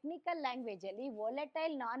ಕಂಪ್ಯೂಟರ್ ಟೆಕ್ನಿಕಲ್ ಲ್ಯಾಂಗ್ವೇಜ್ ಅಲ್ಲಿ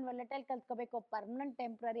ವೋಲೆಟೈಲ್ ನಾನ್ ವೋಲೆಟೈಲ್ ಕಲ್ತ್ಕೋಬೇಕು, ಪರ್ಮನೆಂಟ್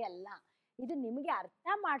ಟೆಂಪ್ರರಿ ಅಲ್ಲ. ಇದು ನಿಮಗೆ ಅರ್ಥ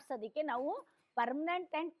ಮಾಡಿಸೋದಕ್ಕೆ ನಾವು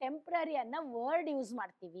ಪರ್ಮನೆಂಟ್ ಅಂಡ್ ಟೆಂಪ್ರರಿ ಅನ್ನೋ ವರ್ಡ್ ಯೂಸ್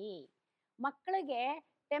ಮಾಡ್ತೀವಿ. ಮಕ್ಕಳಿಗೆ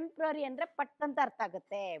ಟೆಂಪ್ರರಿ ಅಂದ್ರೆ ಪಟ್ಟಂತ ಅರ್ಥ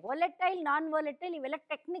ಆಗುತ್ತೆ. ವೋಲೆಟೈಲ್, ನಾನ್ ವೋಲೆಟೈಲ್ ಇವೆಲ್ಲ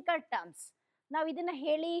ಟೆಕ್ನಿಕಲ್ ಟರ್ಮ್ಸ್. ನಾವು ಇದನ್ನ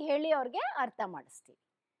ಹೇಳಿ ಹೇಳಿ ಅವ್ರಿಗೆ ಅರ್ಥ ಮಾಡಿಸ್ತೀವಿ.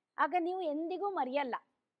 ಆಗ ನೀವು ಎಂದಿಗೂ ಮರೆಯಲ್ಲ,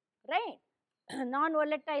 ರೈಟ್? ನಾನ್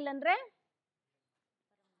ವೋಲೆಟೈಲ್ ಅಂದ್ರೆ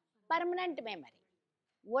ಪರ್ಮನೆಂಟ್ ಮೆಮರಿ,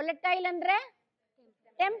 ವೋಲೆಟೈಲ್ ಅಂದ್ರೆ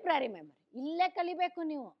ಟೆಂಪ್ರರಿ ಮೆಮರಿ. ಇಲ್ಲೇ ಕಲಿಬೇಕು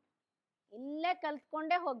ನೀವು, ಇಲ್ಲೇ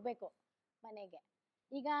ಕಲ್ತ್ಕೊಂಡೇ ಹೋಗ್ಬೇಕು ಮನೆಗೆ.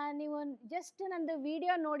 ಈಗ ನೀವು ಜಸ್ಟ್ ನಂದು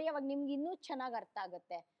ವಿಡಿಯೋ ನೋಡಿ, ಅವಾಗ ನಿಮ್ಗೆ ಇನ್ನೂ ಚೆನ್ನಾಗಿ ಅರ್ಥ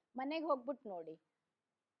ಆಗುತ್ತೆ. ಮನೆಗೆ ಹೋಗ್ಬಿಟ್ಟು ನೋಡಿ.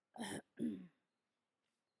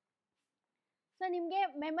 ಸೊ ನಿಮ್ಗೆ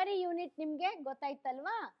ಮೆಮರಿ ಯೂನಿಟ್ ನಿಮ್ಗೆ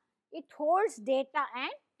ಗೊತ್ತಾಯ್ತಲ್ವಾ? It holds data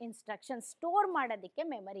and instruction. Store ಮಾಡೋದಕ್ಕೆ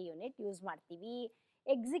ಮೆಮರಿ ಯೂನಿಟ್ ಯೂಸ್ ಮಾಡ್ತೀವಿ,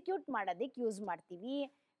 ಎಕ್ಸಿಕ್ಯೂಟ್ ಮಾಡೋದಕ್ಕೆ ಯೂಸ್ ಮಾಡ್ತೀವಿ.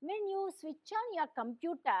 When you switch on your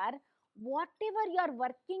computer, what ever you are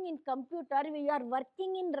working in computer, you are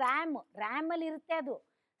working in RAM. ರ್ಯಾಮಲ್ಲಿ ಇರುತ್ತೆ ಅದು.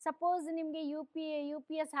 Suppose ನಿಮಗೆ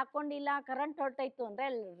UPS ಹಾಕೊಂಡಿಲ್ಲ, current ಹೊರಟೋಯ್ತು ಅಂದರೆ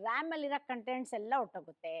ರ್ಯಾಮಲ್ಲಿರೋ contents ಎಲ್ಲ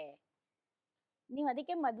ಹೊರಟೋಗುತ್ತೆ. ನೀವು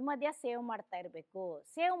ಅದಕ್ಕೆ ಮಧ್ಯ ಸೇವ್ ಮಾಡ್ತಾ ಇರಬೇಕು.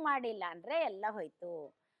 ಸೇವ್ ಮಾಡಿಲ್ಲ ಅಂದರೆ ಎಲ್ಲ ಹೋಯ್ತು.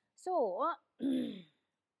 So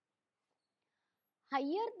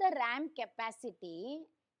higher the RAM capacity,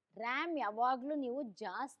 RAM ಯಾವಾಗಲೂ ನೀವು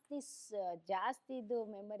ಜಾಸ್ತಿದು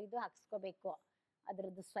ಮೆಮರಿದು ಹಾಕ್ಸ್ಕೋಬೇಕು,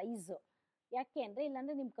 ಅದರದ್ದು ಸೈಜು. ಯಾಕೆ ಅಂದರೆ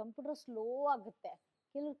ಇಲ್ಲಾಂದರೆ ನಿಮ್ಮ ಕಂಪ್ಯೂಟರ್ ಸ್ಲೋ ಆಗುತ್ತೆ.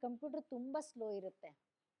 ಕೆಲವ್ರ ಕಂಪ್ಯೂಟರ್ ತುಂಬ ಸ್ಲೋ ಇರುತ್ತೆ.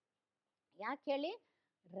 ಯಾಕೆ ಹೇಳಿ?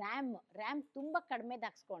 ರ್ಯಾಮ್ ತುಂಬ ಕಡಿಮೆದು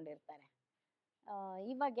ಹಾಕ್ಸ್ಕೊಂಡಿರ್ತಾರೆ.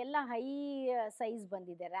 ಇವಾಗೆಲ್ಲ ಹೈ ಸೈಜ್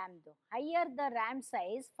ಬಂದಿದೆ ರ್ಯಾಮ್ದು. Higher the RAM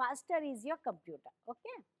size, faster is your computer.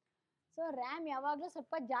 Okay, so RAM ಯಾವಾಗಲೂ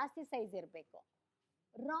ಸ್ವಲ್ಪ ಜಾಸ್ತಿ ಸೈಜ್ ಇರಬೇಕು.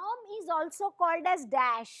 Ram is also called as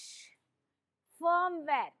dash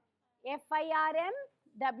firmware, FIRMWARE,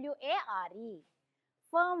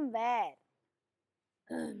 firmware.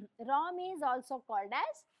 Ram is also called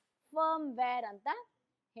as firmware ಅಂತ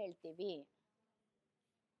ಹೇಳ್ತೀವಿ.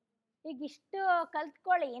 ಈಗ ಇಷ್ಟು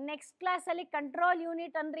ಕಲ್ತ್ಕೊಳ್ಳಿ. ನೆಕ್ಸ್ಟ್ ಕ್ಲಾಸಲ್ಲಿ ಕಂಟ್ರೋಲ್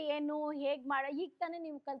ಯೂನಿಟ್ ಅಂದ್ರೆ ಏನು, ಹೇಗೆ ಈಗ ತಾನೇ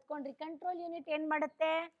ನೀವು ಕಲ್ತ್ಕೊಂಡ್ರಿ. ಕಂಟ್ರೋಲ್ ಯೂನಿಟ್ ಏನು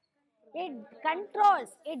ಮಾಡುತ್ತೆ? It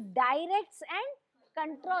controls, it directs and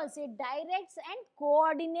controls, it directs and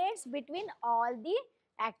coordinates between all the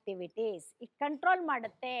activities. It control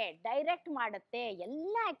ಮಾಡುತ್ತೆ, ಡೈರೆಕ್ಟ್ ಮಾಡುತ್ತೆ,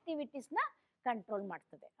 ಎಲ್ಲ ಆಕ್ಟಿವಿಟೀಸ್ನ ಕಂಟ್ರೋಲ್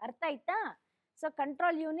ಮಾಡ್ತದೆ. ಅರ್ಥ ಆಯ್ತಾ? ಸೊ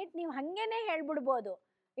ಕಂಟ್ರೋಲ್ ಯೂನಿಟ್ ನೀವು ಹಂಗೇನೆ ಹೇಳ್ಬಿಡ್ಬೋದು,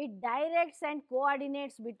 it directs and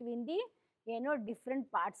coordinates between the ಏನೋ different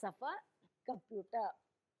parts of a computer.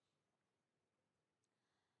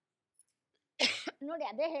 ನೋಡಿ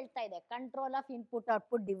ಅದೇ ಹೇಳ್ತಾ ಇದೆ, control of input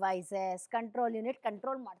output devices, control unit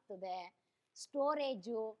control ಮಾಡ್ತದೆ.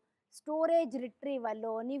 ಸ್ಟೋರೇಜ್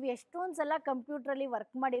ರಿಟ್ರೀವಲ್ಲು, ನೀವು ಎಷ್ಟೊಂದು ಸಲ ಕಂಪ್ಯೂಟ್ರಲ್ಲಿ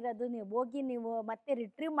ವರ್ಕ್ ಮಾಡಿರೋದು ನೀವು ಹೋಗಿ ನೀವು ಮತ್ತೆ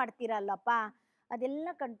ರಿಟ್ರೀವ್ ಮಾಡ್ತೀರಲ್ಲಪ್ಪ, ಅದೆಲ್ಲ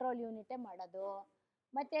ಕಂಟ್ರೋಲ್ ಯೂನಿಟೇ ಮಾಡೋದು.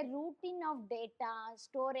 ಮತ್ತು ರೂಟಿಂಗ್ ಆಫ್ ಡೇಟಾ,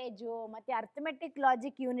 ಸ್ಟೋರೇಜು, ಮತ್ತು ಅರ್ಥಮೆಟಿಕ್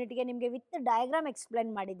ಲಾಜಿಕ್ ಯೂನಿಟ್ಗೆ ನಿಮಗೆ ವಿತ್ ಡಯಾಗ್ರಾಮ್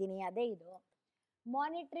ಎಕ್ಸ್ಪ್ಲೇನ್ ಮಾಡಿದ್ದೀನಿ, ಅದೇ ಇದು.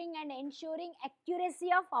 Monitoring and ensuring accuracy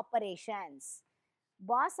of operations.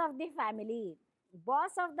 Boss of the family,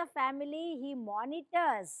 he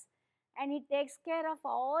monitors and he takes care of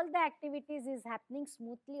all the activities is happening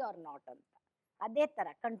smoothly or not ಅಂತ. ಅದೇ ಥರ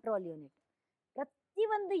control unit.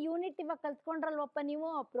 ಪ್ರತಿಯೊಂದು unit ಇವಾಗ ಕಲ್ತ್ಕೊಂಡ್ರಲ್ವಪ್ಪ ನೀವು,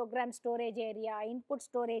 program storage area, input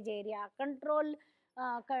storage area, control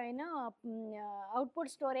ಏನು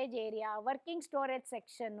output storage area, working storage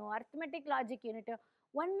section, arithmetic logic unit,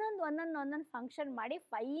 ಒಂದೊಂದು function ಮಾಡಿ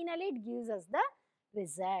finally it gives us the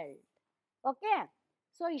result. Okay,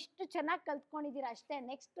 so ಇಷ್ಟು ಚೆನ್ನಾಗಿ ಕಲ್ತ್ಕೊಂಡಿದ್ದೀರಾ ಅಷ್ಟೇ.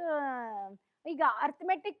 ನೆಕ್ಸ್ಟ್ ಈಗ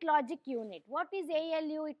arithmetic logic unit. What is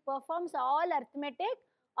ALU? It performs all arithmetic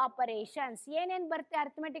operations. ಏನೇನು ಬರುತ್ತೆ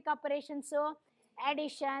arithmetic operations?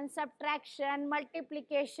 Addition, subtraction,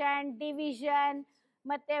 multiplication, division,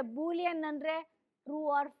 ಮತ್ತು Boolean ಅಂದರೆ true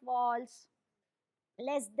or false,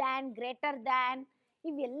 less than, greater than,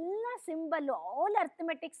 ಇವೆಲ್ಲ symbol, all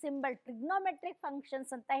arithmetic symbol, trigonometric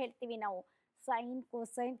functions ಅಂತ ಹೇಳ್ತೀವಿ ನಾವು, sign,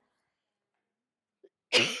 cosine,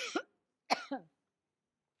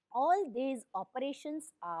 all these operations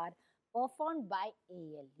are performed by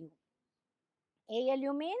ALU.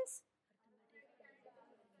 ALU means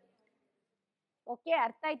okay,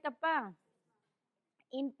 ಅರ್ಥ ಆಯ್ತಪ್ಪ?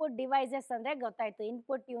 Input devices ಅಂದರೆ ಗೊತ್ತಾಯ್ತು.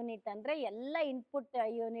 ಇನ್ಪುಟ್ ಯೂನಿಟ್ ಅಂದರೆ ಎಲ್ಲ ಇನ್ಪುಟ್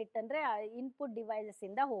ಯೂನಿಟ್ ಅಂದರೆ ಇನ್ಪುಟ್ ಡಿವೈಸಸ್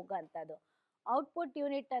ಇಂದ ಹೋಗೋಂಥದ್ದು. ಔಟ್ಪುಟ್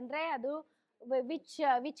ಯೂನಿಟ್ ಅಂದರೆ ಅದು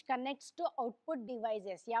which connects to output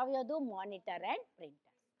devices, ಯಾವ್ಯಾವುದು? Monitor and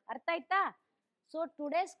printer. ಅರ್ಥ ಆಯ್ತಾ? So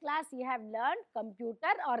today's class you have learned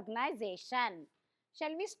computer organization.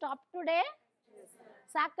 Shall we stop today? Yes.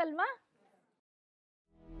 Sakalva?